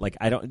about that. Like,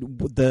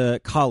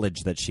 the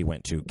college that she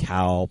went to,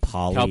 Cal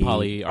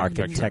Poly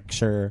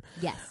Architecture.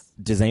 Yes.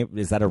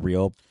 Is that a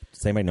real?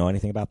 Does anybody know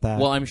anything about that?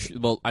 Well,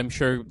 I'm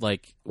sure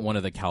like one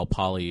of the Cal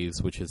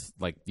Polys, which is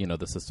like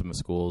the system of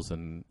schools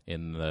in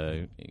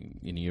the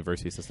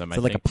university system.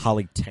 So like a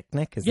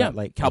polytechnic? Is that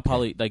like Cal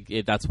Poly?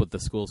 Like that's what the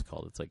school's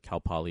called. It's like Cal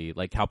Poly,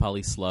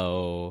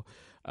 SLO,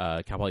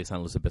 Cal Poly San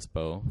Luis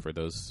Obispo for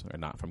those who are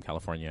not from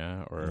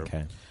California, or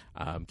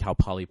Cal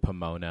Poly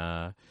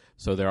Pomona.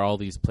 So there are all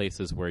these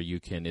places where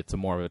it's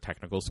more of a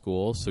technical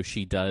school. So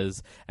she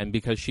does, and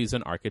because she's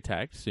an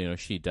architect,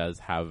 she does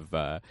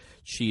have,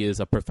 she is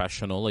a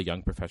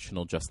young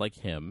professional just like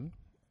him,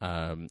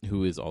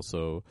 who is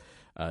also,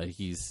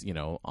 he's,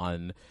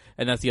 and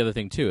that's the other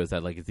thing too, is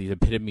that like it's the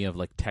epitome of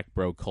like tech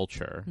bro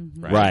culture,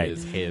 right?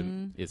 Is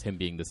him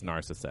being this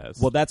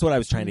narcissist. Well, that's what I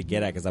was trying to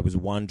get at, because I was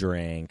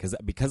wondering,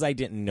 because I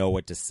didn't know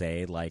what to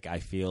say, like I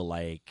feel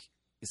like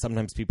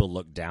sometimes people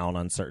look down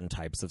on certain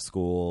types of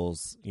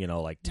schools,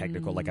 like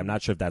technical. Like, I'm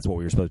not sure if that's what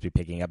we were supposed to be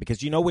picking up, because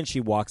when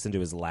she walks into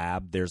his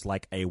lab, there's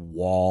like a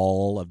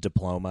wall of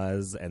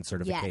diplomas and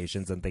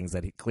certifications and things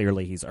that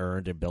clearly he's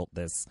earned and built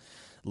this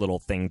little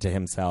thing to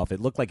himself. It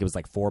looked like it was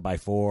like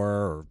 4x4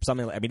 or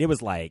something. I mean, it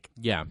was like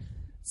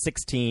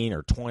 16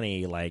 or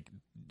 20, like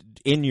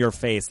in your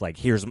face, like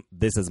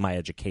this is my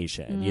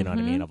education, you know what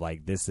I mean, of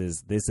like this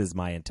is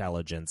my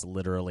intelligence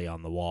literally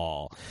on the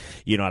wall,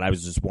 and I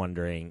was just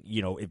wondering,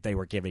 if they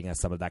were giving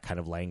us some of that kind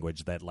of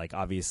language that, like,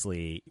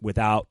 obviously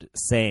without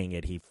saying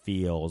it, he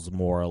feels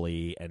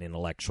morally and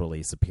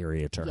intellectually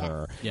superior to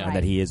her, and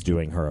that he is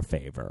doing her a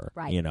favor,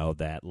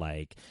 that,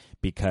 like,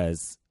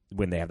 because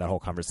when they have that whole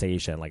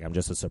conversation, like, I'm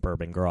just a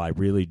suburban girl, I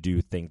really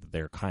do think that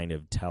they're kind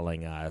of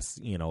telling us,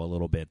 a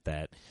little bit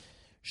that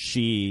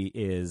she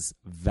is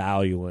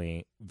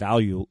valuing.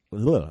 We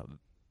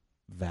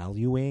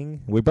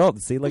both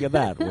see. Look at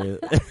that. We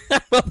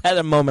both had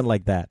a moment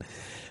like that.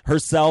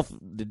 Herself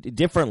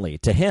differently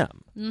to him.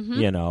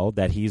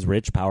 That he's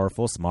rich,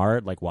 powerful,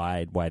 smart. Like,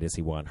 why does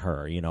he want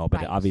her?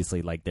 But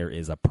obviously, like, there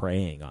is a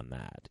preying on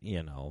that.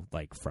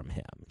 Like, from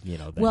him.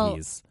 That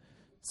he's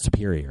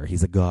superior.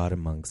 He's a god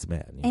amongst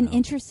men. And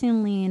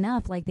interestingly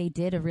enough, like, they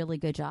did a really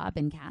good job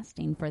in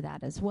casting for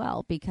that as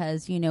well,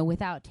 because,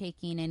 without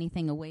taking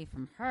anything away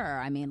from her,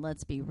 I mean,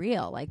 let's be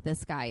real, like,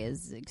 this guy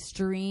is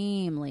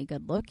extremely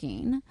good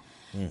looking,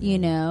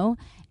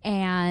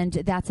 and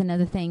that's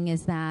another thing,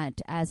 is that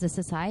as a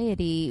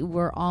society,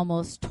 we're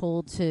almost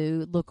told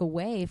to look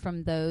away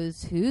from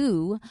those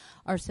who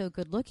are so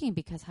good looking,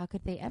 because how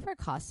could they ever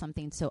cause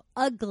something so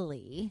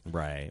ugly?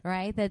 Right.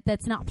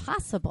 That's not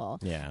possible.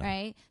 Yeah.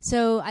 Right.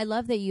 So I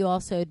love that you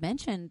also had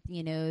mentioned,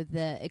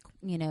 the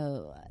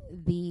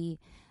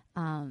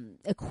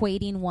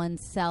equating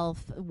one's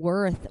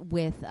self-worth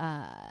with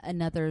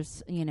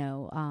another's,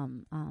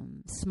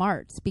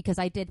 smarts, because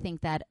I did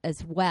think that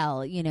as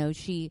well.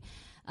 She,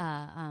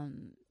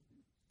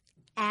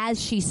 as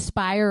she's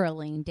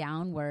spiraling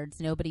downwards,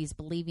 nobody's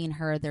believing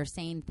her. They're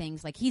saying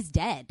things like, he's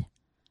dead.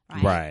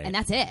 Right. And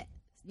that's it.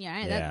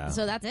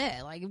 So that's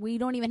it. Like, we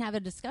don't even have a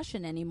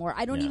discussion anymore.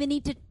 I don't even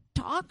need to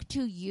talk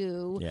to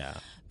you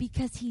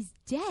because he's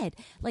dead.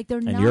 Like,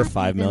 they're not. And you're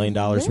 $5 million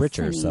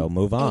richer, so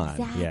move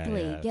on.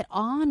 Exactly. Get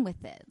on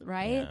with it,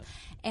 right?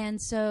 And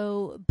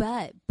so,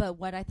 but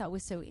what I thought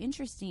was so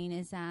interesting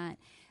is that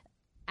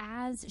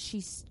as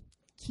she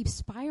keeps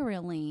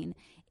spiraling,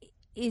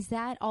 is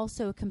that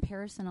also a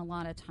comparison a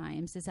lot of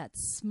times, is that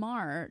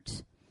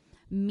smart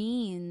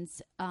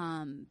means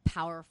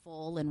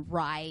powerful and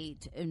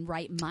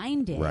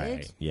right-minded.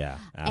 Right. Yeah.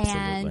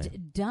 Absolutely.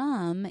 And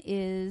dumb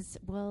is,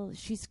 well,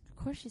 she's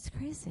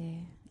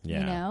crazy. Yeah.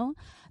 You know,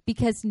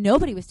 because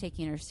nobody was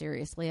taking her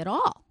seriously at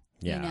all.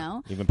 Yeah. You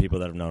know, even people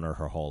that have known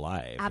her whole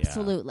life.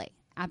 absolutely.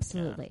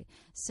 Absolutely.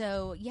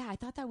 So, yeah, I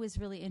thought that was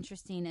really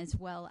interesting, as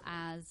well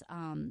as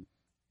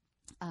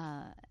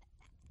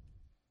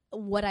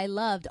what I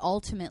loved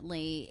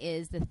ultimately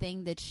is the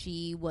thing that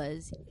she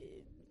was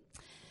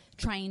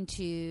trying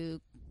to,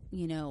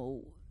 you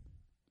know,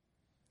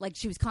 like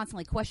she was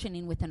constantly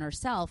questioning within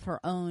herself, her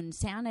own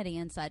sanity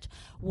and such,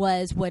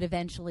 was what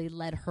eventually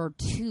led her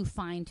to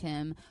find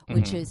him,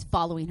 which is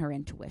following her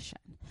intuition.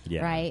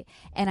 Yeah. Right?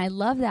 And I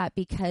love that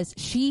because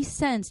she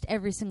sensed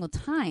every single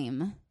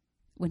time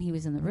when he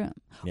was in the room,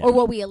 or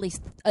what we at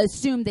least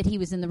assumed that he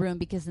was in the room,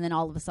 because then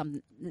all of a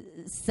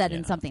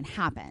sudden something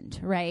happened,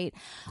 right?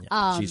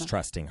 Yeah. She's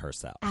trusting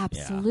herself.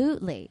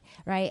 Absolutely.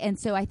 Right. And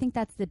so I think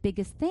that's the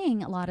biggest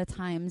thing a lot of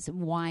times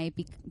why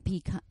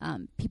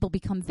people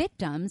become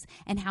victims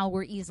and how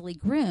we're easily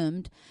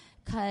groomed,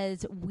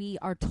 because we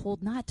are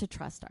told not to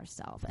trust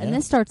ourselves. And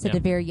this starts at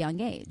a very young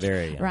age.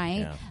 Very young, right?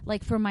 yeah.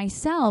 Like for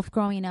myself,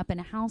 growing up in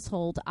a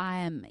household,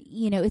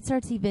 it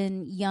starts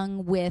even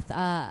young with,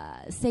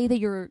 say that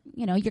you're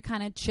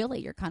kind of chilly,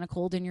 you're kind of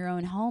cold in your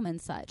own home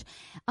and such.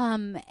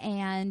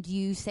 And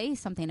you say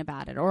something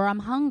about it, or I'm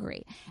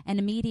hungry. And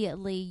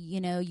immediately,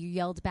 you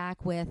yelled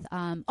back with,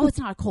 oh, it's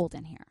not cold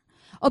in here.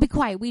 Oh, be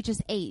quiet. We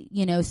just ate,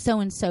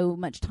 so-and-so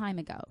much time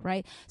ago,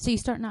 right? So you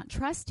start not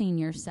trusting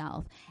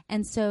yourself.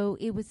 And so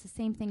it was the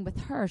same thing with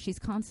her. She's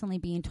constantly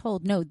being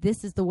told, no,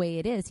 this is the way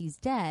it is. He's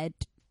dead.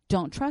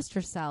 Don't trust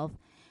yourself.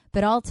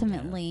 But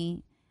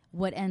ultimately,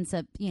 what ends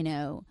up,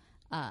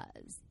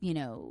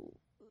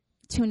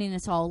 tuning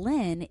us all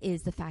in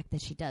is the fact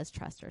that she does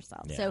trust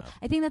herself. Yeah. So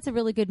I think that's a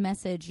really good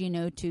message,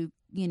 to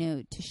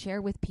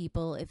share with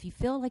people. If you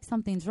feel like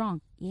something's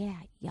wrong,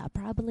 you're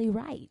probably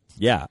right.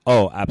 Yeah.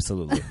 Oh,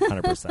 absolutely.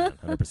 100%.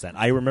 100%.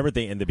 I remember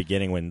in the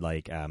beginning when,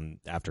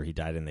 after he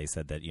died and they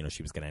said that,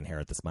 she was going to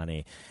inherit this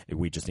money,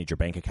 we just need your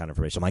bank account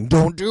information. I'm like,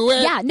 don't do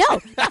it. Yeah, no.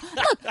 Look,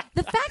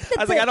 the fact that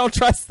I was like, I don't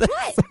trust this.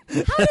 What?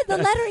 How did the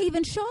letter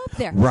even show up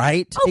there?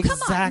 Right? Oh,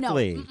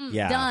 exactly. Come on. No.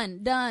 Yeah.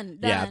 Done.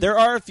 Yeah,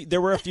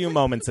 there were a few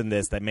moments in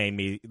this that made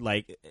me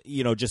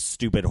just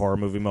stupid horror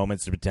movie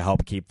moments to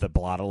help keep the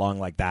plot along,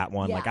 like that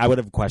one. Yeah. Like I would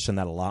have questioned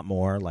that a lot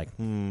more. Like,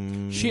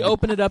 She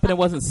opened it up and it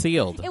wasn't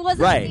sealed. It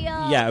wasn't right.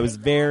 sealed. Yeah, I was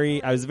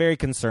very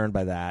concerned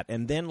by that.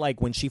 And then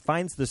when she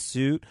finds the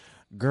suit,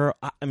 girl,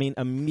 I mean,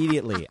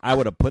 immediately I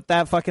would have put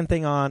that fucking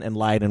thing on and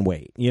lied in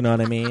wait. You know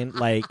what I mean?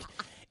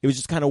 It was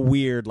just kind of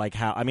weird,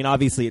 how, I mean,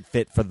 obviously it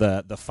fit for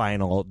the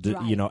final,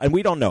 Right. And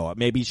we don't know.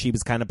 Maybe she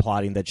was kind of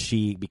plotting that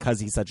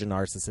because he's such a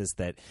narcissist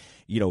that,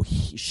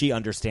 she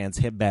understands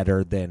him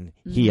better than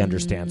he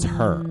understands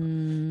her.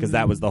 Because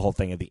that was the whole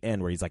thing at the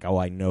end where he's like, oh,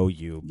 I know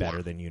you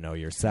better than you know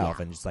yourself.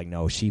 Yeah. And just like,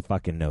 no, she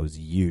fucking knows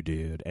you,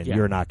 dude. And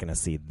you're not going to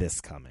see this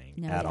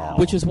coming at all.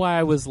 Which is why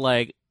I was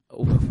like,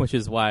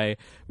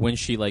 when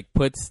she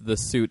puts the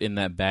suit in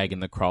that bag in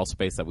the crawl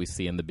space that we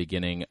see in the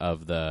beginning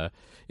of the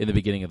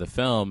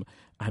film,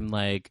 I'm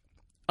like,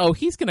 oh,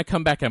 he's gonna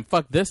come back and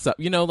fuck this up.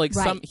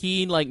 Right.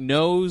 He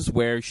knows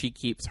where she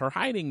keeps her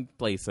hiding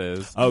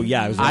places. Oh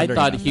yeah, I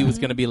thought he was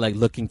gonna be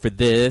looking for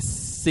this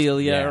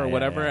Celia or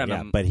whatever.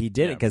 And but he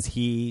did it because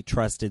he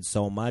trusted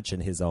so much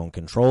in his own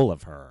control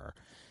of her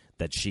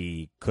that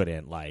she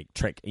couldn't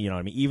trick. You know what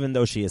I mean? Even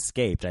though she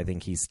escaped, I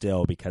think he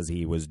still, because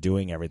he was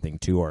doing everything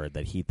to her,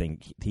 that he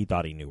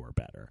thought he knew her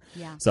better.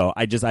 Yeah. So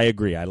I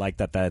agree. I like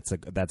that. That's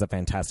a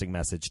fantastic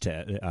message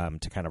to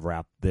kind of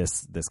wrap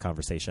this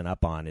conversation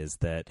up on, is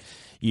that,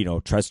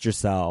 trust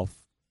yourself.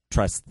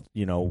 Trust,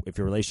 if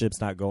your relationship's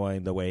not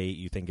going the way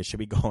you think it should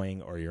be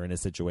going, or you're in a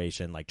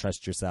situation,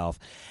 trust yourself.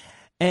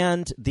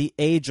 And the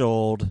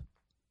age-old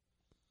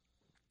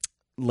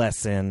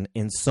lesson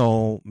in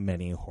so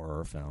many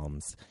horror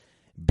films: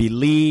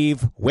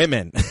 believe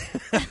women.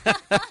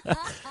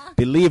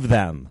 Believe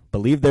them.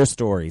 Believe their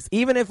stories.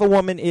 Even if a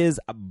woman is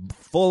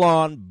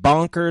full-on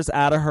bonkers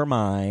out of her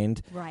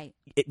mind, Right.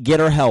 Get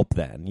her help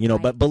then,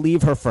 Right. but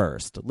believe her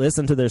first.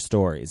 Listen to their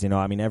stories.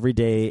 I mean, every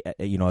day,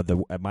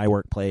 at my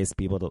workplace,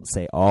 people don't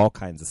say all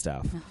kinds of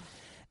stuff.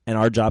 And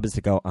our job is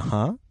to go,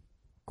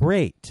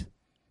 great.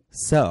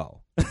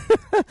 So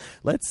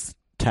let's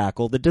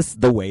tackle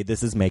the way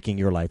this is making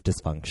your life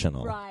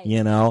dysfunctional.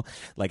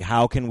 Right.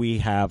 How can we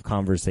have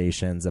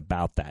conversations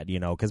about that?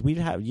 Because we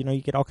have, you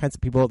get all kinds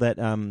of people that,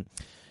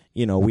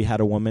 we had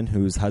a woman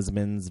whose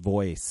husband's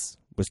voice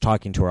was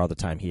talking to her all the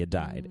time. He had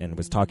died and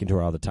was talking to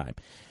her all the time,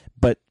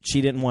 but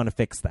she didn't want to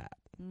fix that.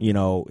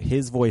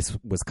 His voice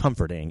was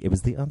comforting. It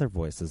was the other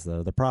voices that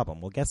are the problem.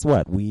 Well, guess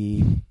what?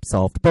 We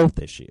solved both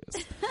issues.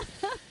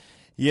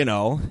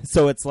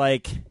 So it's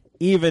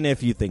even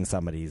if you think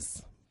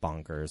somebody's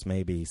bonkers,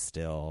 maybe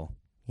still,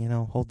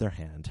 hold their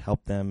hand,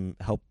 help them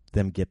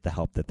get the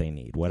help that they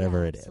need,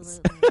 whatever it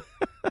is. Absolutely.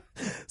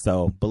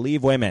 So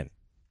believe women,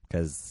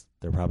 because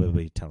they're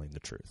probably telling the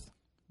truth.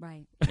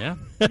 Right. Yeah.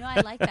 No,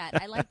 I like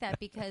that. I like that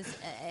because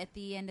at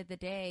the end of the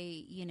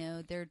day, you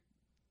know, they're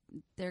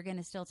going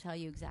to still tell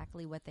you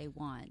exactly what they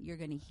want. You're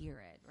going to hear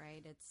it,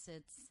 right? It's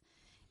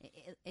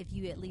if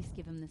you at least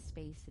give them the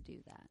space to do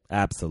that.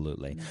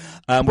 Absolutely.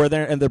 Were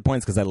there other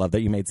points? Because I love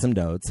that you made some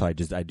notes. So I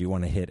do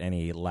want to hit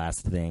any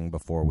last thing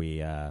before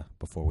we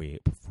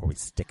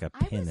stick a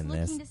pin in this. I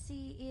was looking to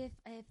see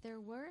if there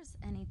was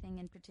anything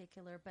in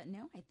particular, but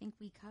no, I think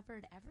we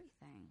covered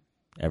everything.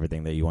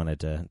 Everything that you wanted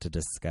to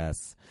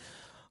discuss.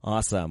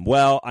 Awesome.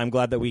 Well, I'm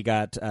glad that we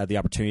got the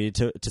opportunity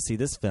to see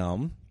this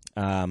film.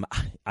 I'm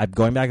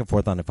going back and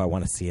forth on if I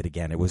want to see it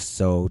again. It was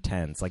so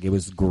tense. Like, it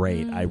was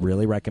great. I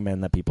really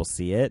recommend that people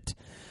see it.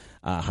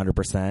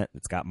 100%.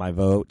 It's got my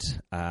vote.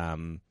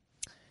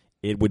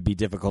 It would be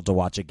difficult to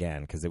watch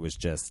again because it was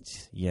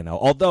just, you know,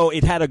 although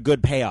it had a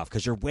good payoff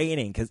because you're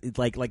waiting, because it's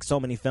like so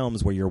many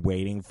films where you're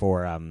waiting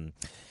for,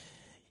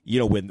 you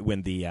know,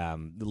 when the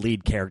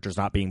lead character's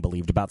not being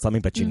believed about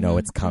something, but you know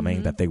it's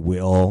coming, that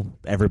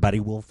everybody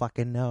will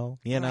fucking know,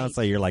 you know? Right.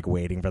 So you're like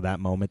waiting for that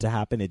moment to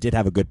happen. It did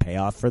have a good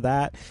payoff for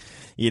that,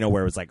 you know,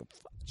 where it was like,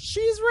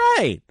 she's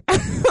right.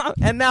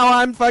 And now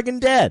I'm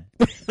fucking dead.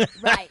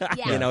 Right,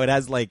 yeah. You know, it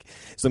has like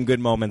some good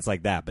moments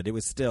like that, but it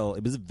was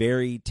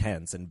very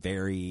tense and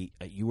very,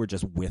 you were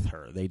just with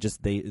her.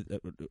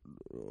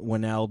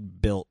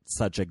 Winnell built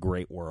such a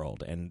great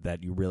world, and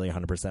that you really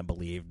 100%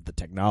 believed the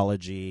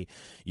technology.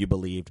 You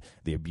believed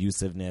the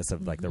abusiveness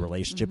of like the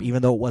relationship,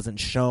 even though it wasn't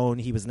shown.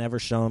 He was never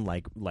shown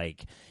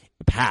like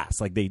past,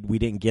 like we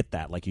didn't get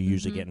that like you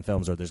usually get in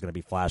films where there's going to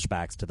be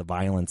flashbacks to the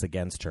violence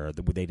against her.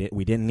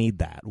 We didn't need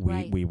that.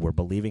 We were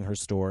believing her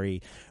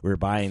story. We were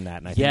buying that,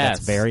 and I think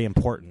that's very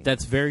important.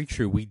 That's very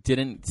true. We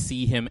didn't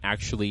see him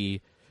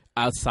actually,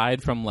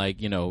 outside from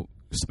like, you know,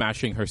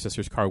 smashing her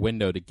sister's car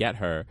window to get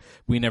her.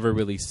 We never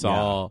really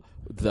saw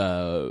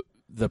the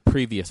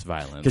previous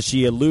violence, because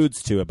she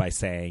alludes to it by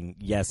saying,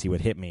 yes, he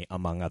would hit me,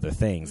 among other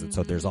things. And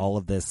so there's all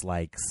of this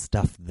like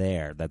stuff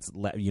there that's,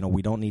 you know,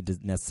 we don't need to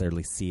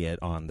necessarily see it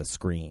on the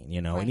screen,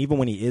 you know. And even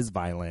when he is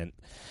violent,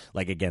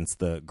 like against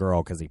the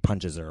girl because he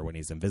punches her when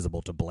he's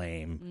invisible to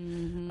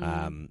blame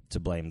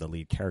the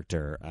lead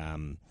character,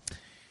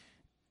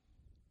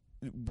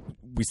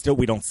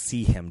 we don't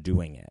see him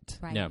doing it,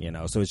 Right. Yeah. you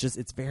know. So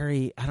it's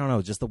very, I don't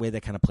know, just the way they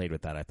kind of played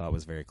with that I thought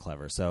was very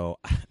clever. So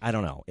I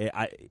don't know,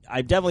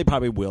 I definitely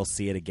probably will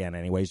see it again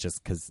anyways,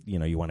 just because, you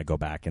know, you want to go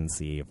back and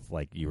see if,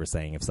 like you were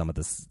saying, if some of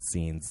the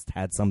scenes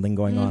had something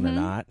going on or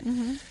not.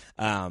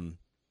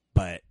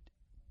 But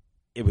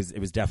it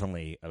was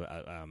definitely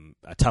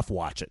a tough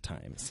watch at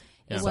times.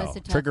 It So, was a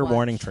tough trigger watch.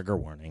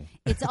 warning.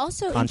 It's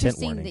also Content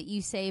interesting warning. that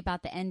you say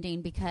about the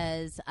ending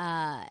because,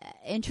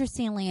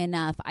 interestingly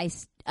enough,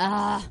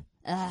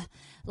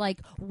 like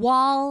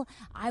while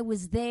I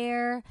was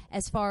there,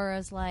 as far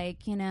as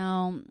like, you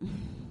know,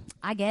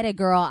 I get it,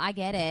 girl, I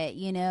get it,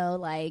 you know,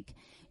 like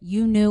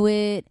you knew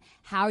it.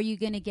 How are you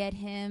going to get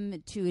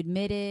him to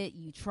admit it?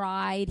 You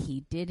tried,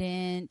 he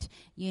didn't,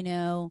 you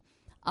know.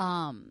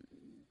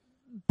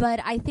 But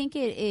I think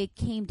it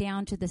came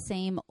down to the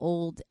same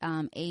old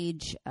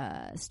age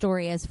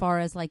story as far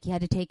as like she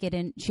had to take it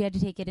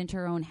into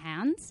her own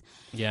hands.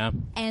 Yeah.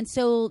 And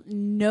so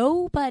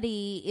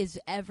nobody is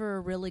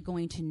ever really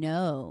going to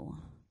know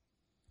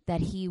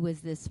that he was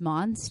this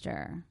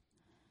monster,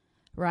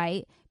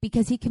 right?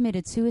 Because he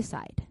committed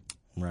suicide.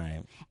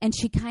 Right. And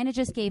she kind of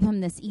just gave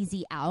him this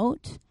easy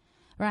out,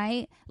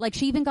 right? Like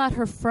she even got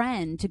her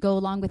friend to go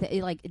along with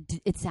it. Like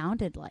it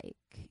sounded like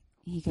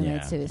he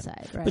committed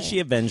suicide, right? But she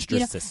avenged her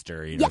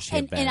sister. You know, she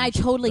and I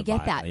totally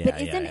get that. Yeah, but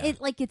isn't it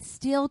like it's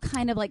still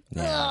kind of like,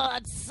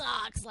 ugh, it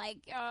sucks. Like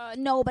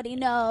nobody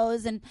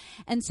knows, and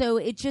so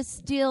it just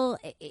still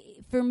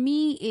for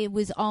me it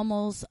was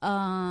almost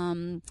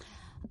goes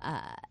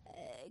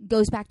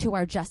back to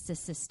our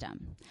justice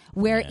system,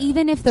 where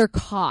even if they're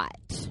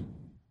caught,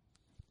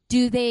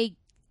 do they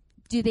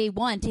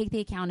one take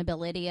the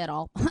accountability at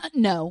all?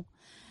 No,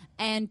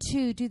 and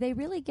two, do they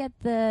really get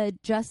the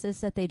justice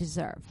that they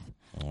deserve?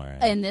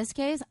 Right. In this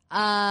case,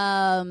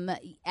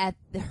 at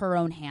her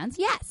own hands,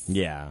 yes.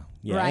 Yeah.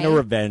 Right? In a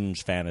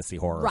revenge fantasy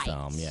horror Right.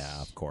 film.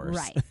 Yeah, of course.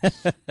 Right.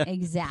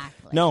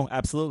 Exactly. No,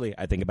 absolutely.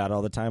 I think about it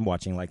all the time,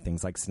 watching like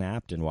things like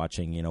Snapped and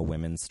watching, you know,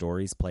 women's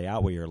stories play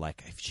out where you're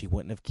like, if she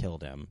wouldn't have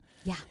killed him,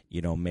 Yeah.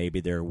 you know, maybe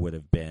there would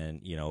have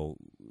been, you know,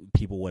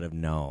 people would have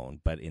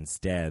known, but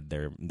instead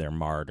they're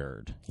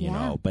martyred, you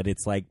know. But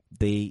it's like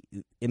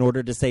in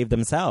order to save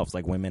themselves,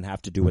 like women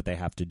have to do what they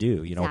have to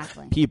do, you know.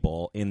 Exactly.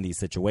 People in these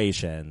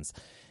situations,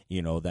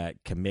 you know,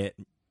 that commit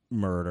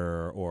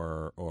murder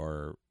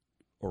or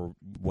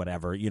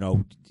whatever, you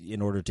know, in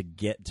order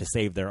to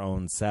save their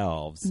own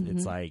selves,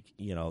 it's like,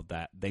 you know,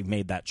 that they've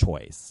made that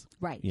choice,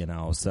 Right. you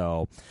know.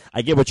 So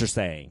I get what you're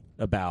saying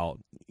about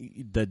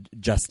the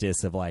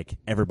justice of like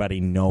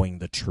everybody knowing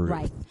the truth.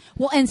 Right.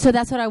 Well, and so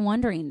that's what I'm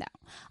wondering, though.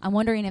 I'm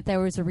wondering if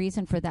there was a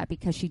reason for that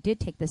because she did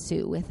take the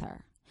suit with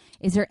her.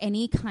 Is there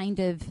any kind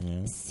of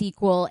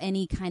sequel,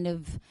 any kind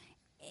of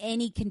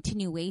any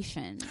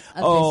continuation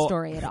of this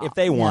story at all. If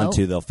they want No?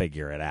 to, they'll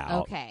figure it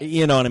out. Okay.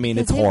 You know what I mean?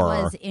 It's Because horror.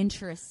 It was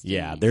interesting.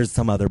 Yeah, there's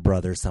some other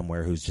brother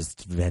somewhere who's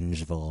just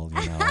vengeful,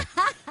 you know.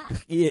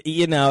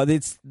 You know,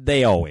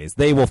 they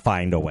will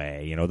find a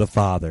way. You know, the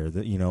father,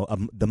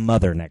 the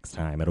mother next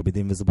time. It'll be the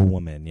Invisible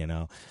Woman, you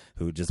know,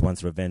 who just wants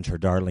to revenge her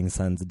darling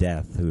son's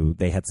death, who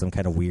they had some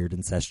kind of weird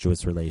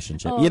incestuous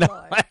relationship. Oh, you know,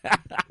 Lord.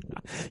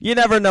 you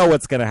never know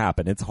what's going to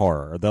happen. It's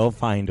horror. They'll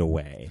find a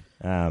way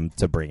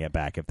to bring it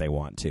back if they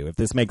want to. If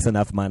this makes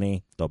enough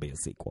money, there'll be a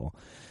sequel.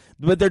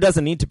 But there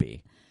doesn't need to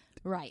be.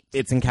 Right.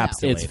 It's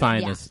encapsulated. It's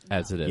fine Yeah.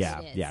 as it is. Yeah,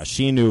 It is. yeah.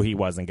 She knew he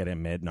wasn't going to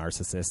admit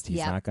narcissist. He's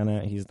Yeah. not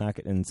gonna,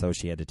 and so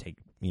she had to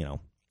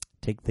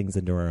take things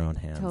into her own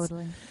hands.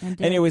 Totally. And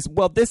did. Anyways,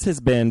 well, this has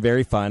been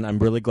very fun. I'm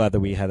really glad that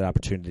we had the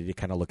opportunity to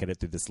kind of look at it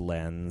through this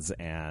lens.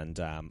 And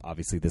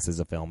obviously, this is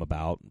a film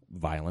about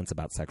violence,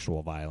 about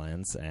sexual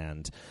violence,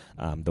 and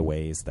the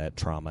ways that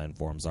trauma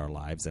informs our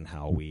lives and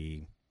how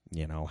we,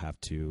 have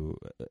to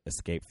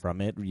escape from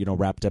it,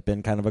 wrapped up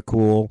in kind of a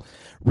cool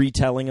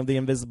retelling of The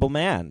Invisible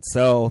Man.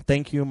 So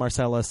thank you,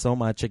 Marcella, so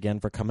much again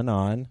for coming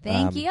on.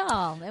 Thank you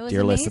all. It was Dear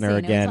amazing. listener, It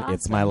was again, awesome.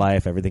 It's My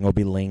Life. Everything will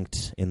be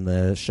linked in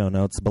the show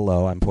notes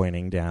below. I'm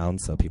pointing down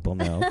so people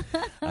know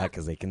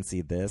because they can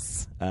see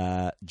this.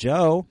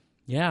 Joe.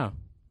 Yeah.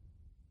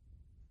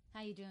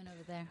 How you doing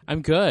over there?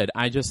 I'm good.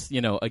 I just,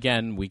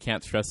 again, we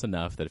can't stress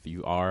enough that if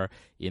you are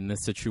in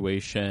this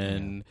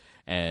situation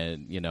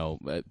and,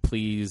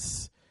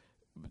 please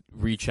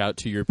reach out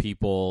to your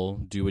people,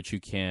 do what you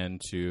can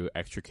to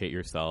extricate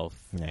yourself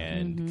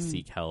and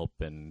seek help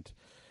and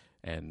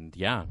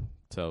yeah.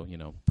 So,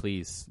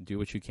 please do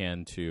what you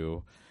can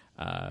to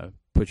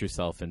put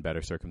yourself in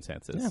better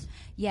circumstances. Yeah.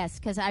 Yes,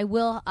 because I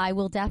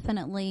will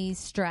definitely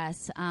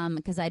stress,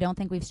 because I don't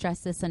think we've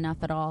stressed this enough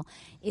at all,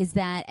 is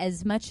that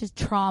as much as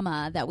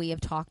trauma that we have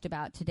talked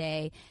about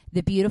today,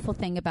 the beautiful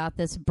thing about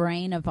this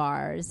brain of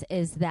ours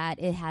is that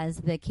it has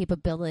the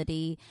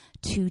capability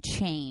to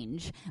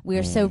change. We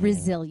are so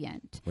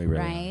resilient, We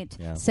really are, right?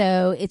 yeah.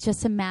 So it's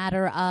just a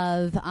matter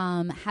of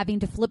having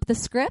to flip the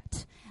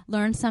script,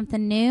 learn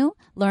something new,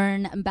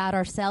 learn about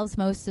ourselves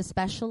most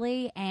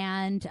especially,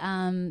 and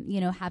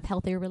have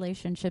healthier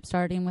relationships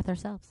starting with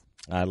ourselves.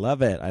 I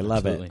love it. I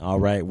love Absolutely. it. All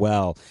right.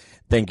 Well,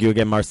 thank you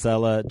again,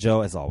 Marcella.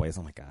 Joe, as always.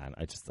 Oh, my God.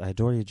 I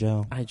adore you,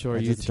 Joe. I adore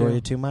you just adore too.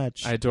 you too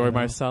much. I adore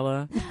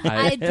Marcella.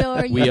 I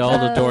adore you. We all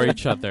both. adore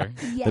each other.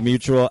 Yes. The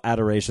Mutual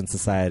Adoration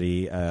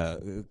Society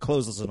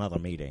closes another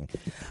meeting.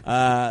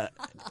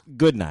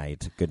 Good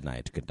night. Good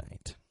night. Good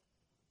night.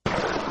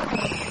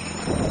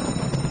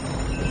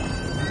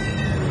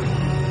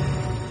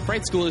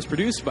 Fright School is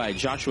produced by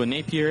Joshua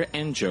Napier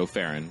and Joe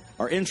Farron.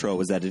 Our intro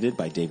was edited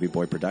by Davey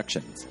Boy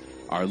Productions.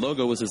 Our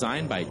logo was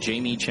designed by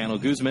Jamie Channel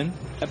Guzman.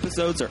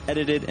 Episodes are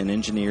edited and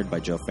engineered by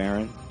Joe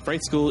Farron.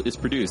 Fright School is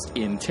produced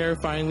in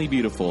terrifyingly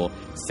beautiful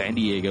San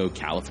Diego,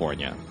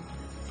 California.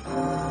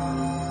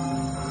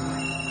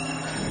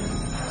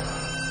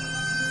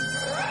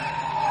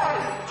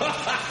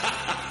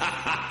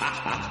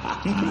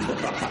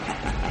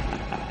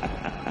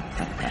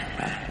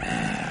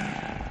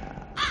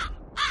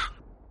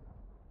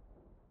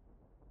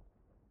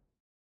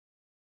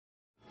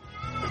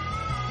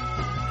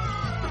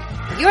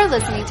 You're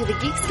listening to the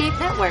Geekscape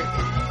Network.